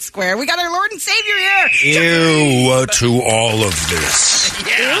bottom right square. We got our Lord and Savior here. Ew to all of this.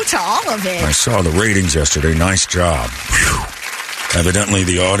 Ew to all of it. I saw the ratings yesterday. Nice job. Whew. Evidently,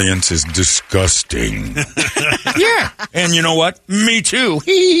 the audience is disgusting. Yeah. And you know what? Me too.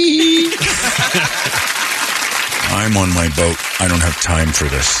 I'm on my boat. I don't have time for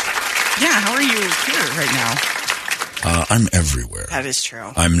this. Yeah, how are you here right now? I'm everywhere. That is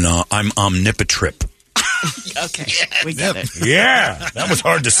true. I'm omnipotrip. Okay, we get it. Yeah, that was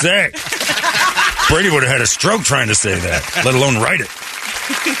hard to say. Brady would have had a stroke trying to say that, let alone write it.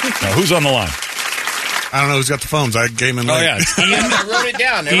 Now, who's on the line? I don't know who's got the phones. I came in late. Oh, yeah. It's Ian, I wrote it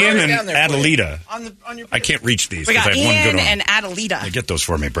down. Ian and Adelita. On your I can't reach these. We got I have one Ian good and Adelita. Yeah, get those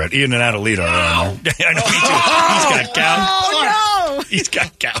for me, Brett. Ian and Adelita are on there. I know, me too. He's got gout. Oh, no. He's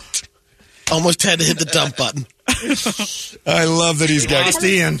got gout. Almost had to hit the dump button. I love that he's got Lost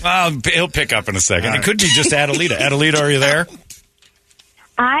Ian. He'll pick up in a second. It could be just Adelita. Adelita, are you there?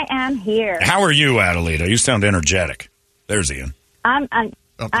 I am here. How are you, Adelita? You sound energetic. There's Ian. I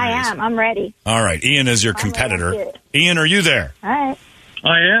am. I'm ready. All right. Ian is your competitor. Right. Ian, are you there? All right.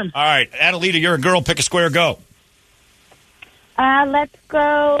 I am. All right. Adelita, you're a girl. Pick a square. Go. Let's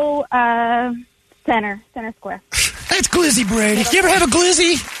go center square. That's glizzy, Brady. You ever have a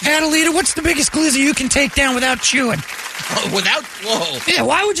glizzy, Adelita? What's the biggest glizzy you can take down without chewing? Oh, whoa. Yeah,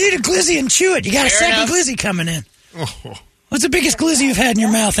 why would you eat a glizzy and chew it? You got a Fair second enough. glizzy coming in. Oh. What's the biggest glizzy you've had in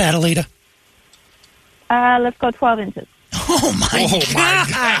your mouth, Adelita? Let's go 12 inches. Oh, my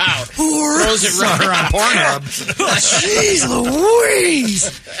God. Throws it right on Pornhub. Jeez Louise.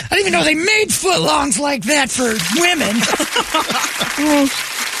 I didn't even know they made footlongs like that for women.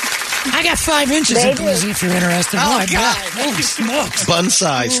 I got 5 inches of glizzy if you're interested. Oh, God. Holy smokes. Bun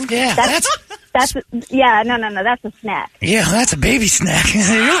size. Yeah, that's No, that's a snack. Yeah, that's a baby snack.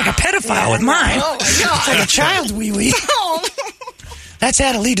 You're like a pedophile with mine. Oh, my God. It's like a child's wee-wee. Oh. That's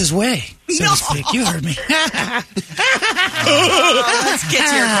Adelita's way, so to speak. You heard me. Let's get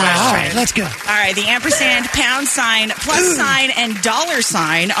to your question. All right, let's go. All right, the ampersand, pound sign, plus sign, and dollar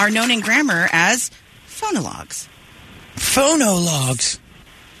sign are known in grammar as phonologues. Phonologues.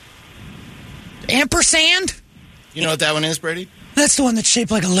 Ampersand? You know what that one is, Brady? That's the one that's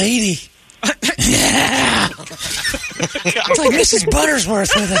shaped like a lady. Yeah. It's like Mrs.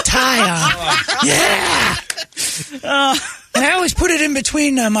 Buttersworth with a tie on. Yeah. And I always put it in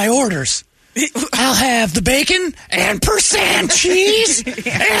between my orders. I'll have the bacon and percent cheese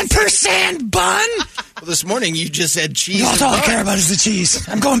and percent bun. Well, this morning you just said cheese. That's all I care about is the cheese.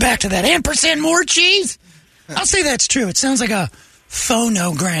 I'm going back to that. And percent more cheese. I'll say that's true. It sounds like a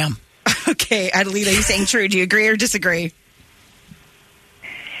phonogram. Okay, Adelita, you saying true. Do you agree or disagree?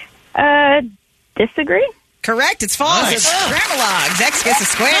 Disagree? Correct. It's false. Nice. It's grammalogs. X gets a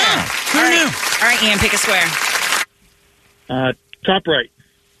square. All right, Ian, pick a square. Top right.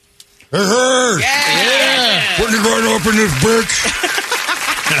 Hey! Yeah! Putting it right up in this bitch.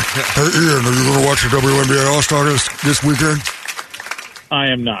 Hey, Ian, are you going to watch the WNBA All-Star this weekend?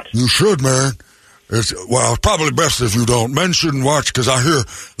 I am not. You should, man. It's probably best if you don't. Men shouldn't watch because I hear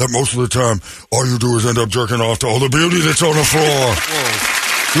that most of the time all you do is end up jerking off to all the beauty that's on the floor.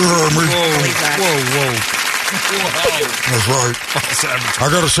 Whoa. You heard me? Whoa. That's right. I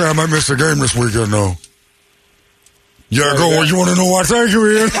got to say I might miss the game this weekend, though. Yeah, go. You want to know why? Thank you,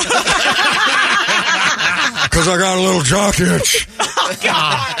 Ian. Because I got a little jock itch. Oh,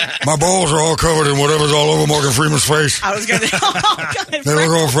 God. My balls are all covered in whatever's all over Morgan Freeman's face. I was going to... They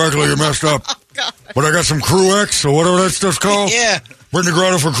look all freckly and messed up. But I got some Crew X or whatever that stuff's called. Yeah. Brittany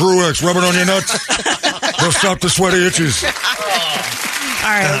Griner for Crew X. Rub it on your nuts. They'll stop the sweaty itches. All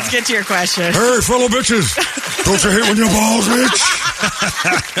right, let's get to your question. Hey, fellow bitches. Don't you hate when your balls itch?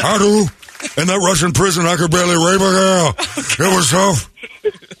 I do. In that Russian prison, I could barely rape a girl. It was tough.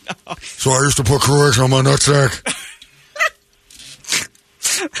 So I used to put Crew X on my nutsack.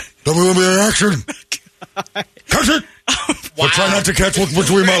 WNBA action. Catch it. Wow. But try not to catch what's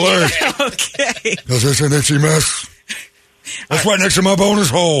between my legs. Okay. Because it's an itchy mess. That's right next to my bonus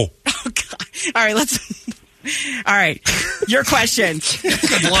hole. Oh, God. All right, All right, your question.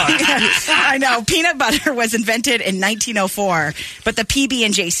 Good luck. I know. Peanut butter was invented in 1904, but the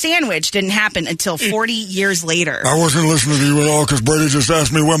PB&J sandwich didn't happen until 40 years later. I wasn't listening to you at all because Brady just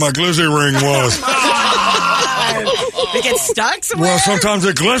asked me where my glizzy ring was. It gets stuck somewhere? Well, sometimes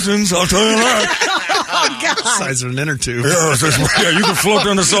it glistens, I'll tell you that. Oh, God. The size of an inner tube. Yeah, you can float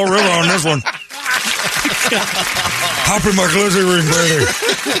down the Salt River on this one. Hop in my glizzy ring, Brady.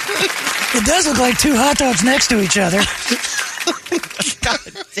 It does look like two hot dogs next to each other. God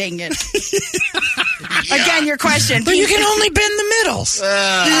dang it. Again, your question. But you can only bend the middles.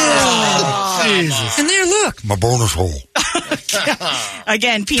 Jesus. And there, look. My bonus hole.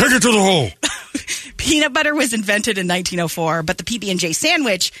 Again, take it to the hole. Peanut butter was invented in 1904, but the PB&J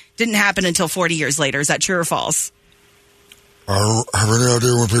sandwich didn't happen until 40 years later. Is that true or false? I don't have any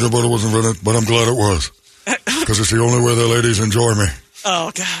idea when peanut butter was invented, but I'm glad it was. Because it's the only way the ladies enjoy me.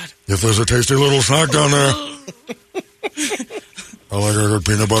 Oh, God. If there's a tasty little snack down there, I like a good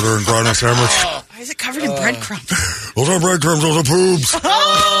peanut butter and griner sandwich. Why is it covered in breadcrumbs? Those are breadcrumbs, those are poobs.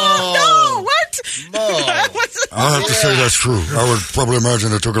 Oh, no, what? I have to say that's true. I would probably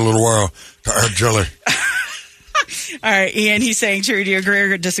imagine it took a little while to add jelly. All right, Ian, he's saying true. Do you agree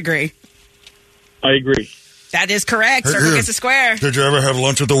or disagree? I agree. That is correct. Hey, Circle Ian, gets a square. Did you ever have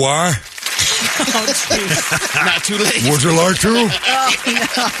lunch at the Y? Oh, jeez. Not too late. Would you like to? Oh,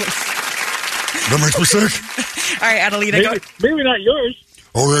 no. That makes me sick. All right, Adelita, go. Maybe not yours.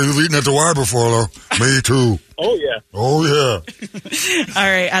 Oh, yeah, you've eaten at the Y before, though. Me, too. Oh, yeah. Oh, yeah. All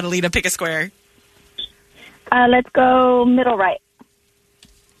right, Adelita, pick a square. Let's go middle right.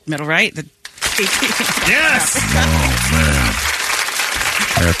 Middle right? Yes! Oh, man.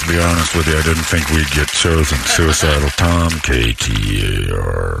 I have to be honest with you. I didn't think we'd get chosen. Suicidal Tom,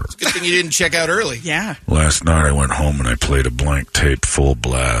 KTAR. Good thing you didn't check out early. Yeah. Last night I went home and I played a blank tape full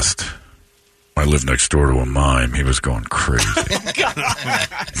blast. I live next door to a mime. He was going crazy.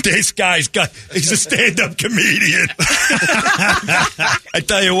 This guy's he's a stand-up comedian. I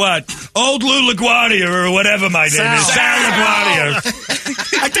tell you what, old Lou LaGuardia or whatever my name is, Sal LaGuardia.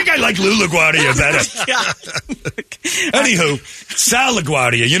 I think I like Lou LaGuardia better. Anywho, Sal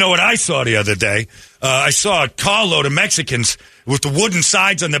LaGuardia, you know what I saw the other day? I saw a carload of Mexicans with the wooden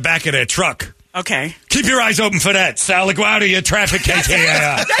sides on the back of their truck. Okay. Keep your eyes open for that. Sal LaGuardia, traffic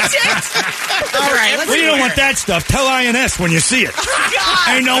KKAR. That's it. All right. Let's Well, you don't want that stuff. Tell INS when you see it.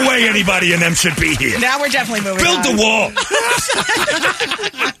 God. Ain't no way anybody in them should be here. Now we're definitely moving Build on. the wall.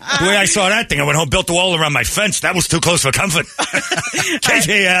 The way I saw that thing, I went home, built the wall around my fence. That was too close for comfort.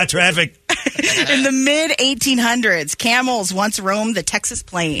 KKAR traffic. In the mid-1800s, camels once roamed the Texas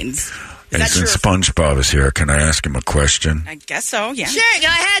plains. Is Hey, that true? since SpongeBob is here, can I ask him a question? I guess so, yeah. Sure, go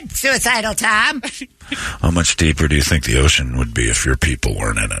ahead, Suicidal Tom. How much deeper do you think the ocean would be if your people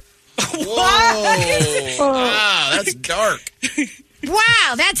weren't in it? Whoa. Wow, that's dark.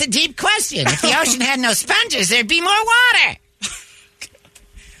 Wow, that's a deep question. If the ocean had no sponges, there'd be more water.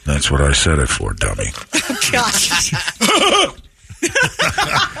 That's what I said it for, dummy. Gosh.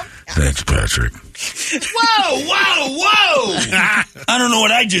 Thanks, Patrick. Whoa, whoa, whoa! I don't know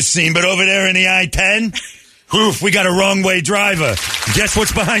what I just seen, but over there in the I-10, oof, we got a wrong way driver. Guess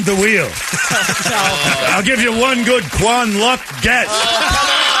what's behind the wheel? I'll give you one good Quan Luck guess.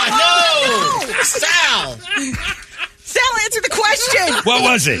 No! Sal! Sal, answer the question. What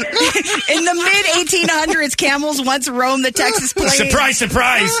was it? In the mid-1800s, camels once roamed the Texas plains. Surprise,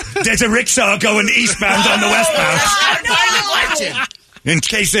 surprise! There's a rickshaw going eastbound on the westbound. That's not part of the question. In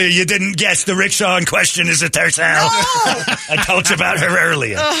case you didn't guess, the rickshaw in question is a tercel. No! I told you about her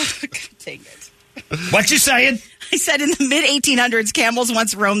earlier. Oh, dang it. What you saying? I said in the mid-1800s, camels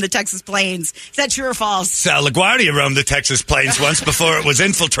once roamed the Texas plains. Is that true or false? Sal LaGuardia roamed the Texas plains once before it was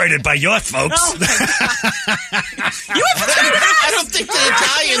infiltrated by your folks. Oh, my God. You infiltrated us? I don't think the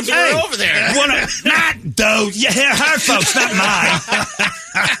Italians were over there. Not those. Yeah, her folks, not mine.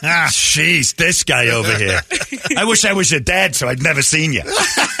 Jeez, this guy over here. I wish I was your dad so I'd never seen you.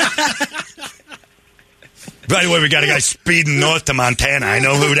 By the way, we got a guy speeding north to Montana. I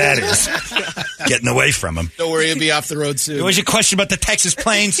know who that is. Getting away from him. Don't worry, he'll be off the road soon. What was your question about the Texas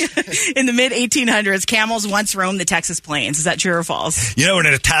plains? In the mid-1800s, camels once roamed the Texas plains. Is that true or false? You know what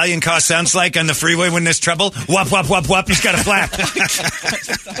an Italian car sounds like on the freeway when there's trouble? Whoop, whoop, whoop, whoop. He's got a flap.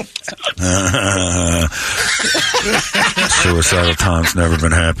 Suicidal Tom's never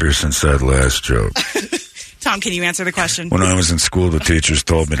been happier since that last joke. Tom, can you answer the question? When I was in school, the teachers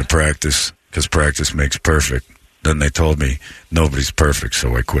told me to practice because practice makes perfect. Then they told me nobody's perfect,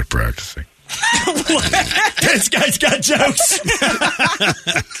 so I quit practicing. This guy's got jokes.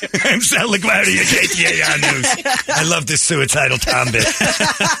 I'm Sal LaGuardia, KTAR News. I love this suicidal Tom bit.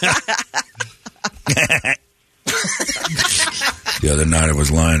 The other night I was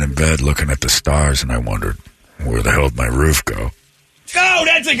lying in bed looking at the stars, and I wondered, where the hell did my roof go? Oh,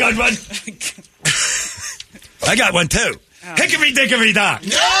 that's a good one. I got one, too. Hickory dickory dock. No!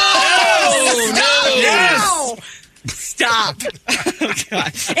 Yes! No! Stop. Oh,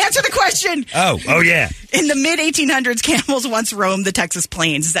 God. Answer the question. Oh, yeah. In the mid-1800s, camels once roamed the Texas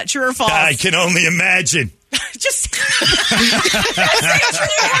plains. Is that true or false? I can only imagine. Just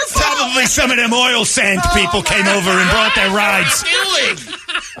probably some of them oil sand people came over and brought their rides.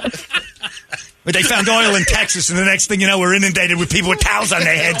 But they found oil in Texas, and the next thing you know, we're inundated with people with towels on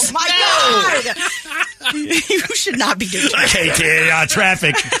their heads. Oh, my God. You should not be doing that. KTAR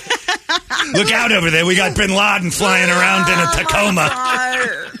traffic. Look out over there. We got Bin Laden flying around in a Tacoma.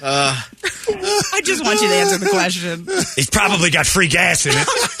 I just want you to answer the question. He's probably got free gas in it.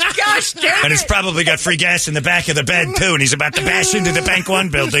 Gosh, damn it. And he's probably got free gas in the back of the bed, too, and he's about to bash into the Bank One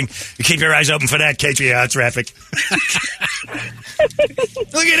building. You keep your eyes open for that, KTAR traffic.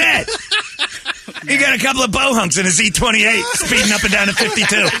 Look at that. He got a couple of bohunks in his E28 speeding up and down at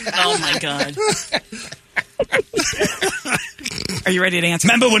 52. Oh, my God. Are you ready to answer?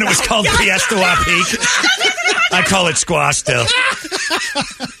 Remember when it was called Fiesta Peak? I call it squash still.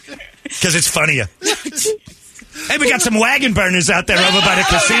 Because it's funnier. Hey, we got some wagon burners out there over by the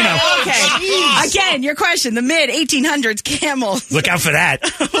casino. Okay. Again, your question. The mid-1800s, camels. Look out for that.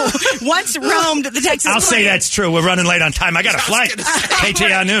 Once roamed the Texas I'll say plains. that's true. We're running late on time. I got a flight.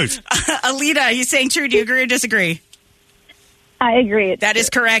 KTAR News. Alita, you saying true? Do you agree or disagree? I agree. That is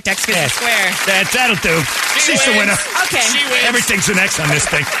correct. X good square. That'll do. She's the winner. Okay. Everything's an X on this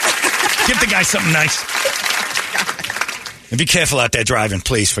thing. Give the guy something nice. And be careful out there driving,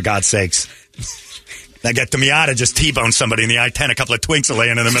 please, for God's sakes. I got the Miata just T-boned somebody in the I-10. A couple of twinks are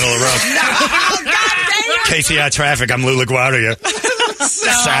laying in the middle of the road. No, God damn. KTAR traffic. I'm Lou LaGuardia.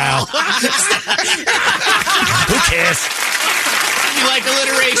 Sal. Who cares? You like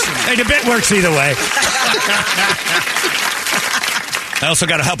alliteration. Hey, the bit works either way. I also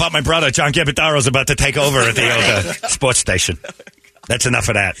got to help out my brother. John Gabadaro's about to take over at the sports station. That's enough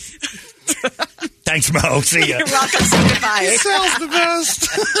of that. Thanks, Mo. See ya. You're welcome. Say goodbye. Sal's the best.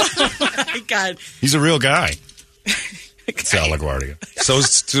 Oh, my God. He's a real guy. Sal LaGuardia. So is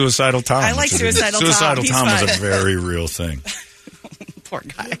Suicidal Tom. I like Suicidal Tom. Suicidal He's Tom fun. was a very real thing. Poor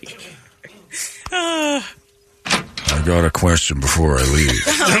guy. I got a question before I leave.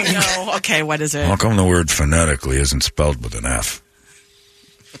 Oh, no. Okay, what is it? How come the word phonetically isn't spelled with an F?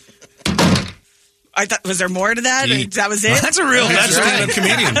 I thought, was there more to that? That was it? That's a real stand-up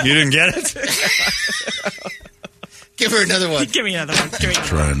comedian. You didn't get it? Give her another one. Give me another one.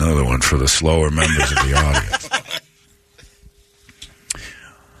 Try another one for the slower members of the audience.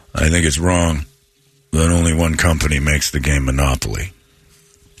 I think it's wrong that only one company makes the game Monopoly.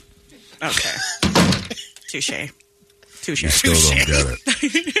 Okay. Touche. You still don't get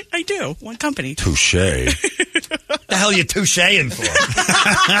it. I do. One company. Touche. What the hell are you toucheing for?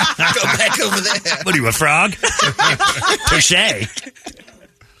 Go back over there. What are you, a frog? Touche.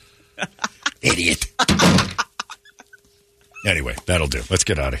 Idiot. Anyway, that'll do. Let's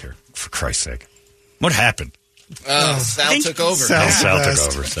get out of here, for Christ's sake. What happened? Sal took over. Sal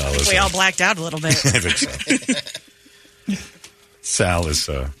took over. Sal is, We all blacked out a little bit. I think so. Sal is...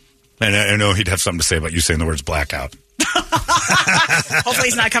 and I know he'd have something to say about you saying the words blackout. Hopefully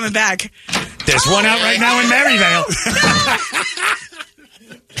he's not coming back. There's one out right now in Maryvale.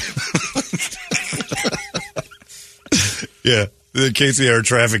 Yeah. The KCR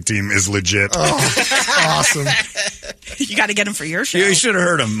traffic team is legit. Oh, awesome. You got to get him for your show. You should have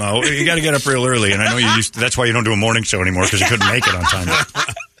heard him, Mo. You got to get up real early, and I know that's why you don't do a morning show anymore, because you couldn't make it on time.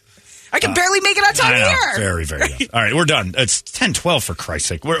 I can barely make it on time here. Very, very young. All right, we're done. It's 10:12 for Christ's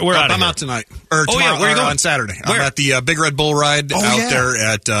sake. We're out of here. I'm out tonight. Or tomorrow. Where are you going? On Saturday. Where? I'm at the Big Red Bull Ride there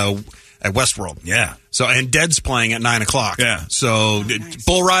at Westworld. Yeah. So, and Dead's playing at 9:00. Yeah. So,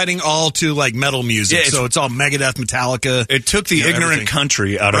 bull riding all to like metal music. Yeah, so it's all Megadeth, Metallica. It took the ignorant everything.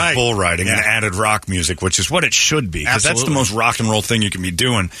 country out of bull riding and added rock music, which is what it should be. Because that's the most rock and roll thing you can be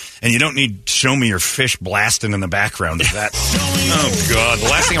doing. And you don't need Show Me Your Fish blasting in the background of that. Oh, God. The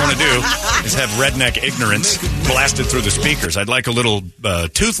last thing I want to do is have redneck ignorance blasted through the speakers. I'd like a little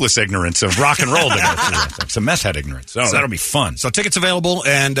toothless ignorance of rock and roll to go through. Some meth head ignorance. So that'll be fun. So tickets available,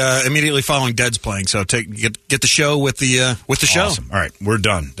 and immediately following Dead's playing. So get the show with the show. Awesome. All right, we're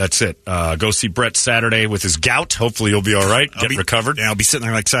done. That's it. Go see Brett Saturday with his gout. Hopefully you'll be all right. Get recovered. Yeah, I'll be sitting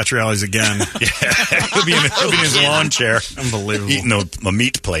there like Satriali's again. Yeah, he'll be in his lawn chair. Unbelievable. Eating a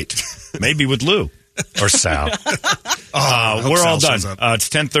meat plate. Maybe with Lou or Sal. We're all done. It's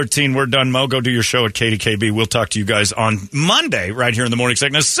 10:13. We're done. Mo, go do your show at KDKB. We'll talk to you guys on Monday right here in the morning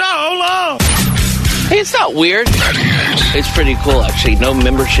segment. So long! Hey, it's not weird. It's pretty cool, actually. No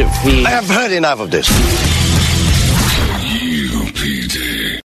membership fee. I have heard enough of this.